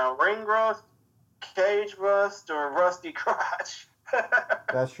much about ring rust, cage rust, or rusty crotch.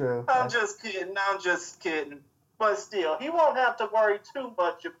 That's true. I'm just kidding. But still, he won't have to worry too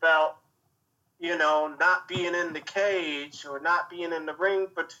much about, not being in the cage or not being in the ring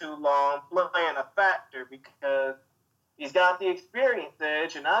for too long playing a factor, because he's got the experience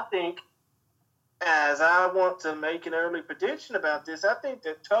edge. And I think, as I want to make an early prediction about this, I think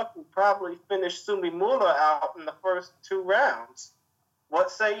that Tuck will probably finish Sumimura out in the first 2 rounds.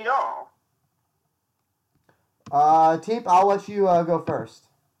 What say y'all? Teep, I'll let you go first.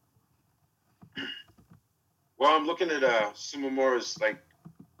 Well, I'm looking at Sumimura's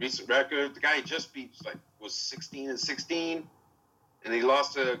recent record. The guy he just beat was 16-16, and he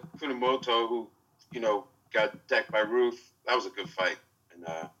lost to Kunamoto, who got decked by Ruth. That was a good fight. And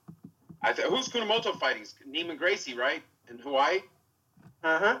who's Kunamoto fighting? Neiman Gracie, right? In Hawaii.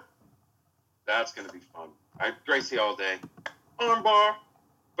 That's gonna be fun. Gracie all day. Armbar.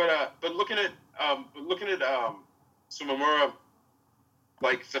 But looking at Sumimura,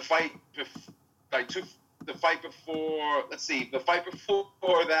 the fight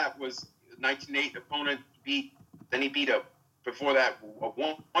before that was 19-8 opponent beat. Then he beat before that a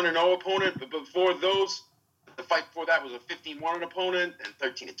 1-0 opponent. But before those, the fight before that was a 15-1 opponent and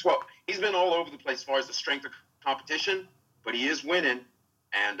 13-12. He's been all over the place as far as the strength of competition, but he is winning.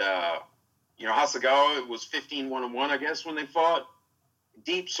 And Hasegawa was 15-1-1, I guess, when they fought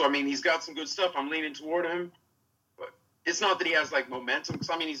deep. So I mean, he's got some good stuff. I'm leaning toward him, but it's not that he has momentum, because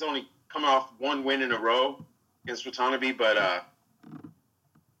I mean, he's only coming off 1 win in a row against Watanabe, but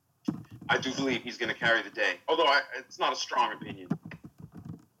I do believe he's going to carry the day. Although it's not a strong opinion.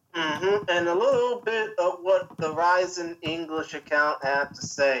 Mm-hmm. And a little bit of what the Rising English account had to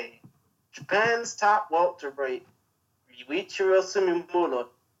say. Japan's top welterweight, Yuichiro Sumimura,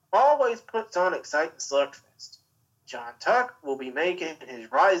 always puts on exciting slugfest. John Tuck will be making his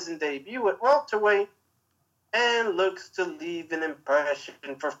Rising debut at welterweight and looks to leave an impression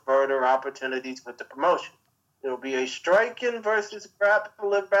for further opportunities with the promotion. It will be a striking versus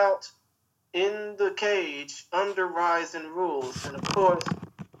grappler bout in the cage under Rising Rules. And of course,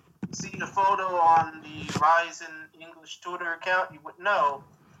 you see the photo on the Rising English Twitter account, you would know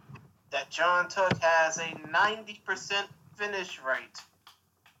that John Tuck has a 90% finish rate.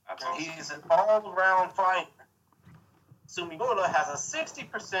 That's And awesome. he's an all-around fighter. Sumimura has a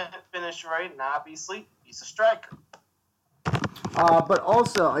 60% finish rate, and obviously, he's a striker. But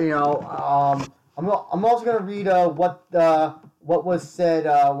also, I'm also gonna read what was said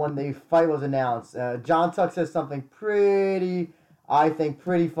when the fight was announced. John Tuck says something pretty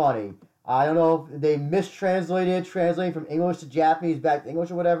funny. I don't know if they translating from English to Japanese back to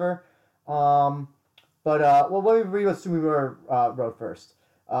English or whatever. But let me read what Sumimura wrote first.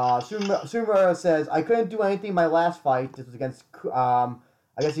 Sumimura says, "I couldn't do anything in my last fight. This was against, I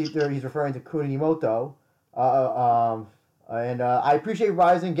guess he's referring to Kunimoto. And I appreciate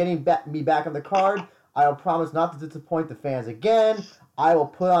Rising getting me back on the card. I will promise not to disappoint the fans again. I will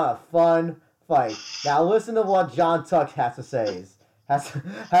put on a fun fight." Now listen to what John Tuck has to say. Has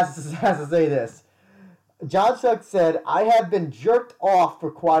to say this. John Tuck said, "I have been jerked off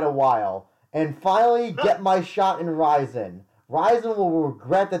for quite a while, and finally get my shot in Rising. Rising will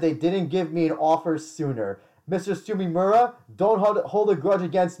regret that they didn't give me an offer sooner. Mr. Sumimura, don't hold a grudge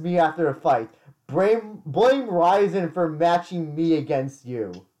against me after a fight. Blame Rising for matching me against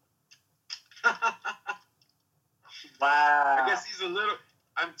you." Wow. I guess he's a little.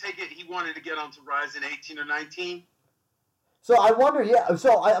 I'm taking. He wanted to get onto Rising 18 or 19. So I wonder, yeah.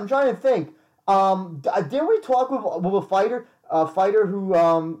 So I'm trying to think. Didn't we talk with a fighter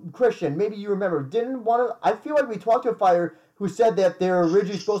who Christian? Maybe you remember. I feel like we talked to a fighter who said that they were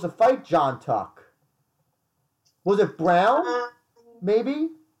originally supposed to fight John Tuck. Was it Brown? Maybe.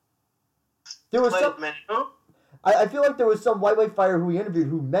 There was Wait a minute. Who? I feel like there was some lightweight fighter who we interviewed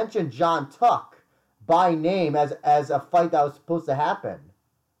who mentioned John Tuck by name as a fight that was supposed to happen.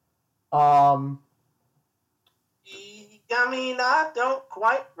 I mean, I don't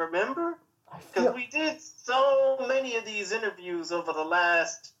quite remember because we did so many of these interviews over the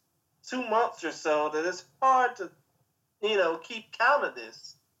last 2 months or so that it's hard to, keep count of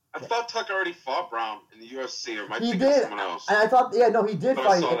this. I thought Tuck already fought Brown in the UFC, or might he think did. of someone else. And I thought, he did But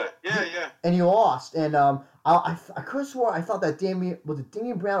fight. I saw that. Yeah. And he lost. And I could have swore I thought that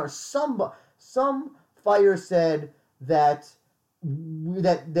Damian Brown or some fighter said that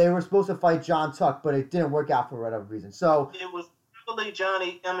they were supposed to fight John Tuck, but it didn't work out for whatever reason. So it was probably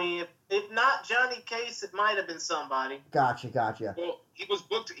Johnny. I mean, if not Johnny Case, it might have been somebody. Gotcha. Well, he was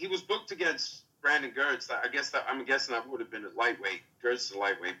booked against Brandon Gertz. I'm guessing that would have been a lightweight. Gertz is a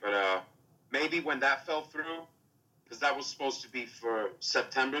lightweight, but maybe when that fell through, because that was supposed to be for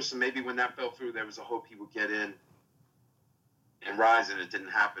September, so maybe when that fell through, there was a hope he would get in and rise, and it didn't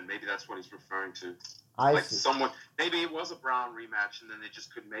happen. Maybe that's what he's referring to. I see. Maybe it was a Brown rematch, and then they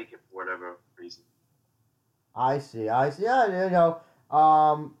just couldn't make it for whatever reason. I see. Yeah,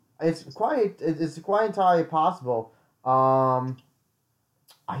 it's quite entirely possible. I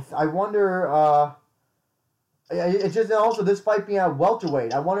wonder. It's just also this fight being at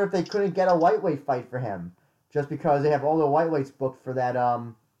welterweight. I wonder if they couldn't get a lightweight fight for him, just because they have all the lightweights booked for that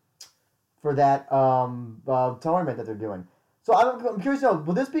tournament that they're doing. So I'm curious to know,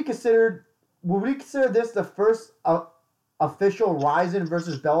 will this be considered? Would we consider this the first official Rizin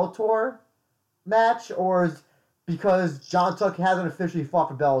versus Bellator match, or is because John Tuck hasn't officially fought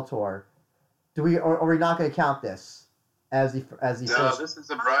for Bellator? Are we not going to count this as the first? No, this is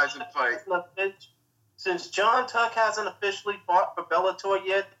a Rizin fight. Since John Tuck hasn't officially fought for Bellator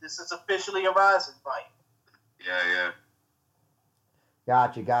yet, this is officially a Rizin fight. Yeah.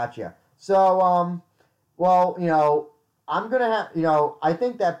 Gotcha. So, well, I'm gonna have, I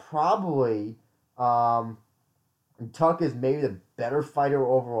think that probably, Tuck is maybe the better fighter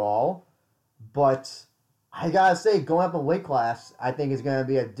overall, but I gotta say, going up in weight class, I think is gonna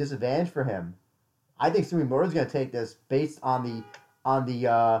be a disadvantage for him. I think Sumimura is gonna take this based on the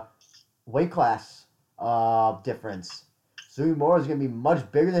weight class difference. Sumimura is gonna be much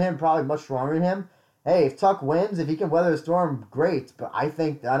bigger than him, probably much stronger than him. Hey, if Tuck wins, if he can weather the storm, great. But I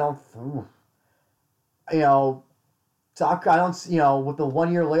think Tuck, I don't, with the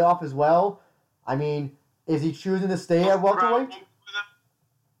 1 year layoff as well. I mean, is he choosing to stay at welterweight?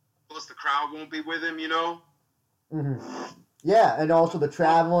 Plus, the crowd won't be with him. Mm-hmm. Yeah, and also the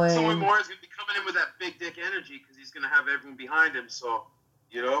traveling. Sumimura is going to be coming in with that big dick energy because he's going to have everyone behind him. So,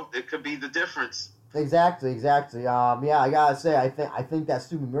 it could be the difference. Exactly. Yeah, I gotta say, I think that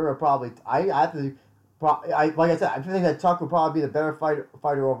Sumimura probably. Like I said, I think that Tuck would probably be the better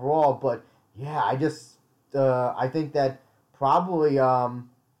fighter overall. But yeah, I think that probably that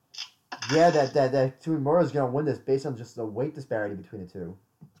Sumimura is gonna win this based on just the weight disparity between the two.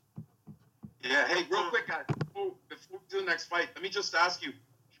 Yeah. Hey, real quick, guys, before we do the next fight, let me just ask you.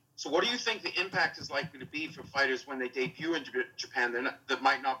 So, what do you think the impact is likely to be for fighters when they debut in Japan? That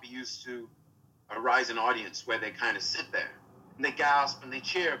might not be used to a Rizin audience where they kind of sit there and they gasp and they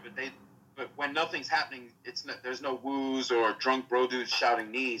cheer, but when nothing's happening, there's no woos or drunk bro dudes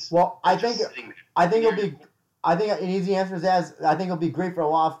shouting knees. Well, I think an easy answer is I think it'll be great for a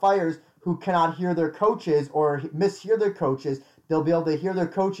lot of fighters who cannot hear their coaches or mishear their coaches. They'll be able to hear their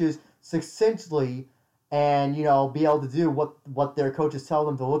coaches succinctly and be able to do what their coaches tell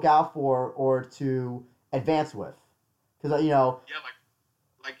them to look out for or to advance with, because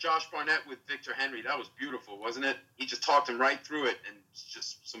like Josh Barnett with Victor Henry, that was beautiful, wasn't it? He just talked him right through it, and it's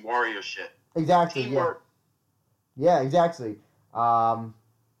just some warrior shit. Exactly. Teamwork. Yeah, exactly. I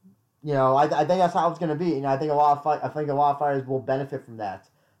think that's how it's going to be, and I think a lot of fighters will benefit from that.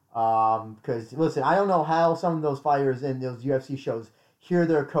 Because listen, I don't know how some of those fighters in those UFC shows hear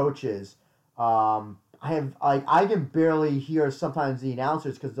their coaches. I can barely hear sometimes the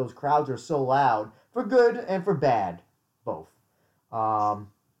announcers because those crowds are so loud, for good and for bad, both.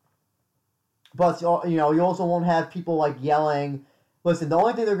 But you also won't have people yelling. Listen, the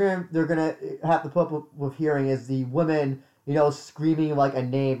only thing they're gonna have to put up with hearing is the women, screaming a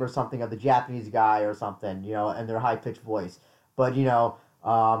name or something of the Japanese guy or something, in their high pitched voice. But you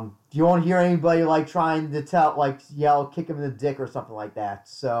won't hear anybody trying to yell, kick him in the dick or something like that.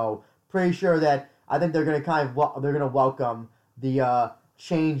 So pretty sure that I think they're gonna they're gonna welcome the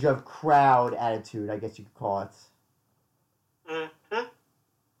change of crowd attitude, I guess you could call it. Mm-hmm.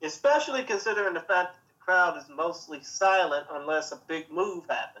 Especially considering the fact that the crowd is mostly silent unless a big move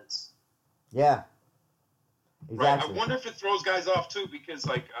happens. Yeah. Exactly. Right. I wonder if it throws guys off too, because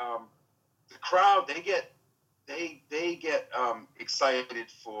the crowd, they get they get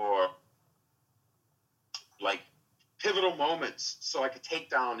excited for like pivotal moments. So like a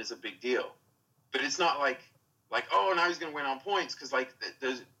takedown is a big deal, but it's not like oh, now he's gonna win on points because like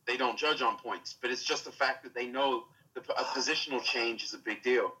they don't judge on points. But it's just the fact that they know a positional change is a big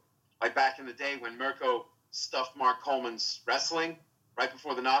deal. Like back in the day when Mirko stuffed Mark Coleman's wrestling right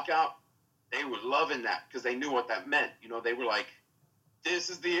before the knockout, they were loving that because they knew what that meant. You know, they were like, this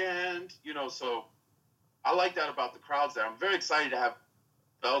is the end. You know, so I like that about the crowds there. I'm very excited to have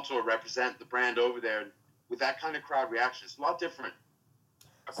Bellator represent the brand over there with that kind of crowd reaction. It's a lot different.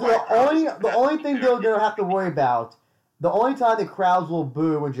 So the only thing they're gonna have to worry about, the only time the crowds will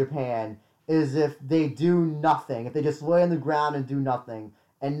boo in Japan is if they do nothing, if they just lay on the ground and do nothing,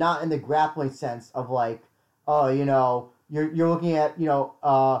 and not in the grappling sense of like, oh, you know, you're looking at, you know,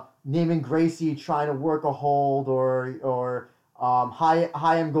 Neiman Gracie trying to work a hold or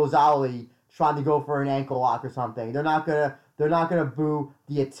Hayam Ghazali trying to go for an ankle lock or something. They're not gonna boo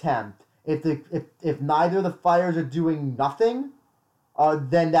the attempt. If neither of the fighters are doing nothing,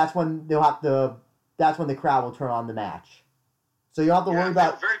 then that's when that's when the crowd will turn on the match. So you don't have to worry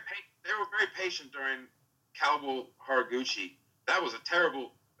about. They were very patient during Calvo Haraguchi. That was a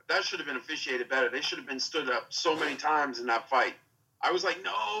terrible. That should have been officiated better. They should have been stood up so many times in that fight. I was like,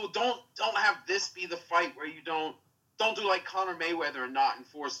 no, don't have this be the fight where you don't do like Conor Mayweather and not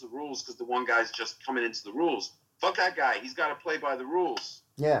enforce the rules because the one guy's just coming into the rules. Fuck that guy. He's got to play by the rules.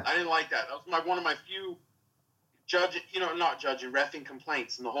 Yeah. I didn't like that. That was one of my few reffing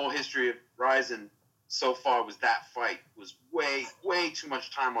complaints in the whole history of Rizin so far was that fight was way too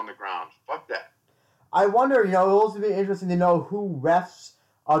much time on the ground. Fuck that. I wonder, you know, it'll also be interesting to know who refs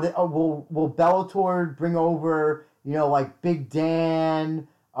will Bellator bring over, you know, like Big Dan,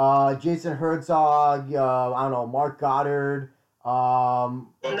 Jason Herzog, I don't know, Mark Goddard. No,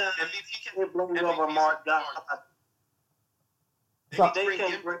 MVP can bring over Mark Goddard. What's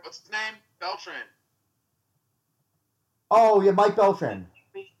his name? Beltran. Oh yeah, Mike Beltran.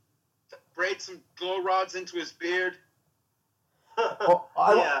 Braid some glow rods into his beard.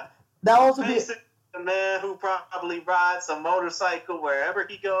 Yeah. That'll also be the man who probably rides a motorcycle wherever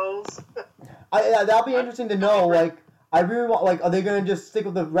he goes. That'll be interesting to know. Like, I really want. Like, are they going to just stick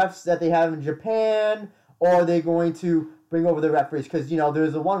with the refs that they have in Japan, or are they going to bring over the referees? Because, you know,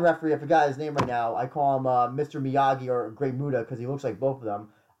 there's a one referee, I forgot his name right now. I call him Mr. Miyagi or Great Muda because he looks like both of them.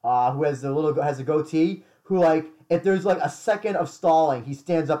 Who has a goatee. Who, like, if there's like a second of stalling, he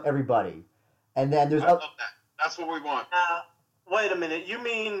stands up everybody, and then there's. I love that. That's what we want. Wait a minute. You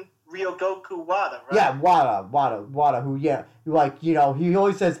mean Ryogoku Wada, right? Yeah, Wada. Who, yeah, like, you know, he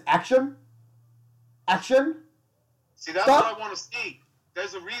always says action. See, that's what I want to see.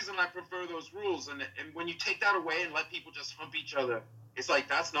 There's a reason I prefer those rules, and when you take that away and let people just hump each other, it's like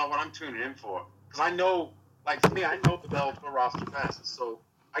that's not what I'm tuning in for. Because I know, like for me, I know the Bellator roster passes, so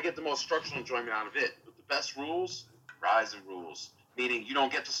I get the most structural enjoyment out of it. But the best rules, Rizin rules, meaning you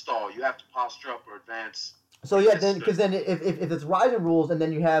don't get to stall, you have to posture up or advance. So yeah, then because then if it's Rizin rules, and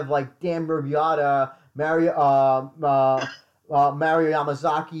then you have like Dan Murriata, Mario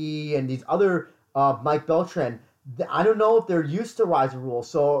Yamazaki, and these other Mike Beltran. I don't know if they're used to Rizin rules.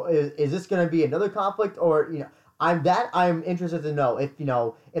 So is this going to be another conflict, or you know? I'm interested to know if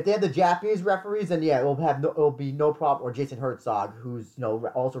they have the Japanese referees, then yeah, it'll be no problem. Or Jason Herzog, who's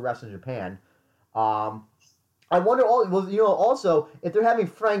also refs in Japan. I wonder also if they're having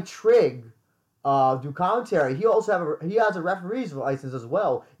Frank Trigg do commentary. He has a referee's license as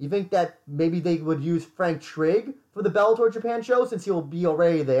well. You think that maybe they would use Frank Trigg for the Bellator Japan show since he'll be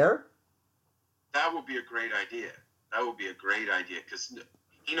already there? That would be a great idea. Because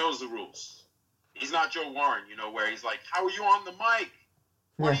he knows the rules. He's not Joe Warren, where he's like, how are you on the mic?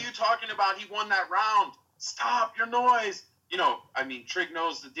 What are you talking about? He won that round. Stop your noise. Trigg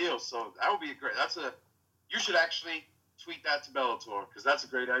knows the deal. So that would be you should actually tweet that to Bellator because that's a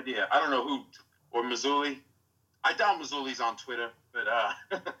great idea. I don't know who, or Mazzulli. I doubt Mazzulli's on Twitter, but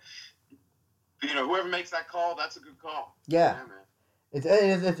whoever makes that call, that's a good call. Yeah man.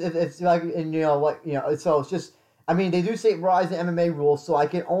 It's like, and so it's just, they do say Rizin MMA rules, so I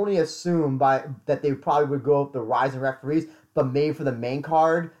can only assume that they probably would go with the Rizin referees, but maybe for the main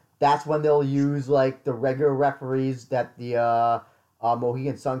card, that's when they'll use like the regular referees that the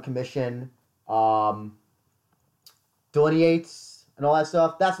Mohegan Sun Commission delineates and all that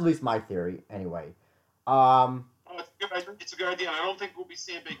stuff. That's at least my theory, anyway. It's a good idea. And I don't think we'll be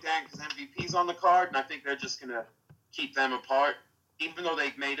seeing Big Dan because MVP's on the card, and I think they're just gonna keep them apart. Even though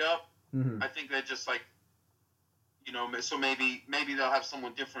they've made up, I think they're just like, so maybe they'll have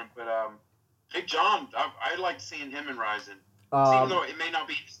someone different. But Big John, I liked seeing him in Rizin. Even though it may not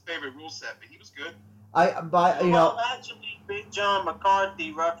be his favorite rule set, but he was good. Well, actually, Big John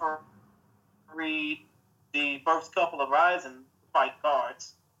McCarthy refereed the first couple of Rising fight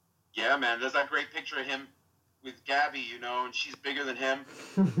cards. Yeah, man. There's that great picture of him with Gabby, and she's bigger than him.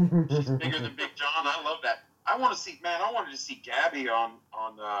 She's bigger than Big John. I love that. I wanted to see Gabby on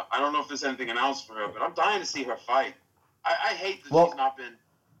I don't know if there's anything announced for her, but I'm dying to see her fight. I hate that she's not been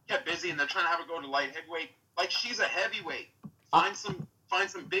busy and they're trying to have her go to light heavyweight. Like, she's a heavyweight. Find some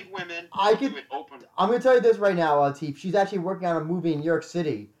big women. Do it open. I'm gonna tell you this right now, Teep. She's actually working on a movie in New York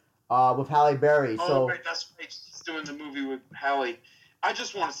City with Halle Berry. Oh, right, that's right. She's doing the movie with Halle. I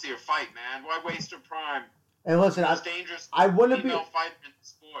just want to see her fight, man. Why waste her prime? And listen, I wouldn't be. Fight in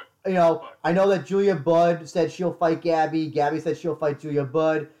sport. I know that Julia Budd said she'll fight Gabby. Gabby said she'll fight Julia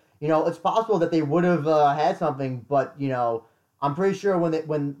Budd. It's possible that they would have had something, but I'm pretty sure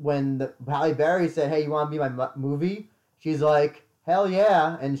when Halle Berry said, "Hey, you want to be my movie?" She's like, "Hell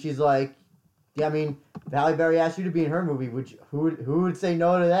yeah!" And she's like, "Yeah, I mean, if Halle Berry asked you to be in her movie, who would say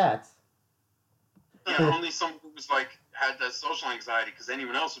no to that?" Yeah, only someone who was like had that social anxiety, because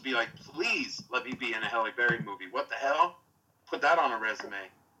anyone else would be like, "Please let me be in a Halle Berry movie." What the hell? Put that on a resume.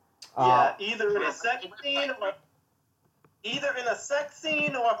 Yeah, either in a sex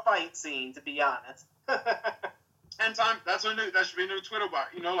scene or a fight scene, to be honest. 10-time. That should be a new Twitter bar.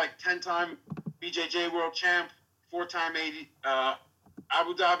 Like 10-time BJJ world champ, 4-time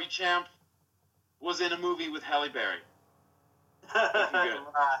Abu Dhabi champ, was in a movie with Halle Berry.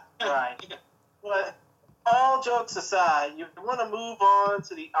 Right. But all jokes aside, you want to move on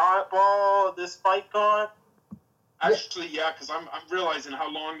to the oddball of this fight card? Actually, yeah, because I'm realizing how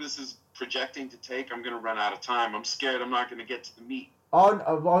long this is projecting to take. I'm going to run out of time. I'm scared I'm not going to get to the meat.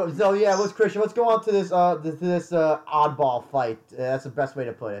 So yeah, Christian, let's go on to this oddball fight. That's the best way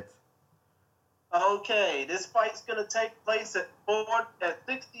to put it. Okay, this fight's going to take place at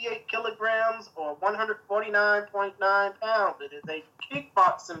 68 kilograms or 149.9 pounds. It is a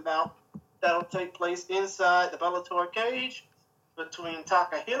kickboxing bout that'll take place inside the Bellator cage between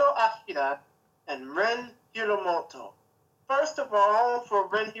Takahiro Ashida and Ren Hiromoto. First of all, for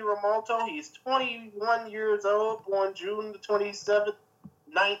Ren Hiromoto, he's 21 years old, born June the 27th,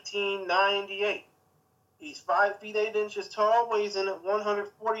 1998. He's 5 feet 8 inches tall, weighs in at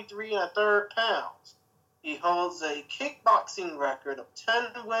 143 1/3 pounds. He holds a kickboxing record of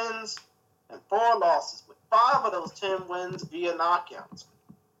 10 wins and 4 losses, with 5 of those 10 wins via knockouts.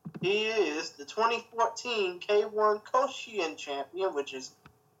 He is the 2014 K1 Koshien champion, which is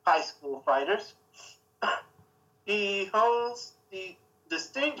high school fighters. He holds the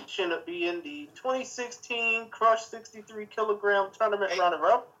distinction of being the 2016 Crush 63 kilogram tournament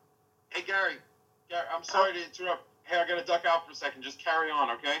runner-up. Hey, Gary, I'm sorry to interrupt. Hey, I got to duck out for a second. Just carry on,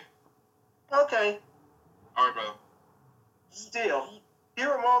 okay? Okay. All right, brother. Still,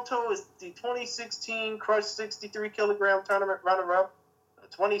 Hiromoto is the 2016 Crush 63 kilogram tournament runner-up, the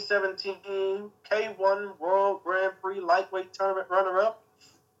 2017 K1 World Grand Prix lightweight tournament runner-up,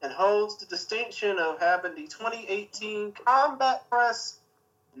 and holds the distinction of having the 2018 Combat Press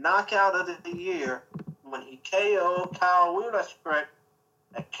Knockout of the Year when he KO'd Kyle Wheeler-Strick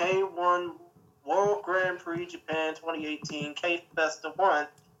at K1 World Grand Prix Japan 2018 K-Festa 1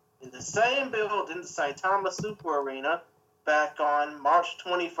 in the same building, the Saitama Super Arena, back on March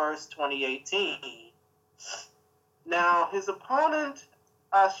 21st, 2018. Now, his opponent,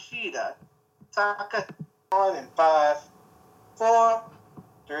 Ashida, Taka on in 5, 4,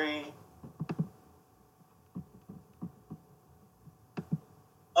 3.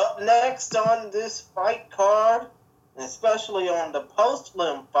 Up next on this fight card, and especially on the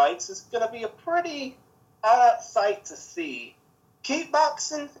post-limb fights, it's going to be a pretty odd sight to see.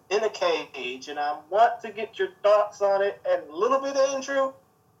 Kickboxing in a cage, and I want to get your thoughts on it and a little bit, Andrew.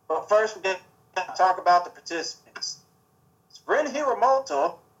 But first, we're going to talk about the participants. It's Ren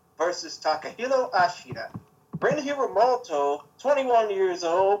Hiromoto versus Takahiro Ashida. Ren Hiromoto, 21 years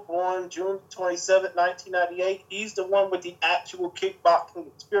old, born June 27, 1998. He's the one with the actual kickboxing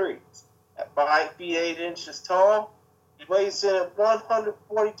experience. At 5 feet 8 inches tall, he weighs in at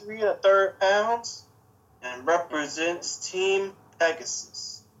 143 1/3 pounds and represents Team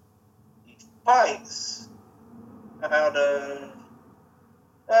Pegasus. He fights out of,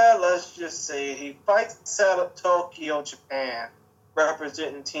 let's just say he fights out of Tokyo, Japan,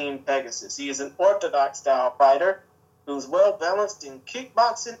 representing Team Pegasus. He is an orthodox style fighter who's well balanced in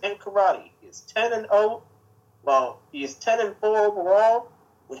kickboxing and karate. He is 10-0. Well, he is 10-4 overall,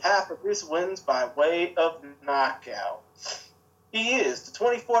 with half of his wins by way of knockout. He is the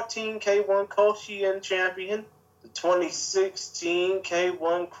 2014 K1 Koshien champion, the 2016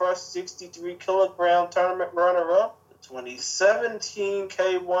 K1 Crush 63 kilogram tournament runner-up, the 2017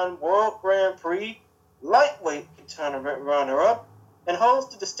 K1 World Grand Prix lightweight tournament runner-up, and holds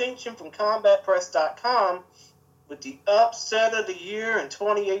the distinction from CombatPress.com with the upset of the year in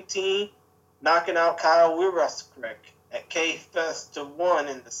 2018, knocking out Kyle Wiraskrek at K-Fest 1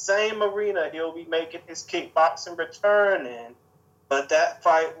 in the same arena he'll be making his kickboxing return in. But that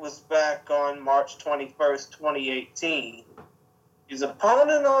fight was back on March 21st, 2018. His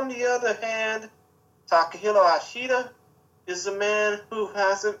opponent, on the other hand, Takahiro Ashida, is a man who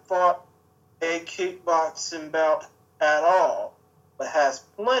hasn't fought a kickboxing bout at all, but has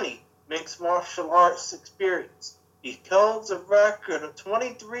plenty mixed martial arts experience. He holds a record of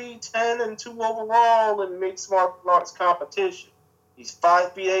 23-10-2 overall in mixed martial arts competition. He's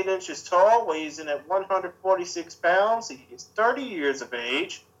 5 feet 8 inches tall, weighs in at 146 pounds. He is 30 years of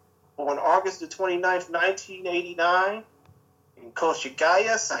age, born August the 29th, 1989, in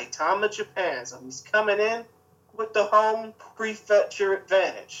Koshigaya, Saitama, Japan. So he's coming in with the home prefecture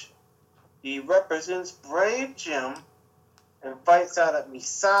advantage. He represents Brave Gym and fights out of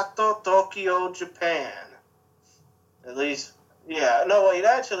Misato, Tokyo, Japan. At least, yeah. No, wait,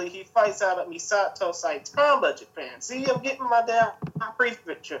 actually, he fights out of Misato, Saitama, Japan. See, I'm getting my damn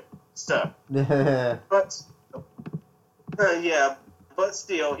prefecture stuff. But, yeah, but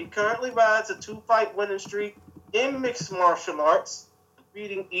still, he currently rides a 2-fight winning streak in mixed martial arts,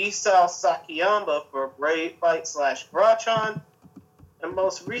 defeating Isao Sakiyama for a Brave Fight / Grachon, and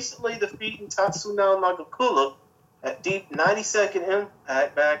most recently defeating Tatsuno Nagakula at Deep 92nd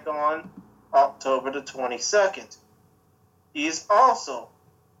Impact back on October the 22nd. He is also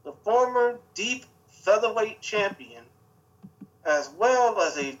the former Deep Featherweight champion, as well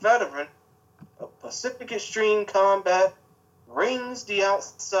as a veteran of Pacific Extreme Combat, Rings the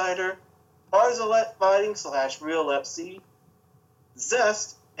Outsider, Barzalette Fighting / Real FC,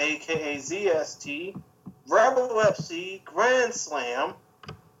 Zest, aka ZST, Rebel FC, Grand Slam,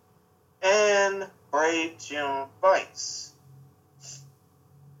 and Brave Gym Fights.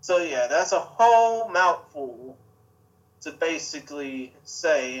 So yeah, that's a whole mouthful to basically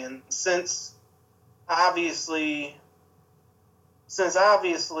say, and since obviously this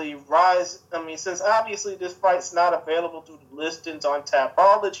fight's not available through the listings on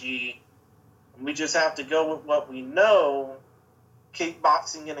Tapology, we just have to go with what we know.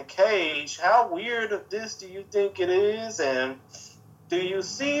 Kickboxing in a cage. How weird of this do you think it is? And do you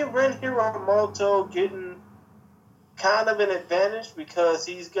see Ren Hiromoto getting kind of an advantage because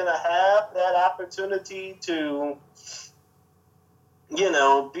he's going to have that opportunity to,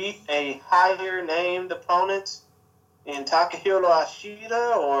 beat a higher named opponent in Takahiro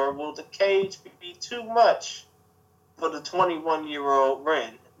Ashida, or will the cage be too much for the 21-year-old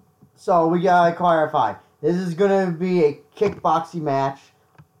Ren? So we gotta clarify. This is gonna be a kickboxing match.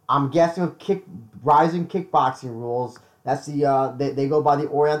 I'm guessing with rising kickboxing rules. That's the they go by the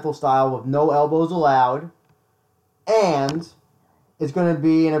Oriental style with no elbows allowed, and it's gonna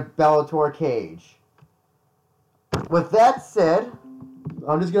be in a Bellator cage. With that said,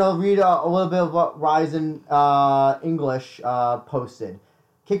 I'm just gonna read a little bit of what Ryzen English posted.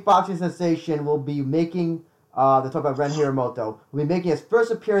 Kickboxing sensation will be making. They talk about Ren Hiromoto. Will be making his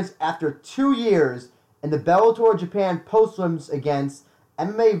first appearance after 2 years in the Bellator Japan Postlims against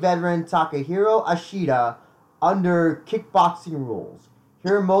MMA veteran Takahiro Ashida under kickboxing rules.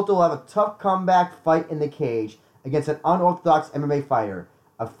 Hiromoto will have a tough comeback fight in the cage against an unorthodox MMA fighter.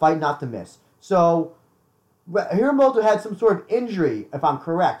 A fight not to miss. So, Hiromoto had some sort of injury, if I'm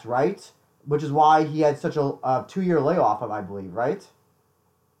correct, right? Which is why he had such a 2-year layoff, I believe, right?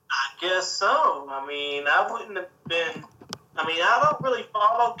 I guess so. I wouldn't have been... I don't really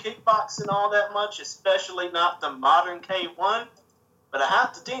follow kickboxing all that much, especially not the modern K1, but I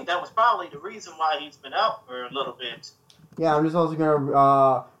have to think that was probably the reason why he's been out for a little bit. Yeah, I'm just also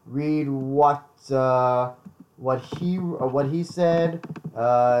gonna read what he said.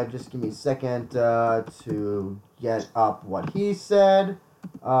 Just give me a second to get up what he said.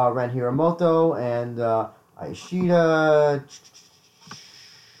 Ren Hiromoto and Ashida.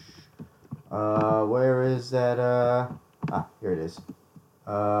 Where is that? Here it is.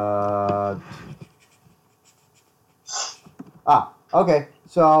 Okay.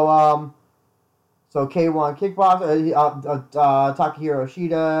 So K1 kickbox. Takahiro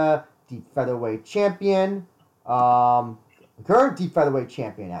Ashida, deep featherweight champion. Current deep featherweight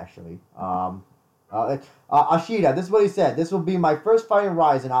champion, actually. Ashida, this is what he said. This will be my first fight in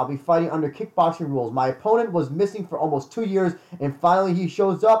Rizin. I'll be fighting under kickboxing rules. My opponent was missing for almost 2 years, and finally he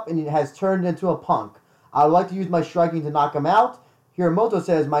shows up and has turned into a punk. I would like to use my striking to knock him out. Hiromoto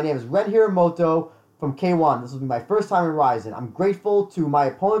says, my name is Ren Hiromoto from K1. This will be my first time in Rizin. I'm grateful to my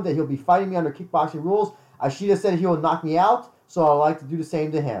opponent that he'll be fighting me under kickboxing rules. Ashida said he will knock me out, so I'd like to do the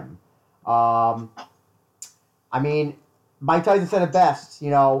same to him. I mean, Mike Tyson said it best.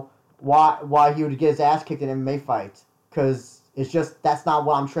 Why he would get his ass kicked in an MMA fight, because it's just that's not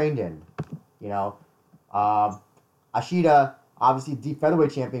what I'm trained in. Ashita, obviously deep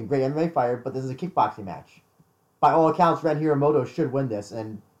featherweight champion, great MMA fighter, but this is a kickboxing match. By all accounts, Ren Hiramoto should win this,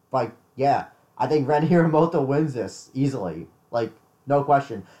 and I think Ren Hiramoto wins this easily, no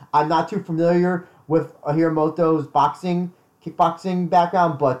question. I'm not too familiar with Hiramoto's kickboxing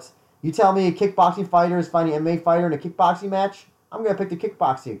background, but you tell me a kickboxing fighter is fighting an MMA fighter in a kickboxing match, I'm gonna pick the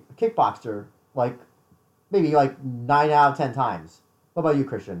kickboxer, maybe 9 out of 10 times. What about you,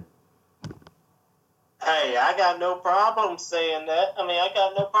 Christian? Hey, I got no problem saying that. I mean, I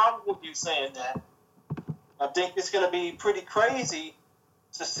got no problem with you saying that. I think it's going to be pretty crazy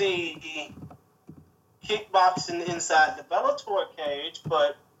to see kickboxing inside the Bellator cage,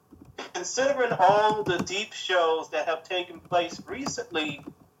 but considering all the deep shows that have taken place recently,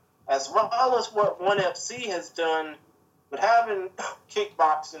 as well as what ONE FC has done with having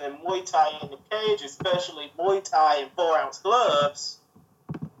kickboxing and Muay Thai in the cage, especially Muay Thai in 4-ounce gloves,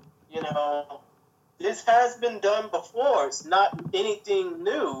 this has been done before. It's not anything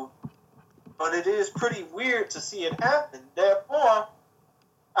new, but it is pretty weird to see it happen. Therefore,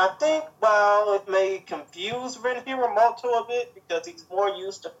 I think while it may confuse Ren Hiramoto a bit because he's more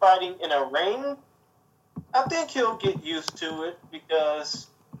used to fighting in a ring, I think he'll get used to it because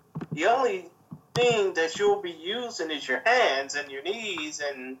the only thing that you'll be using is your hands and your knees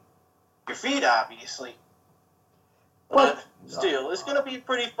and your feet, obviously. But still, it's going to be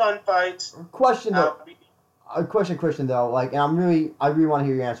pretty fun fights. Question, Christian, though, and I really want to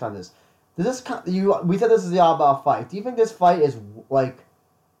hear your answer on this. We said this is the oddball fight. Do you think this fight is,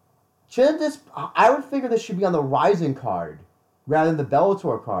 I would figure this should be on the Rising card rather than the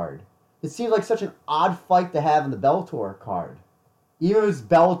Bellator card. It seems like such an odd fight to have on the Bellator card. Even if it's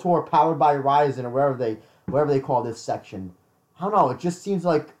Bellator powered by Rising or wherever they call this section. I don't know, it just seems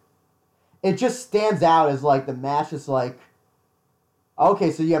like it just stands out as the match is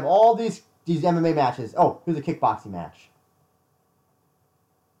okay, so you have all these MMA matches. Oh, here's a kickboxing match.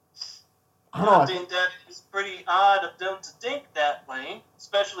 I think that is pretty odd of them to think that way,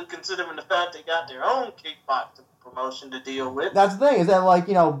 especially considering the fact they got their own kickboxing promotion to deal with. That's the thing, is that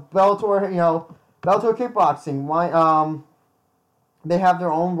Bellator kickboxing, why they have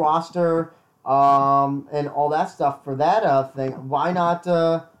their own roster and all that stuff for that thing. Why not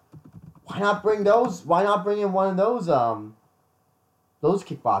bring those? Why not bring in one of those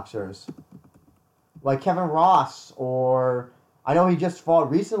kickboxers, like Kevin Ross, or I know he just fought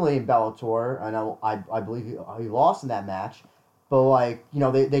recently in Bellator. I believe he lost in that match, but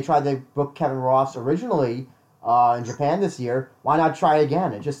they tried to book Kevin Ross originally in Japan this year. Why not try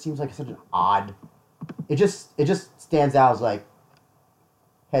again? It just seems like such an odd. It just stands out as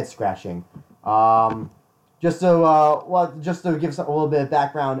head scratching. Just to give a little bit of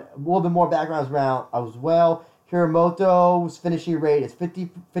background, a little bit more background around as well. Hiramoto's finishing rate is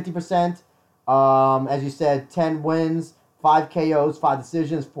 50%. As you said, 10 wins, 5 KOs, 5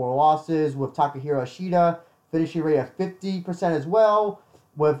 decisions, 4 losses. With Takahiro Ashita, finishing rate of 50% as well.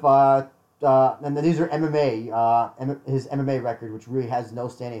 With and these are MMA, his MMA record, which really has no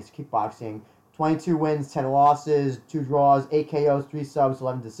standings. Kickboxing, 22 wins, 10 losses, 2 draws, 8 KOs, 3 subs,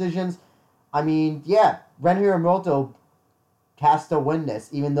 11 decisions. I mean, yeah, Ren Hiramoto has to win this,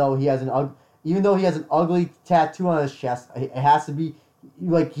 even though he has an ugly tattoo on his chest. It has to be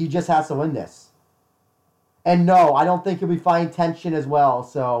he just has to win this. And no, I don't think he'll be fighting Tenshin as well.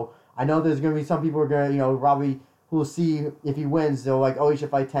 So I know there's gonna be some people who are gonna probably who will see if he wins. They'll he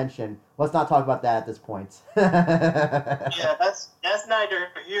should fight Tenshin. Let's not talk about that at this point. Yeah, that's neither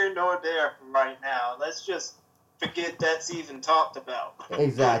here nor there right now. Let's just forget that's even talked about.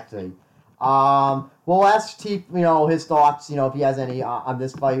 Exactly. We'll ask Teep, his thoughts, if he has any on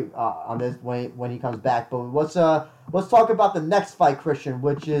this fight, on this when he comes back. But let's talk about the next fight, Christian,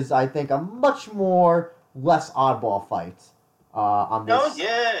 which is I think a much less oddball fight. On this. Oh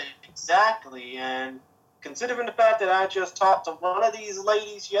yeah, exactly. And considering the fact that I just talked to one of these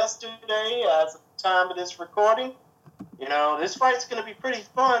ladies yesterday, as of the time of this recording, this fight's going to be pretty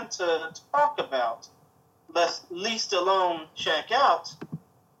fun to talk about. Least alone check out.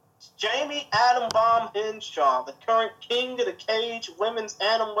 Jamie Atom Bomb Henshaw, the current King of the Cage Women's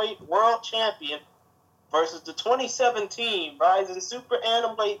Atomweight World Champion, versus the 2017 Rising Super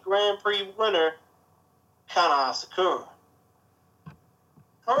Atomweight Grand Prix winner, Kana Asakura.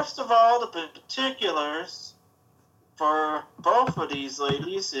 First of all, the particulars for both of these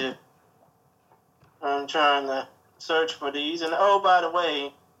ladies, if I'm trying to search for these. And oh, by the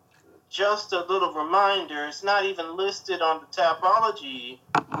way, just a little reminder, it's not even listed on the Tapology.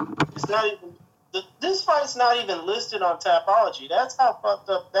 It's not even this fight's not even listed on Tapology. That's how fucked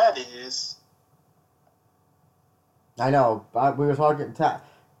up that is. I know. We were talking.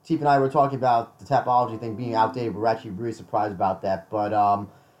 Chief and I were talking about the Tapology thing being outdated. We're actually really surprised about that. But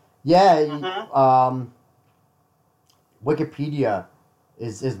Wikipedia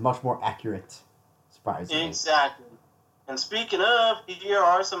is much more accurate. Surprisingly. Exactly. And speaking of, here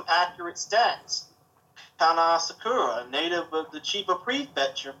are some accurate stats. Kana Asakura, a native of the Chiba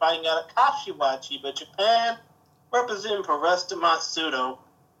Prefecture, fighting out of Kashiwa, Chiba, Japan, representing Foresta Matsudo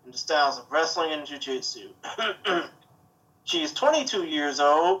in the styles of wrestling and jiu-jitsu. She is 22 years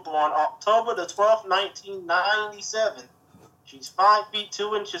old, born October the 12th, 1997. She's 5 feet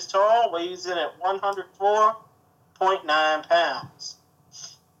 2 inches tall, weighs in at 104.9 pounds.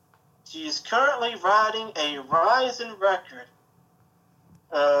 She is currently riding a Rizin record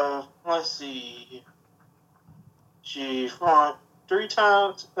of, let's see, she fought 3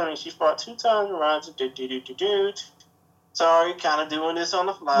 times, she fought 2 times in Rizin. Sorry, kind of doing this on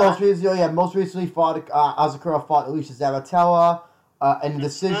the fly. Most recently Asakura fought Alicia Zabatella in a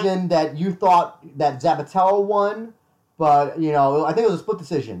decision that you thought that Zabatella won, but, I think it was a split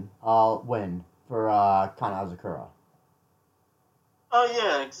decision win for Kana Asakura. Oh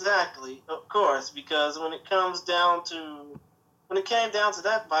yeah, exactly. Of course, because when it came down to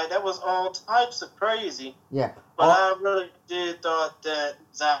that fight, that was all types of crazy. Yeah. But I really did thought that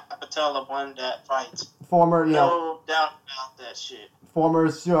Zabatella won that fight. No doubt about that shit. Former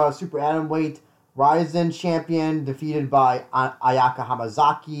super atomweight Rizin champion, defeated by Ayaka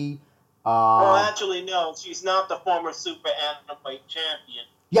Hamazaki. Well, actually, no. She's not the former super atomweight champion.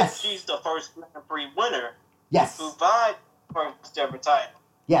 Yes. She's the first Grand Prix winner. Yes. Who vied for first ever title.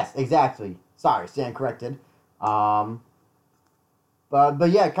 Yes, exactly. Sorry, stand corrected. But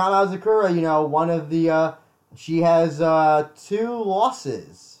yeah, Kana Asakura, one of the she has 3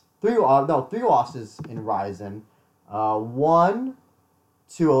 losses. 3 losses in Rizin. 1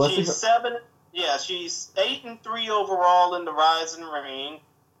 to Alyssa. She's 8-3 overall in the Rizin ring.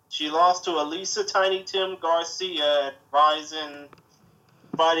 She lost to Elisa Tiny Tim Garcia at Rizin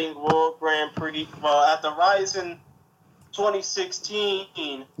Fighting World Grand Prix. Well, at the Rizin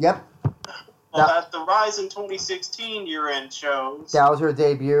 2016. Yep. At the Rizin 2016 year-end shows. That was her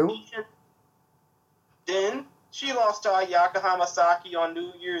debut. Then she lost to Ayaka Hamasaki on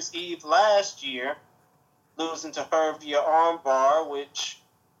New Year's Eve last year, losing to her via armbar, which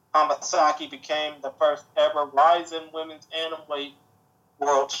Hamasaki became the first ever Rizin Women's Atomweight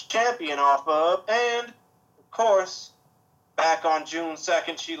World Champion off of. And, of course, back on June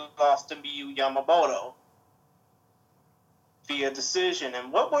 2nd, she lost to Miyu Yamamoto via decision.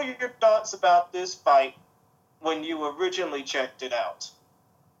 And what were your thoughts about this fight when you originally checked it out?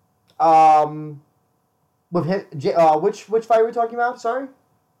 With which fight are we talking about? Sorry?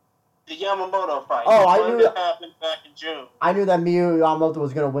 The Yamamoto fight. Oh, I knew that happened back in June. I knew that Miyu Yamamoto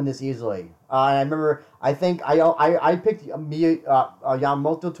was going to win this easily. I remember. I think I picked Miyu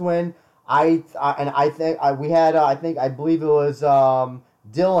Yamamoto to win. I believe it was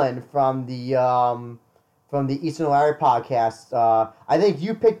Dylan from the Eastern Larry podcast. I think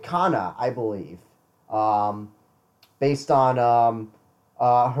you picked Kana, I believe, based on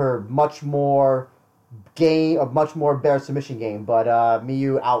her much more better submission game, but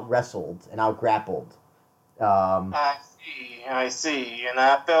Miyu out-wrestled and out-grappled. I see, and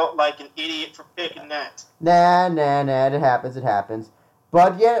I felt like an idiot for picking that. Nah, it happens.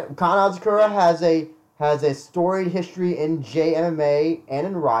 But yeah, Kana Asakura has a storied history in JMMA and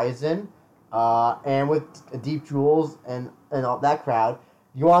in Rizin, and with Deep Jewels and all that crowd.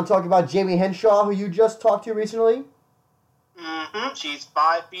 You want to talk about Jamie Henshaw, who you just talked to recently? Mm-hmm. She's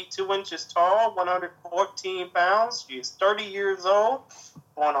 5 feet 2 inches tall, 114 pounds. She is 30 years old,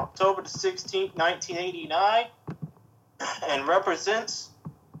 born October 16th, 1989, and represents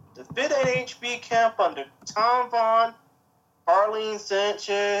the Fit NHB camp under Tom Vaughn, Arlene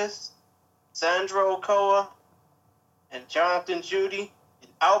Sanchez, Sandro Ochoa, and Jonathan Judy in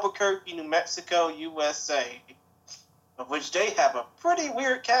Albuquerque, New Mexico, USA, of which they have a pretty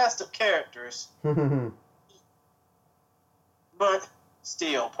weird cast of characters. But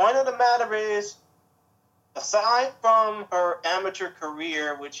still, point of the matter is, aside from her amateur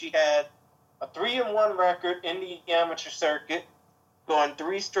career, which she had a 3-1 record in the amateur circuit, going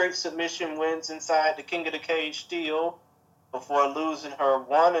 3 straight submission wins inside the King of the Cage Steel, before losing her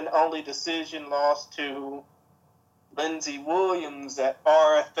one and only decision loss to Lindsey Williams at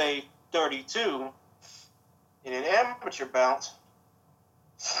RFA 32 in an amateur bout.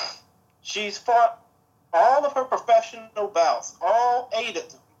 She's fought all of her professional bouts, all 8 of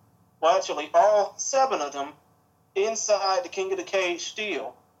them, well, actually all 7 of them, inside the King of the Cage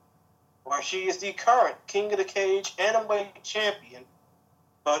Steel. where she is the current King of the Cage Bantamweight champion.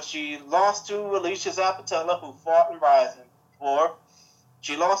 But she lost to Alicia Zapatella, who fought in Rising before.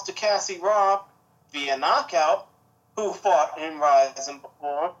 She lost to Cassie Robb via knockout, who fought in Rising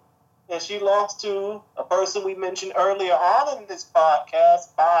before. And she lost to a person we mentioned earlier on in this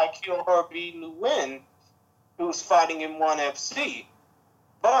podcast, by Kill Her B. Nguyen, who's fighting in ONE FC.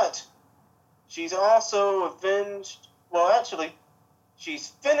 But she's also avenged, well, actually, she's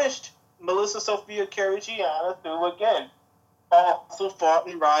finished Melissa Sophia Carigiana, who, again, also fought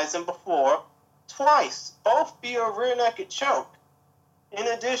in Rising before, twice, both via rear naked choke, in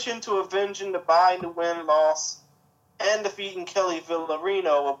addition to avenging the Bai Nguyen loss and defeating Kelly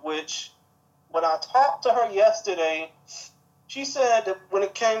Villarino, of which, when I talked to her yesterday, she said that when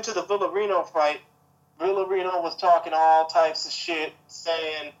it came to the Villarino fight, Villarino was talking all types of shit,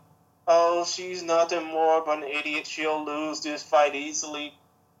 saying, oh, she's nothing more but an idiot, she'll lose this fight easily.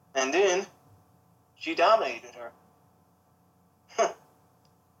 And then, she dominated her.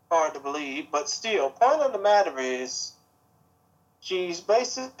 Hard to believe, but still, point of the matter is, she's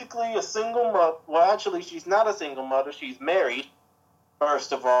basically a single mother. Well, actually, she's not a single mother. She's married,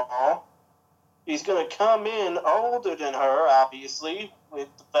 first of all. She's going to come in older than her, obviously, with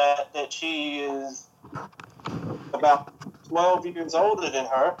the fact that she is about 12 years older than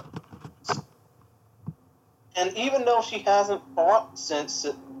her. And even though she hasn't fought since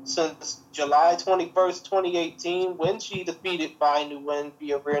July 21st, 2018, when she defeated Bai Nguyen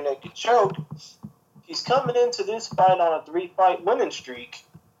via rear naked choke, she's coming into this fight on a 3-fight winning streak,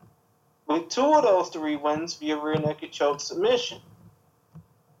 with 2 of those 3 wins via rear naked choke submission.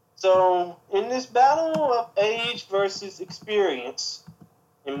 So, in this battle of age versus experience,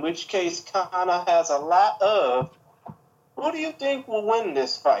 in which case Kana has a lot of, who do you think will win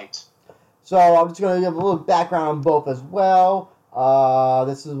this fight? So I'm just going to give a little background on both as well.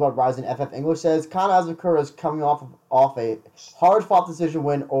 This is what Rising FF English says. Kana Azakura is coming off a hard-fought decision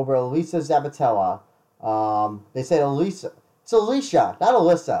win over Elisa Zapatella. They said Elisa. It's Alicia, not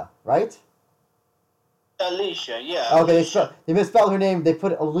Alyssa, right? Alicia, yeah. Okay, Alicia. they misspelled her name. They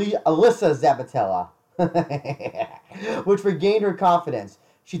put Alyssa Zapatella, which regained her confidence.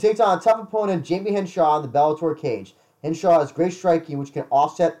 She takes on a tough opponent, Jamie Henshaw, in the Bellator cage. Henshaw has great striking, which can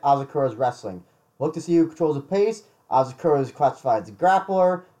offset Azakura's wrestling. Look to see who controls the pace. Azakura is classified as a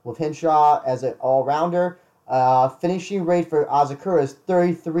grappler, with Henshaw as an all-rounder. Finishing rate for Azakura is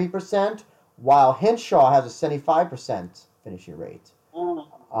 33%, while Henshaw has a 75% finishing rate. Ooh.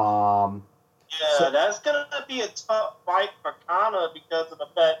 So that's going to be a tough fight for Kana because of the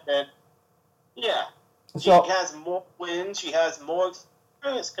fact that, she has more wins, she has more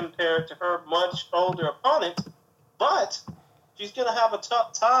experience compared to her much older opponent, but she's going to have a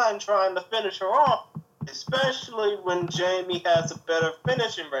tough time trying to finish her off, especially when Jamie has a better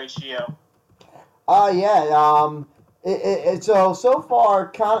finishing ratio. So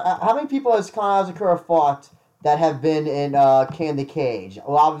far, how many people has Kana Azakura fought that have been in King of the Cage?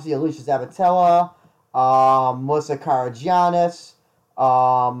 Well, obviously Alicia Zapatella, Melissa Caragianis,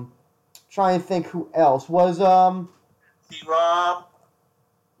 trying to think who else was C-Rob.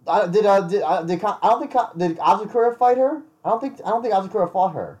 Did Azakura fight her? I don't think Azakura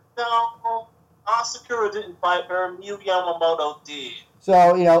fought her. No, Asakura didn't fight her. Miyu Yamamoto did.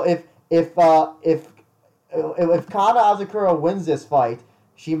 So if Kana Azakura wins this fight,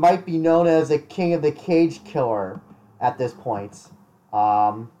 she might be known as a King of the Cage killer at this point.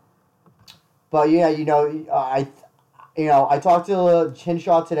 But yeah, I talked to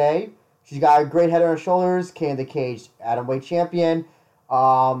Henshaw today. She's got a great head on her shoulders. King of the Cage atomweight champion.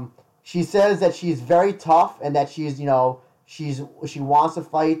 She says that she's very tough and that she wants to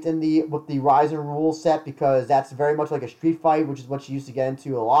fight with the Rising rule set because that's very much like a street fight, which is what she used to get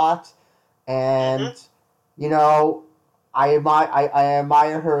into a lot. And I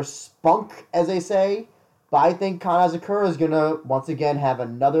admire her spunk, as they say, but I think Kana Azakura is gonna once again have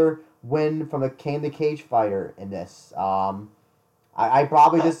another win from a King of the Cage fighter in this. I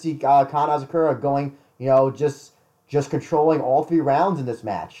probably just see Kana Azakura going, just controlling all 3 rounds in this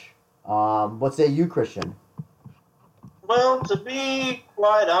match. What say you, Christian? Well, to be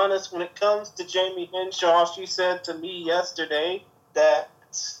quite honest, when it comes to Jamie Henshaw, she said to me yesterday that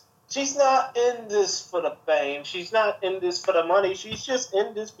she's not in this for the fame. She's not in this for the money. She's just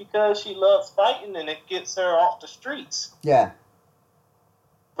in this because she loves fighting and it gets her off the streets. Yeah.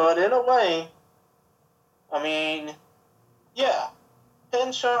 But in a way,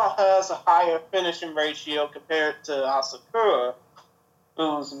 Henshaw has a higher finishing ratio compared to Asakura,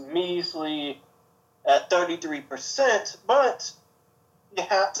 who's measly at 33%, but you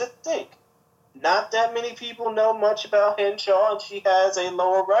have to think, not that many people know much about Henshaw, and she has a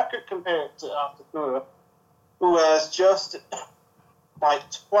lower record compared to Asakura, who has just like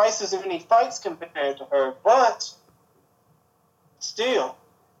twice as many fights compared to her. But still,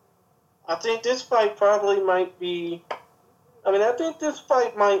 I think this fight probably might be. I think this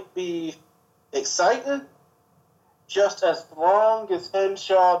fight might be exciting, just as long as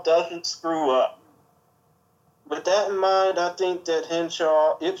Henshaw doesn't screw up. With that in mind, I think that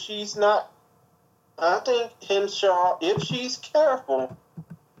Henshaw, if she's careful,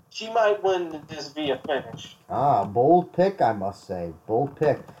 she might win this via finish. Bold pick, I must say. Bold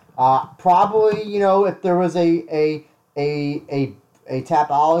pick. Probably, if there was a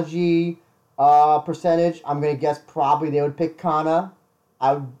Tapology percentage, I'm gonna guess probably they would pick Kana.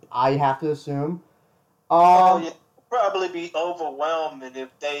 I have to assume. It'd probably be overwhelming if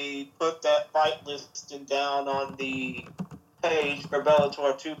they put that fight listing down on the page for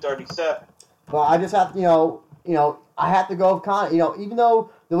Bellator 237. But I just have to, I have to go with Kana. Even though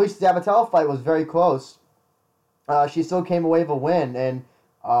the Alicia Zabatella fight was very close, she still came away with a win. And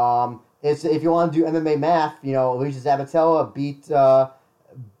it's if you want to do MMA math, Alicia Zabatella beat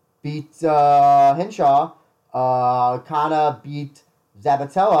Henshaw. Kana beat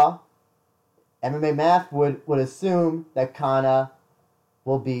Zabatella. MMA math would assume that Kana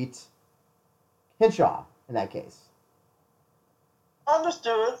will beat Henshaw in that case.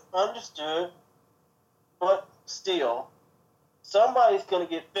 Understood. But still, somebody's going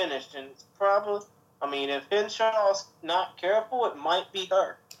to get finished, and it's probably, if Henshaw's not careful, it might be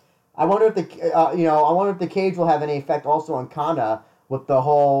her. I wonder if the cage will have any effect also on Kana with the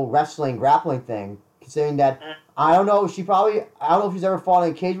whole wrestling grappling thing. Considering that, I don't know if she's ever fought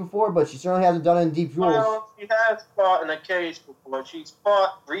in a cage before, but she certainly hasn't done it in Deep Jewels. Well, she has fought in a cage before. She's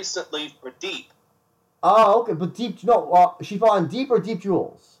fought recently for Deep. Oh, okay, but she fought in Deep or Deep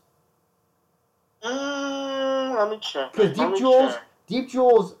Jewels? Let me check. Because Deep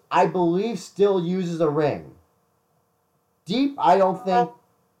Jewels, I believe, still uses a ring. Deep, I don't think.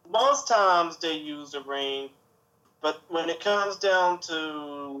 Most times they use a ring, but when it comes down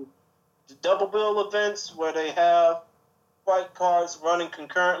to the double bill events where they have fight cards running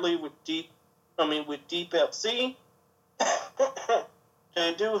concurrently with Deep FC,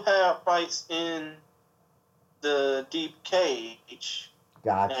 they do have fights in the Deep Cage.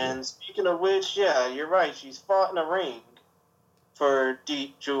 Gotcha. And speaking of which, yeah, you're right. She's fought in a ring for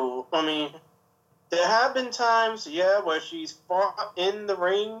Deep Jewel. There have been times, where she's fought in the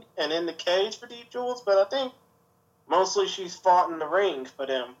ring and in the cage for Deep Jewels, but I think mostly she's fought in the ring for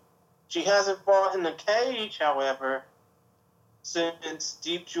them. She hasn't fought in the cage, however, since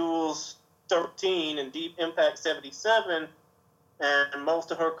Deep Jewels 13 and Deep Impact 77, and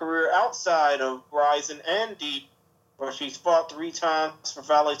most of her career outside of Rising and Deep, where she's fought 3 times for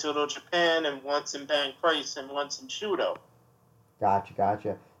Vale Tudo Japan, and once in Pancrase, and once in Shudo.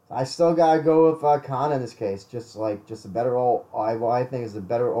 Gotcha. I still gotta go with Kana in this case. Just a better I think is a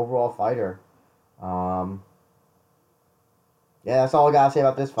better overall fighter. That's all I gotta say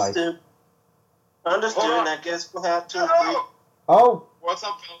about this fight. Understood. I guess we'll have to agree. Oh. What's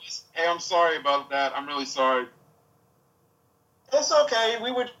up, fellas? Hey, I'm sorry about that. I'm really sorry. It's okay.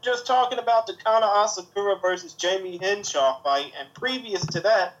 We were just talking about the Kana Asakura versus Jamie Henshaw fight, and previous to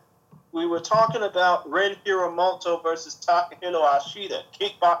that, we were talking about Ren Hiromoto versus Takahiro Ashida,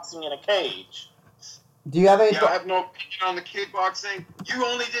 kickboxing in a cage. Do you have any? I have no opinion on the kickboxing. You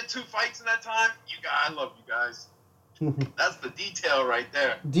only did 2 fights in that time. I love you guys. That's the detail right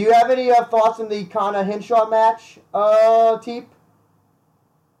there. Do you have any thoughts on the Kana Henshaw match, Teep?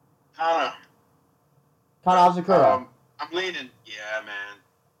 Kana Asakura. I'm leaning. Yeah, man.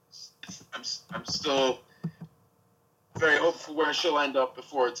 I'm still very hopeful where she'll end up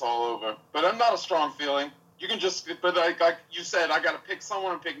before it's all over. But I'm not a strong feeling. You can just, but like you said, I got to pick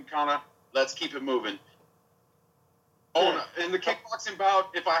someone. I'm picking Kana. Let's keep it moving. Oh, no. In the kickboxing bout,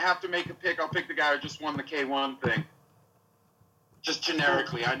 if I have to make a pick, I'll pick the guy who just won the K1 thing. Just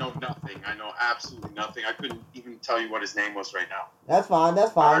generically, I know nothing. I know absolutely nothing. I couldn't even tell you what his name was right now. That's fine. I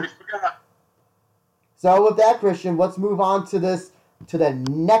already forgot. So with that, Christian, let's move on to the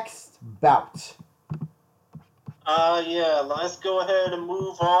next bout. Let's go ahead and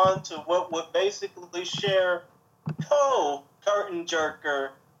move on to what would basically share co-curtain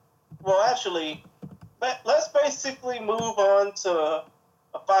jerker. Well, actually, let's basically move on to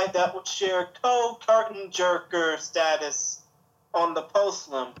a fight that would share co-curtain jerker status on the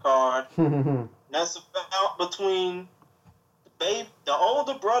post-slim card. That's a bout between the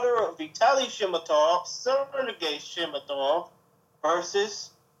older brother of Vitaly Shimatov, Sergei Shimatov,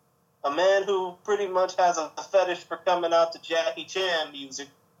 versus a man who pretty much has a fetish for coming out to Jackie Chan music,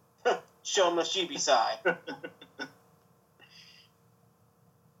 Shoma Shibisai.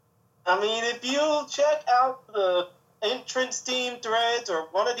 I mean, if you check out the entrance theme threads or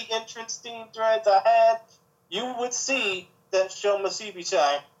one of the entrance theme threads I had, you would see that Shoma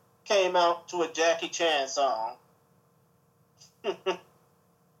Shibisai came out to a Jackie Chan song.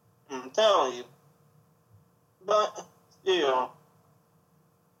 I'm telling you. But, still.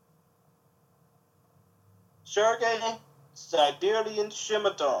 Sergey Siberian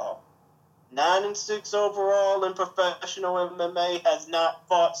Shimatov, 9-6 overall in professional MMA, has not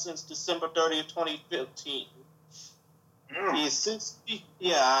fought since December 30th, 2015. He's 6 feet.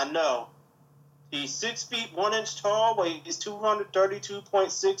 Yeah, I know. He's 6 feet 1 inch tall, weighs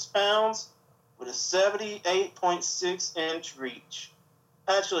 232.6 pounds, with a 78.6 inch reach.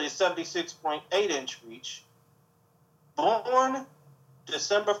 Actually, a 76.8 inch reach. Born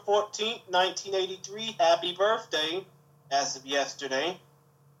December 14th, 1983. Happy birthday, as of yesterday.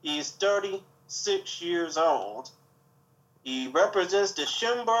 He is 36 years old. He represents the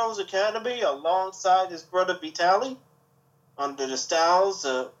Shimbros Academy alongside his brother Vitaly under the styles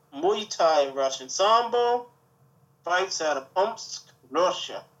of Muay Thai and Russian Sambo. Fights out of Omsk,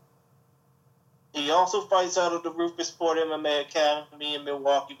 Russia. He also fights out of the Rufus Sport MMA Academy in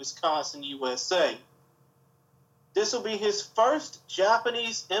Milwaukee, Wisconsin, USA. This will be his first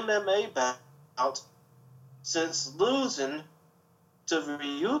Japanese MMA bout since losing to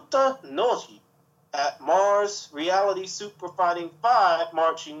Ryuta Noji at Mars Reality Super Fighting 5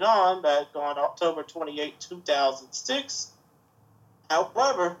 Marching On back on October 28, 2006.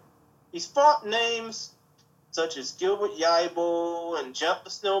 However, he's fought names such as Gilbert Yaibo and Jeff the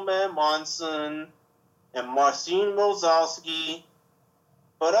Snowman Monson and Marcin Rozalski.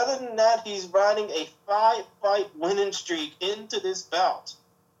 But other than that, he's riding a 5-fight winning streak into this bout.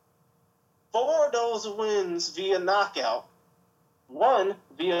 4 of those wins via knockout, 1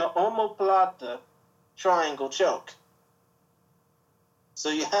 via omoplata triangle choke. So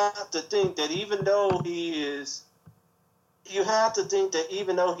you have to think that even though he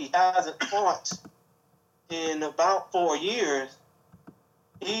hasn't fought in about 4 years,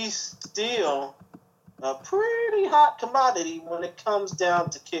 he's still a pretty hot commodity when it comes down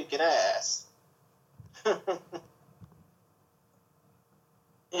to kicking ass.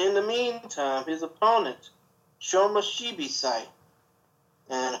 In the meantime, his opponent, Shoma Shibisai.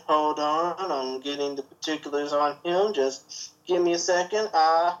 And hold on, I'm getting the particulars on him. Just give me a second.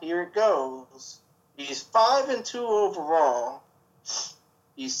 Here it goes. He's 5-2 overall.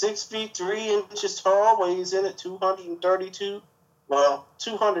 He's 6 feet 3 inches tall, weighs in at 230.2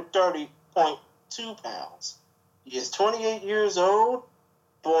 pounds. He is 28 years old,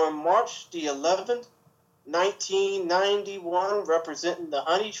 born March the 11th, 1991, representing the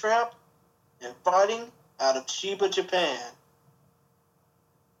Honey Trap and fighting out of Chiba, Japan.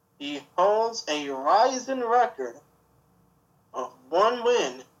 He holds a Rizin record of 1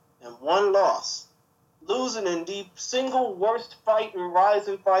 win and 1 loss, losing in the single worst fight in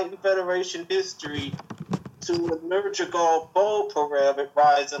Rizin Fighting Federation history to Nurmagomedov Boparev at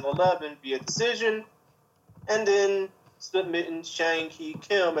Rizin 11 via decision, and then submitting Shang Hee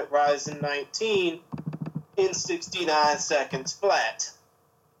Kim at Rizin 19 in 69 seconds flat.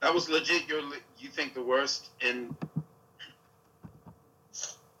 That was legit. You think the worst in?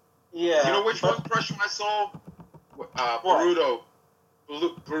 Yeah. You know which one impression I saw? Baruto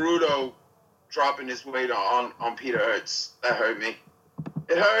dropping his weight on Peter Hurts. That hurt me.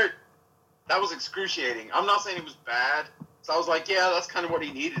 It hurt. That was excruciating. I'm not saying it was bad. So I was like, yeah, that's kind of what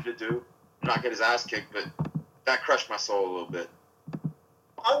he needed to do. Not get his ass kicked, but that crushed my soul a little bit.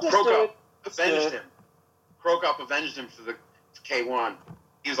 Krokop avenged him. Krokop avenged him for the K1.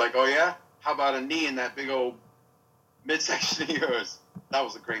 He was like, oh yeah? How about a knee in that big old midsection of yours? That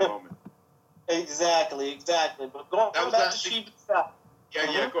was a great moment. Exactly. But going back to Shibisai.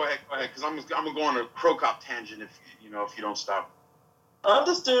 Yeah, go ahead, because I'm gonna go on a Krokop tangent if you don't stop.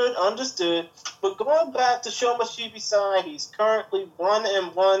 Understood. But going back to Shoma Shibisai, he's currently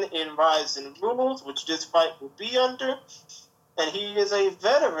 1-1 in Rizin Rules, which this fight will be under, and he is a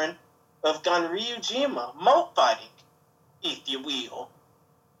veteran of Ganryujima moat fighting, if you will.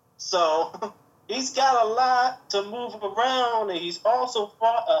 So he's got a lot to move around, and he's also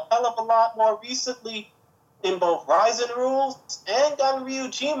fought a hell of a lot more recently in both Rizin Rules and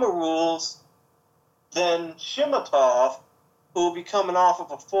Ganryujima Rules than Shimatov, who will be coming off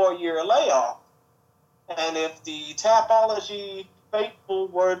of a 4-year layoff. And if the Tapology faithful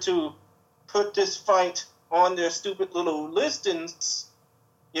were to put this fight on their stupid little listings,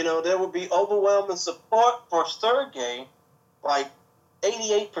 there would be overwhelming support for Sergey, like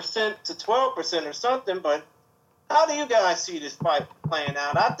 88% to 12% or something. But How do you guys see this fight playing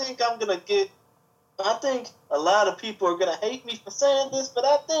out? I think a lot of people are gonna hate me for saying this, but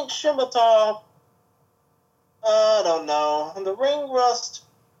I think Shimatov, I don't know. The ring rust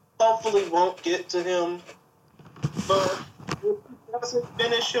hopefully won't get to him, but if he doesn't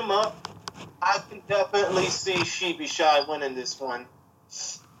finish him up, I can definitely see Shibishai winning this one.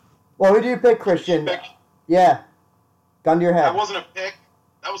 Well, who do you pick, Christian? Yeah. Gun to your head. That wasn't a pick.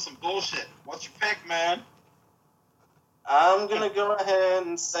 That was some bullshit. What's your pick, man? I'm going to go ahead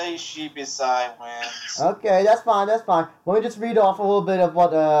and say Shibishai wins. Okay, that's fine. Let me just read off a little bit of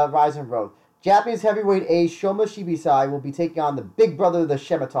what Ryzen wrote. Japanese heavyweight ace Shoma Shibisai will be taking on the big brother of the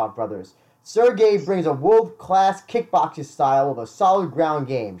Shemetov brothers. Sergey brings a world-class kickboxing style with a solid ground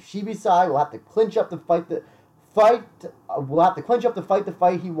game. Shibisai will have to clinch up to fight the fight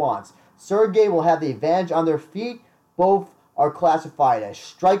he wants. Sergey will have the advantage on their feet. Both are classified as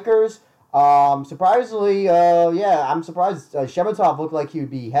strikers. Surprisingly, I'm surprised Shemetov looked like he would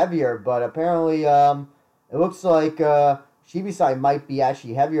be heavier, but apparently it looks like Shibisai might be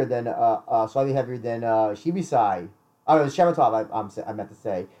actually heavier than slightly heavier than Shibisai. Oh, no, Shemetov. I meant to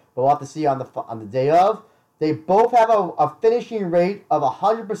say, but we'll have to see on the day of. They both have a finishing rate of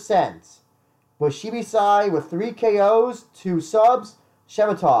 100%. But Shibisai with 3 KOs, 2 subs.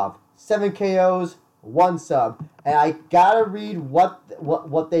 Shemetov 7 KOs, 1 sub. And I gotta read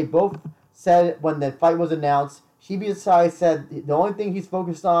what they both said when the fight was announced. Shibisai said the only thing he's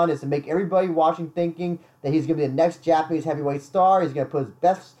focused on is to make everybody watching thinking that he's going to be the next Japanese heavyweight star. He's going to put his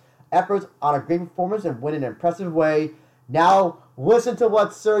best efforts on a great performance and win in an impressive way. Now, listen to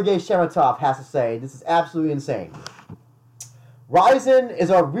what Sergey Shemetov has to say. This is absolutely insane. Ryzen is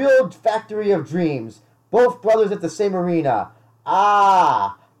a real factory of dreams. Both brothers at the same arena.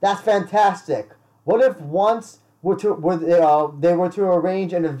 Ah, that's fantastic. What if once they were to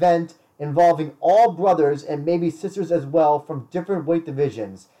arrange an event involving all brothers and maybe sisters as well from different weight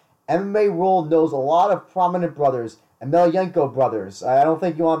divisions? MMA World knows a lot of prominent brothers. Emelianenko brothers. I don't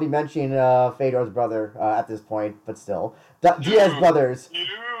think you want to be mentioning Fedor's brother at this point, but still. Diaz brothers.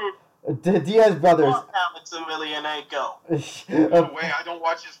 Diaz brothers. Alex Emelianenko. No way, I don't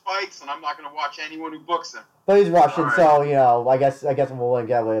watch his fights, and I'm not going to watch anyone who books him. But he's Russian, so, I guess we'll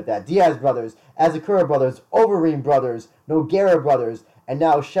get away with that. Diaz brothers, Azakura brothers, Overeem brothers, Nogueira brothers, and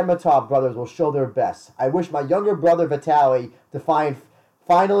now Shemetov brothers will show their best. I wish my younger brother Vitaly to find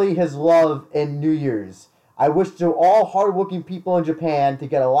finally his love in New Year's. I wish to all hardworking people in Japan to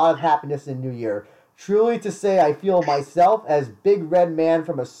get a lot of happiness in New Year. Truly to say, I feel myself as Big Red Man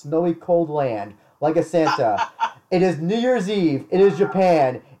from a snowy cold land, like a Santa. It is New Year's Eve. It is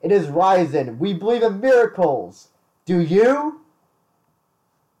Japan. It is Ryzen. We believe in miracles. Do you?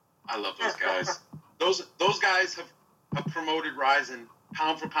 I love those guys. Those guys have promoted Ryzen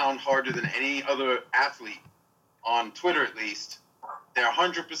pound for pound harder than any other athlete on Twitter, at least. They're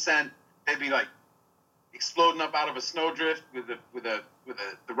 100%. They'd be like exploding up out of a snowdrift with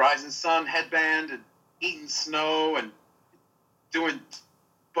the Rising Sun headband and eating snow and doing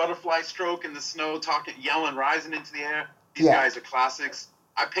butterfly stroke in the snow, yelling Rising into the air. These guys are classics.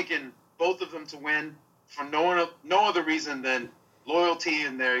 I'm picking both of them to win for no other reason than loyalty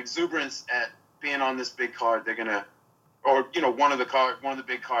and their exuberance at being on this big card. They're gonna, or one of the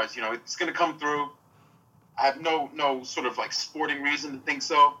big cards. It's gonna come through. I have no sort of like sporting reason to think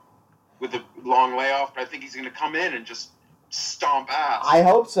so with the long layoff, but I think he's going to come in and just stomp ass. I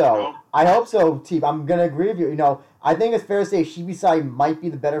hope so. I hope so, Teep. I'm going to agree with you. I think it's fair to say Shibisai might be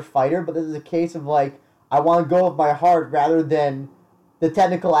the better fighter, but this is a case of like, I want to go with my heart rather than the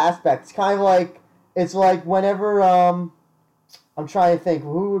technical aspect. It's kind of like, it's like whenever, I'm trying to think,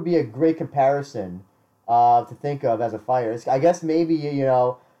 who would be a great comparison to think of as a fighter? I guess maybe,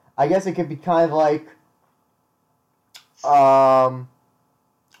 I guess it could be kind of like,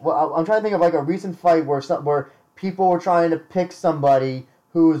 well, I'm trying to think of like a recent fight where people were trying to pick somebody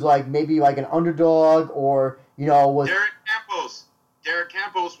who's like maybe like an underdog or was Derek Campos. Derek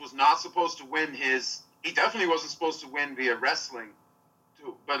Campos was not supposed to win he definitely wasn't supposed to win via wrestling,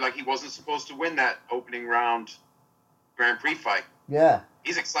 but like he wasn't supposed to win that opening round Grand Prix fight. Yeah.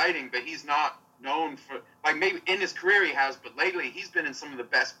 He's exciting, but he's not known for, like, maybe in his career he has, but lately he's been in some of the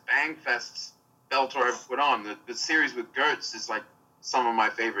best bang fests Bellator ever put on. The series with Gertz is like some of my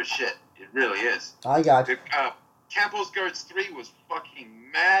favorite shit. It really is. I got you. Campos Gertz 3 was fucking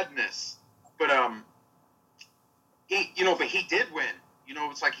madness. But he did win.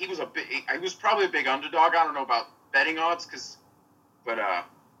 It's like he was probably a big underdog. I don't know about betting odds, but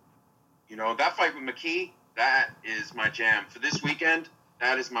that fight with McKee, that is my jam for this weekend.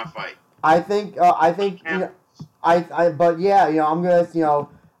 That is my fight. I'm gonna,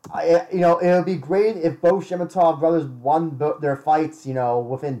 it would be great if both Shemetov brothers won their fights,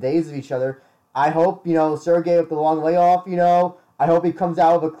 within days of each other. I hope, Sergey with the long layoff, I hope he comes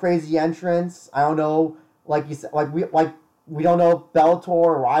out with a crazy entrance. I don't know, like you said, we don't know if Bellator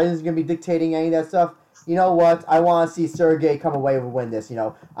or Ryzen's gonna be dictating any of that stuff. You know what? I want to see Sergey come away with win this.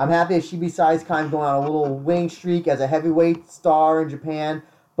 I'm happy that Shibisai's kind of going on a little winning streak as a heavyweight star in Japan,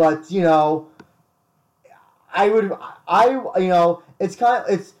 but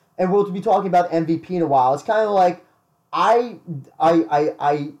and we'll be talking about MVP in a while. It's kind of like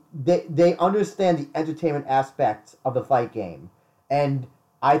they understand the entertainment aspect of the fight game, and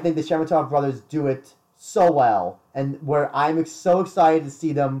I think the Shemetov brothers do it so well, and where I'm so excited to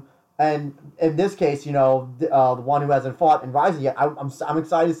see them. And in this case, the one who hasn't fought in Rising yet, I'm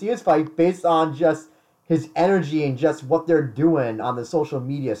excited to see his fight based on just his energy and just what they're doing on the social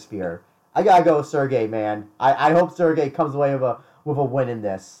media sphere. I gotta go with Sergey, man. I hope Sergey comes away with a win in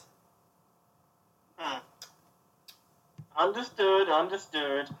this. Understood.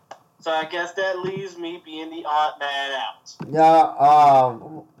 So I guess that leaves me being the odd man out. Yeah.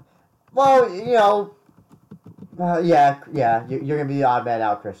 Well, yeah. You're gonna be the odd man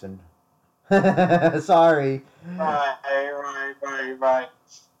out, Christian. Sorry. Right.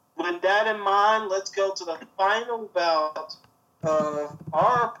 With that in mind, let's go to the final bout of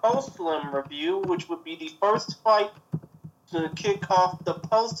our post-lim review, which would be the first fight to kick off the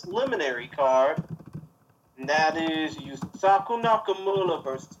post-liminary card. And that is Yusaku Nakamura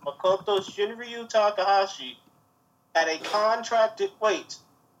versus Makoto Shinryu Takahashi at a contracted weight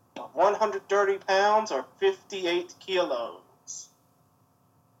of 130 pounds or 58 kilos.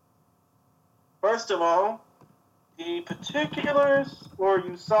 First of all, the particulars for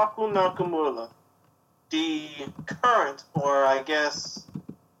Yusaku Nakamura, the current, or I guess,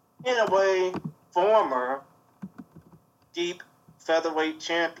 in a way, former deep featherweight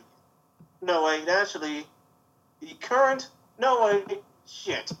champion. No, wait, actually, the current, I'm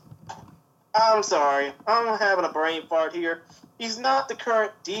sorry, I'm having a brain fart here. He's not the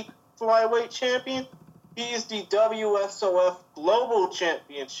current deep flyweight champion. He is the WSOF Global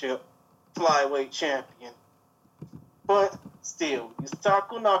Championship flyweight champion. But still,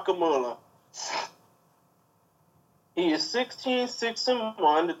 Yusaku Nakamura. He is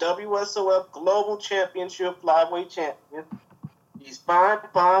 16-6-1, the WSOF Global Championship flyweight champion. He's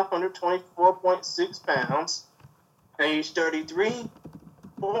 5'5", 124.6 pounds, age 33,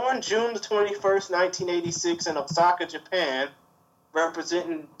 born June the 21st, 1986 in Osaka, Japan,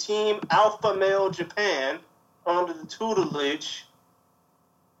 representing Team Alpha Male Japan under the tutelage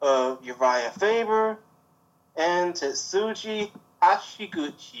of Uriah Faber and Tetsuji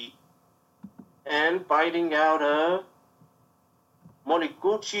Hashiguchi, and fighting out of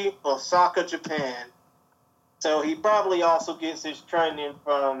Moriguchi, Osaka, Japan. So he probably also gets his training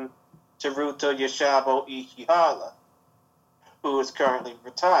from Teruto Yoshabo Ishihara, who is currently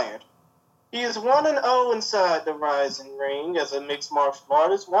retired. He is 1-0 inside the Rising Ring as a mixed martial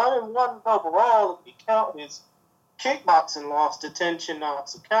artist, 1-1 overall if you count his kickboxing loss to Tenshin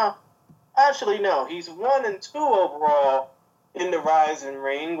Natsuka. Actually, no, he's 1-2 overall in the Rising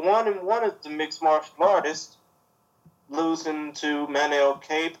Ring, 1-1 as the mixed martial artist, losing to Manel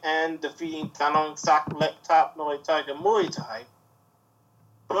Cape and defeating Tanong Sakulek Top Noi Tiger Muay Thai.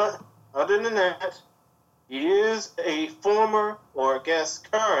 But other than that, he is a former, or I guess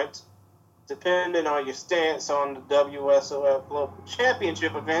current, depending on your stance on the WSOF Global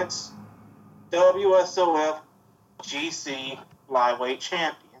Championship events, WSOF GC Flyweight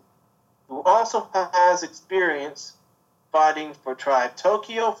Champion, who also has experience fighting for Tribe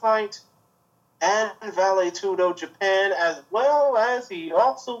Tokyo Fight and Vale Tudo Japan, as well as he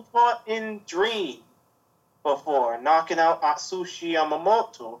also fought in Dream before, knocking out Atsushi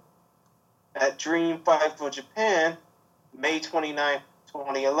Yamamoto at Dream Fight for Japan, May 29,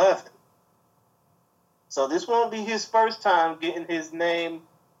 2011. So this won't be his first time getting his name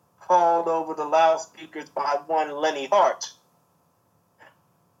called over the loudspeakers by one Lenny Hart.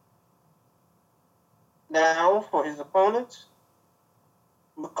 Now, for his opponent,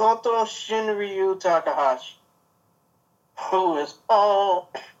 Makoto Shinryu Takahashi, who is all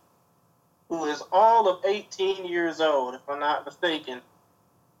of 18 years old, if I'm not mistaken.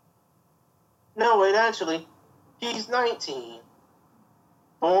 No, wait, actually, he's 19.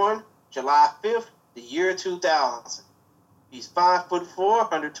 Born July 5th, the year 2000. He's 5'4",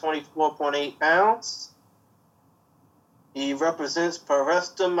 124.8 pounds. He represents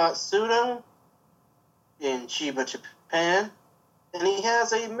Paresta Matsudo in Chiba, Japan. And he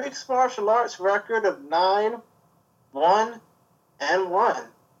has a mixed martial arts record of 9-1-1.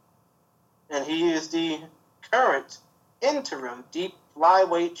 And he is the current interim deep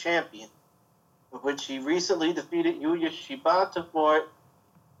flyweight champion, for which he recently defeated Yuya Shibata for it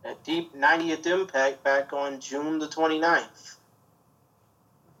at Deep 90th Impact back on June the 29th.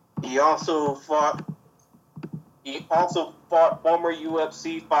 He also fought former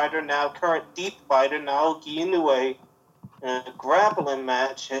UFC fighter, now current Deep fighter Naoki Inoue in a grappling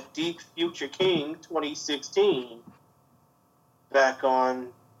match at Deep Future King 2016 back on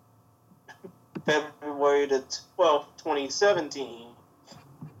February the 12th, 2017.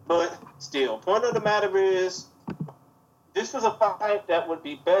 But still, point of the matter is, this was a fight that would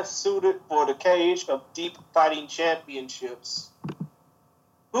be best suited for the cage of Deep Fighting Championships.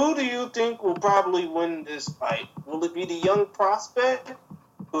 Who do you think will probably win this fight? Will it be the young prospect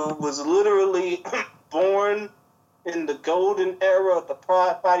who was literally born in the golden era of the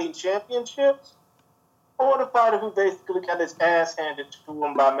Pride Fighting Championships? Or the fighter who basically got his ass handed to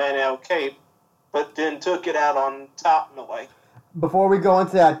him by Manel Cape, but then took it out on top in a way? Before we go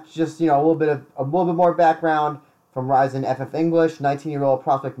into that, just a little bit more background from Rizin FF English. 19-year-old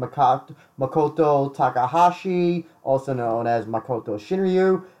prospect Makoto Takahashi, also known as Makoto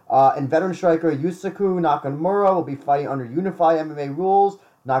Shinryu, and veteran striker Yusaku Nakamura will be fighting under unified MMA rules.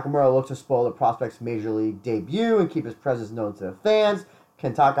 Nakamura looks to spoil the prospect's major league debut and keep his presence known to the fans.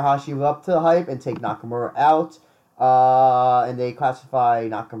 Can Takahashi live up to the hype and take Nakamura out? And they classify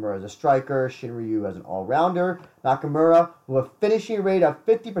Nakamura as a striker, Shinryu as an all-rounder. Nakamura with a finishing rate of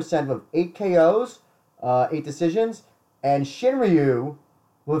 50% with 8 KOs, 8 decisions, and Shinryu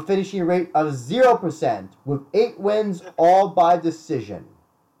with a finishing rate of 0% with 8 wins, all by decision.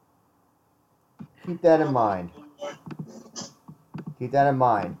 Keep that in mind. Keep that in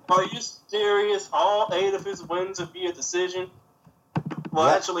mind. Are you serious? All 8 of his wins are via decision? Well,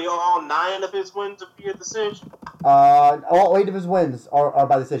 Yep. actually, all 9 of his wins are via decision. All 8 of his wins are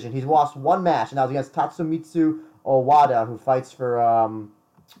by decision. He's lost 1 match, and that was against Tatsumitsu Owada, who fights for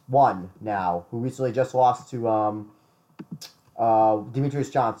One now, who recently just lost to Demetrius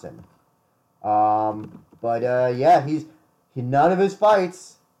Johnson. Yeah, none of his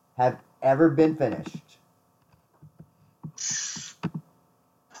fights have ever been finished.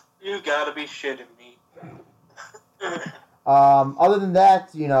 You gotta be shitting me. Other than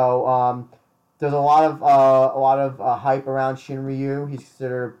that, there's a lot of hype around Shinryu. He's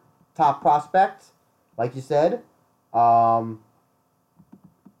considered top prospect, like you said.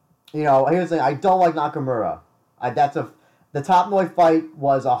 Here's the thing: I don't like Nakamura. The Top Noi fight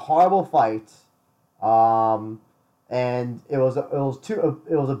was a horrible fight, and it was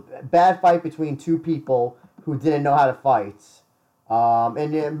a bad fight between 2 people who didn't know how to fight.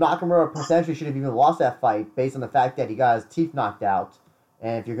 And Nakamura potentially should have even lost that fight based on the fact that he got his teeth knocked out.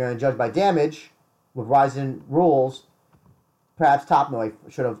 And if you're going to judge by damage with Rizin rules, perhaps Top Noi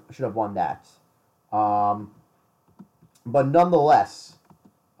should have won that. But nonetheless,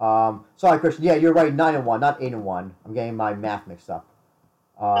 sorry, Christian. Yeah, you're right. 9-1, not 8-1. I'm getting my math mixed up.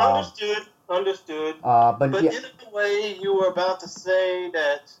 Understood. But yeah, in a way, you were about to say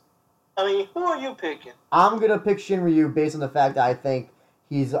that. I mean, who are you picking? I'm gonna pick Shinryu based on the fact that I think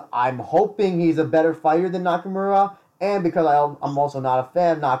I'm hoping he's a better fighter than Nakamura, and because I'm also not a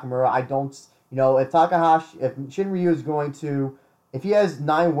fan of Nakamura, I don't. If Shinryu is going to, if he has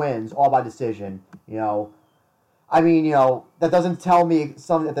 9 wins all by decision, that doesn't tell me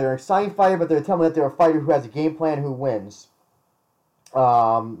something that they're an exciting fighter, but they're telling me that they're a fighter who has a game plan, who wins.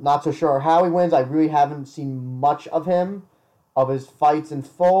 Not so sure how he wins. I really haven't seen much of him, of his fights in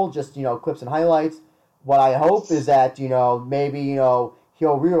full, just, clips and highlights. What I hope is that, maybe, he'll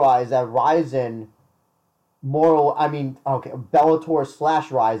realize that Bellator/Rizin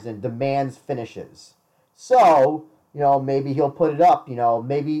demands finishes. So, maybe he'll put it up,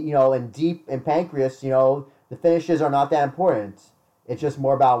 maybe, in Deep and Pancreas, the finishes are not that important. It's just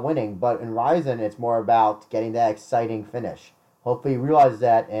more about winning. But in Rizin, it's more about getting that exciting finish. Hopefully he realizes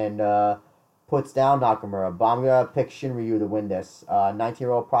that and puts down Nakamura. But I'm going to pick Shinryu to win this.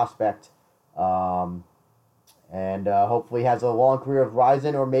 19-year-old prospect. And hopefully has a long career of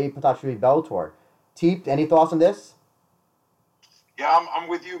Rizin or maybe potentially Bellator. Teep, any thoughts on this? Yeah, I'm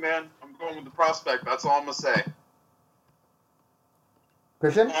with you, man. I'm going with the prospect. That's all I'm going to say.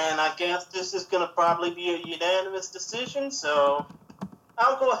 Christian? And I guess this is going to probably be a unanimous decision, so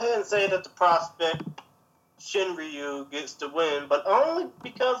I'll go ahead and say that the prospect Shinryu gets to win, but only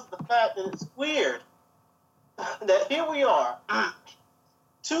because of the fact that it's weird that here we are,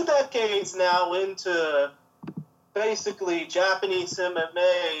 2 decades now into basically Japanese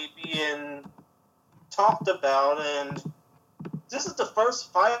MMA being talked about, and this is the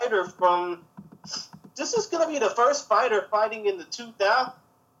first fighter this is going to be the first fighter fighting in the 2000s.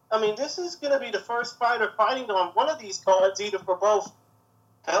 I mean, this is going to be the first fighter fighting on one of these cards, either for both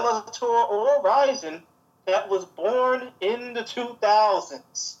Bellator or Rising that was born in the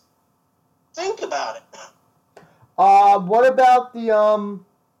 2000s. Think about it. What about the I'm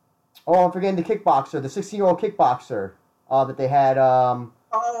forgetting the kickboxer, the 16-year-old kickboxer, that they had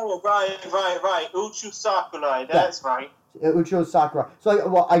Oh, right. Uchu Sakurai, that's right. Ucho Sakura.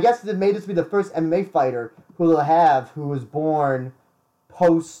 So, I guess it made this be the first MMA fighter who was born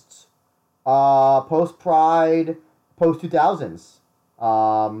post Pride, post 2000s.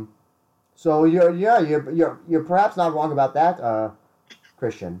 So you're perhaps not wrong about that,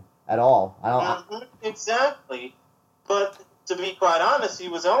 Christian, at all. Exactly, but to be quite honest,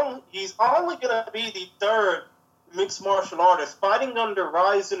 he's only gonna be the third mixed martial artist fighting under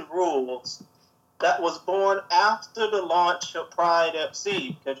Rising rules that was born after the launch of Pride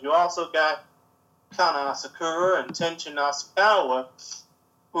FC, because you also got Kana Asakura and Tenshin Nasukawa,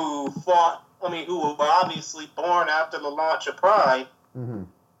 who were obviously born after the launch of Pride,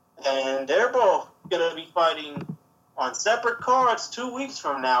 and they're both gonna be fighting on separate cards 2 weeks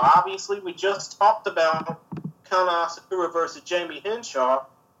from now. Obviously, we just talked about Kana Asakura versus Jamie Henshaw,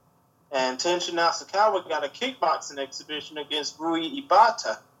 and Tenshin Nasukawa got a kickboxing exhibition against Rui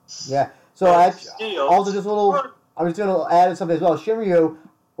Ibata. Yeah. So I was just going to add something as well. Shiryu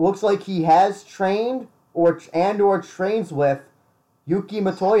looks like he has trained or trains with Yuki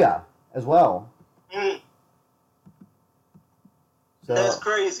Matoya as well. So, that's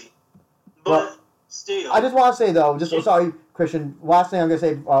crazy. But still. I just want to say, though, sorry, Christian, last thing I'm going to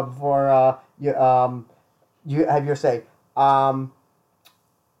say before you have your say. I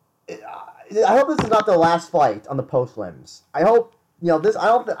hope this is not the last fight on the post limbs. I hope this.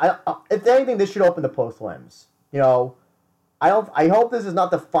 If anything, this should open the post limbs. I hope this is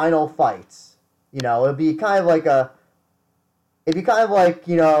not the final fight. It'd be kind of like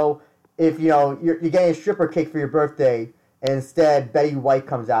if you're getting a stripper cake for your birthday, and instead Betty White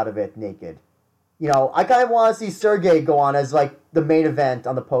comes out of it naked. I kind of want to see Sergey go on as like the main event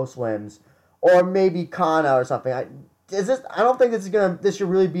on the post limbs, or maybe Kana or something. I don't think this should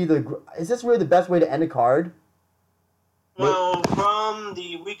really be is this really the best way to end a card? Well, from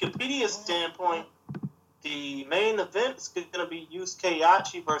the Wikipedia standpoint, the main event is going to be Yusuke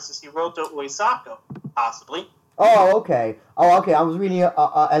Yachi versus Hiroto Uesaka, possibly. Oh, okay. I was reading it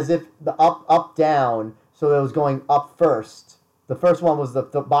as if the up, down, so it was going up first. The first one was the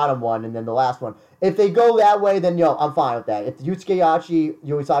bottom one, and then the last one. If they go that way, then, I'm fine with that. If Yusuke Yachi,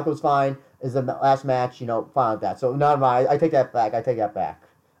 Uesaka's fine, is the last match, fine with that. So, never mind. I take that back.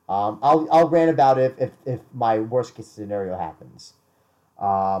 I'll rant about it if my worst case scenario happens.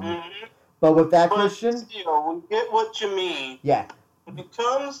 But with that, Christian, still, we get what you mean. Yeah. When it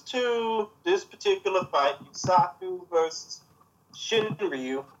comes to this particular fight, Yusaku versus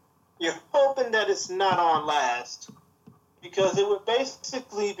Shinryu, you're hoping that it's not on last, because it would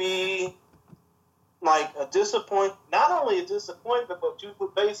basically be like not only a disappointment, but you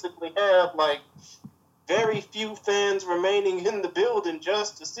would basically have like very few fans remaining in the building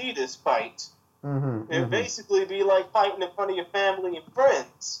just to see this fight. It would basically be like fighting in front of your family and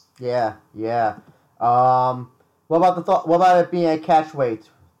friends. Yeah. What about it being a catch weight?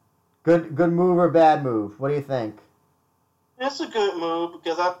 Good move or bad move? What do you think? It's a good move,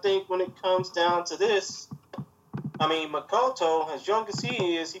 because I think when it comes down to this, Makoto, as young as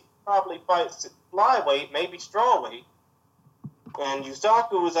he is, he probably fights at flyweight, maybe strawweight. And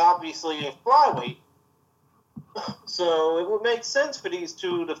Yusaku is obviously a flyweight. So it would make sense for these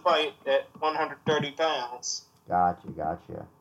two to fight at 130 pounds. Gotcha.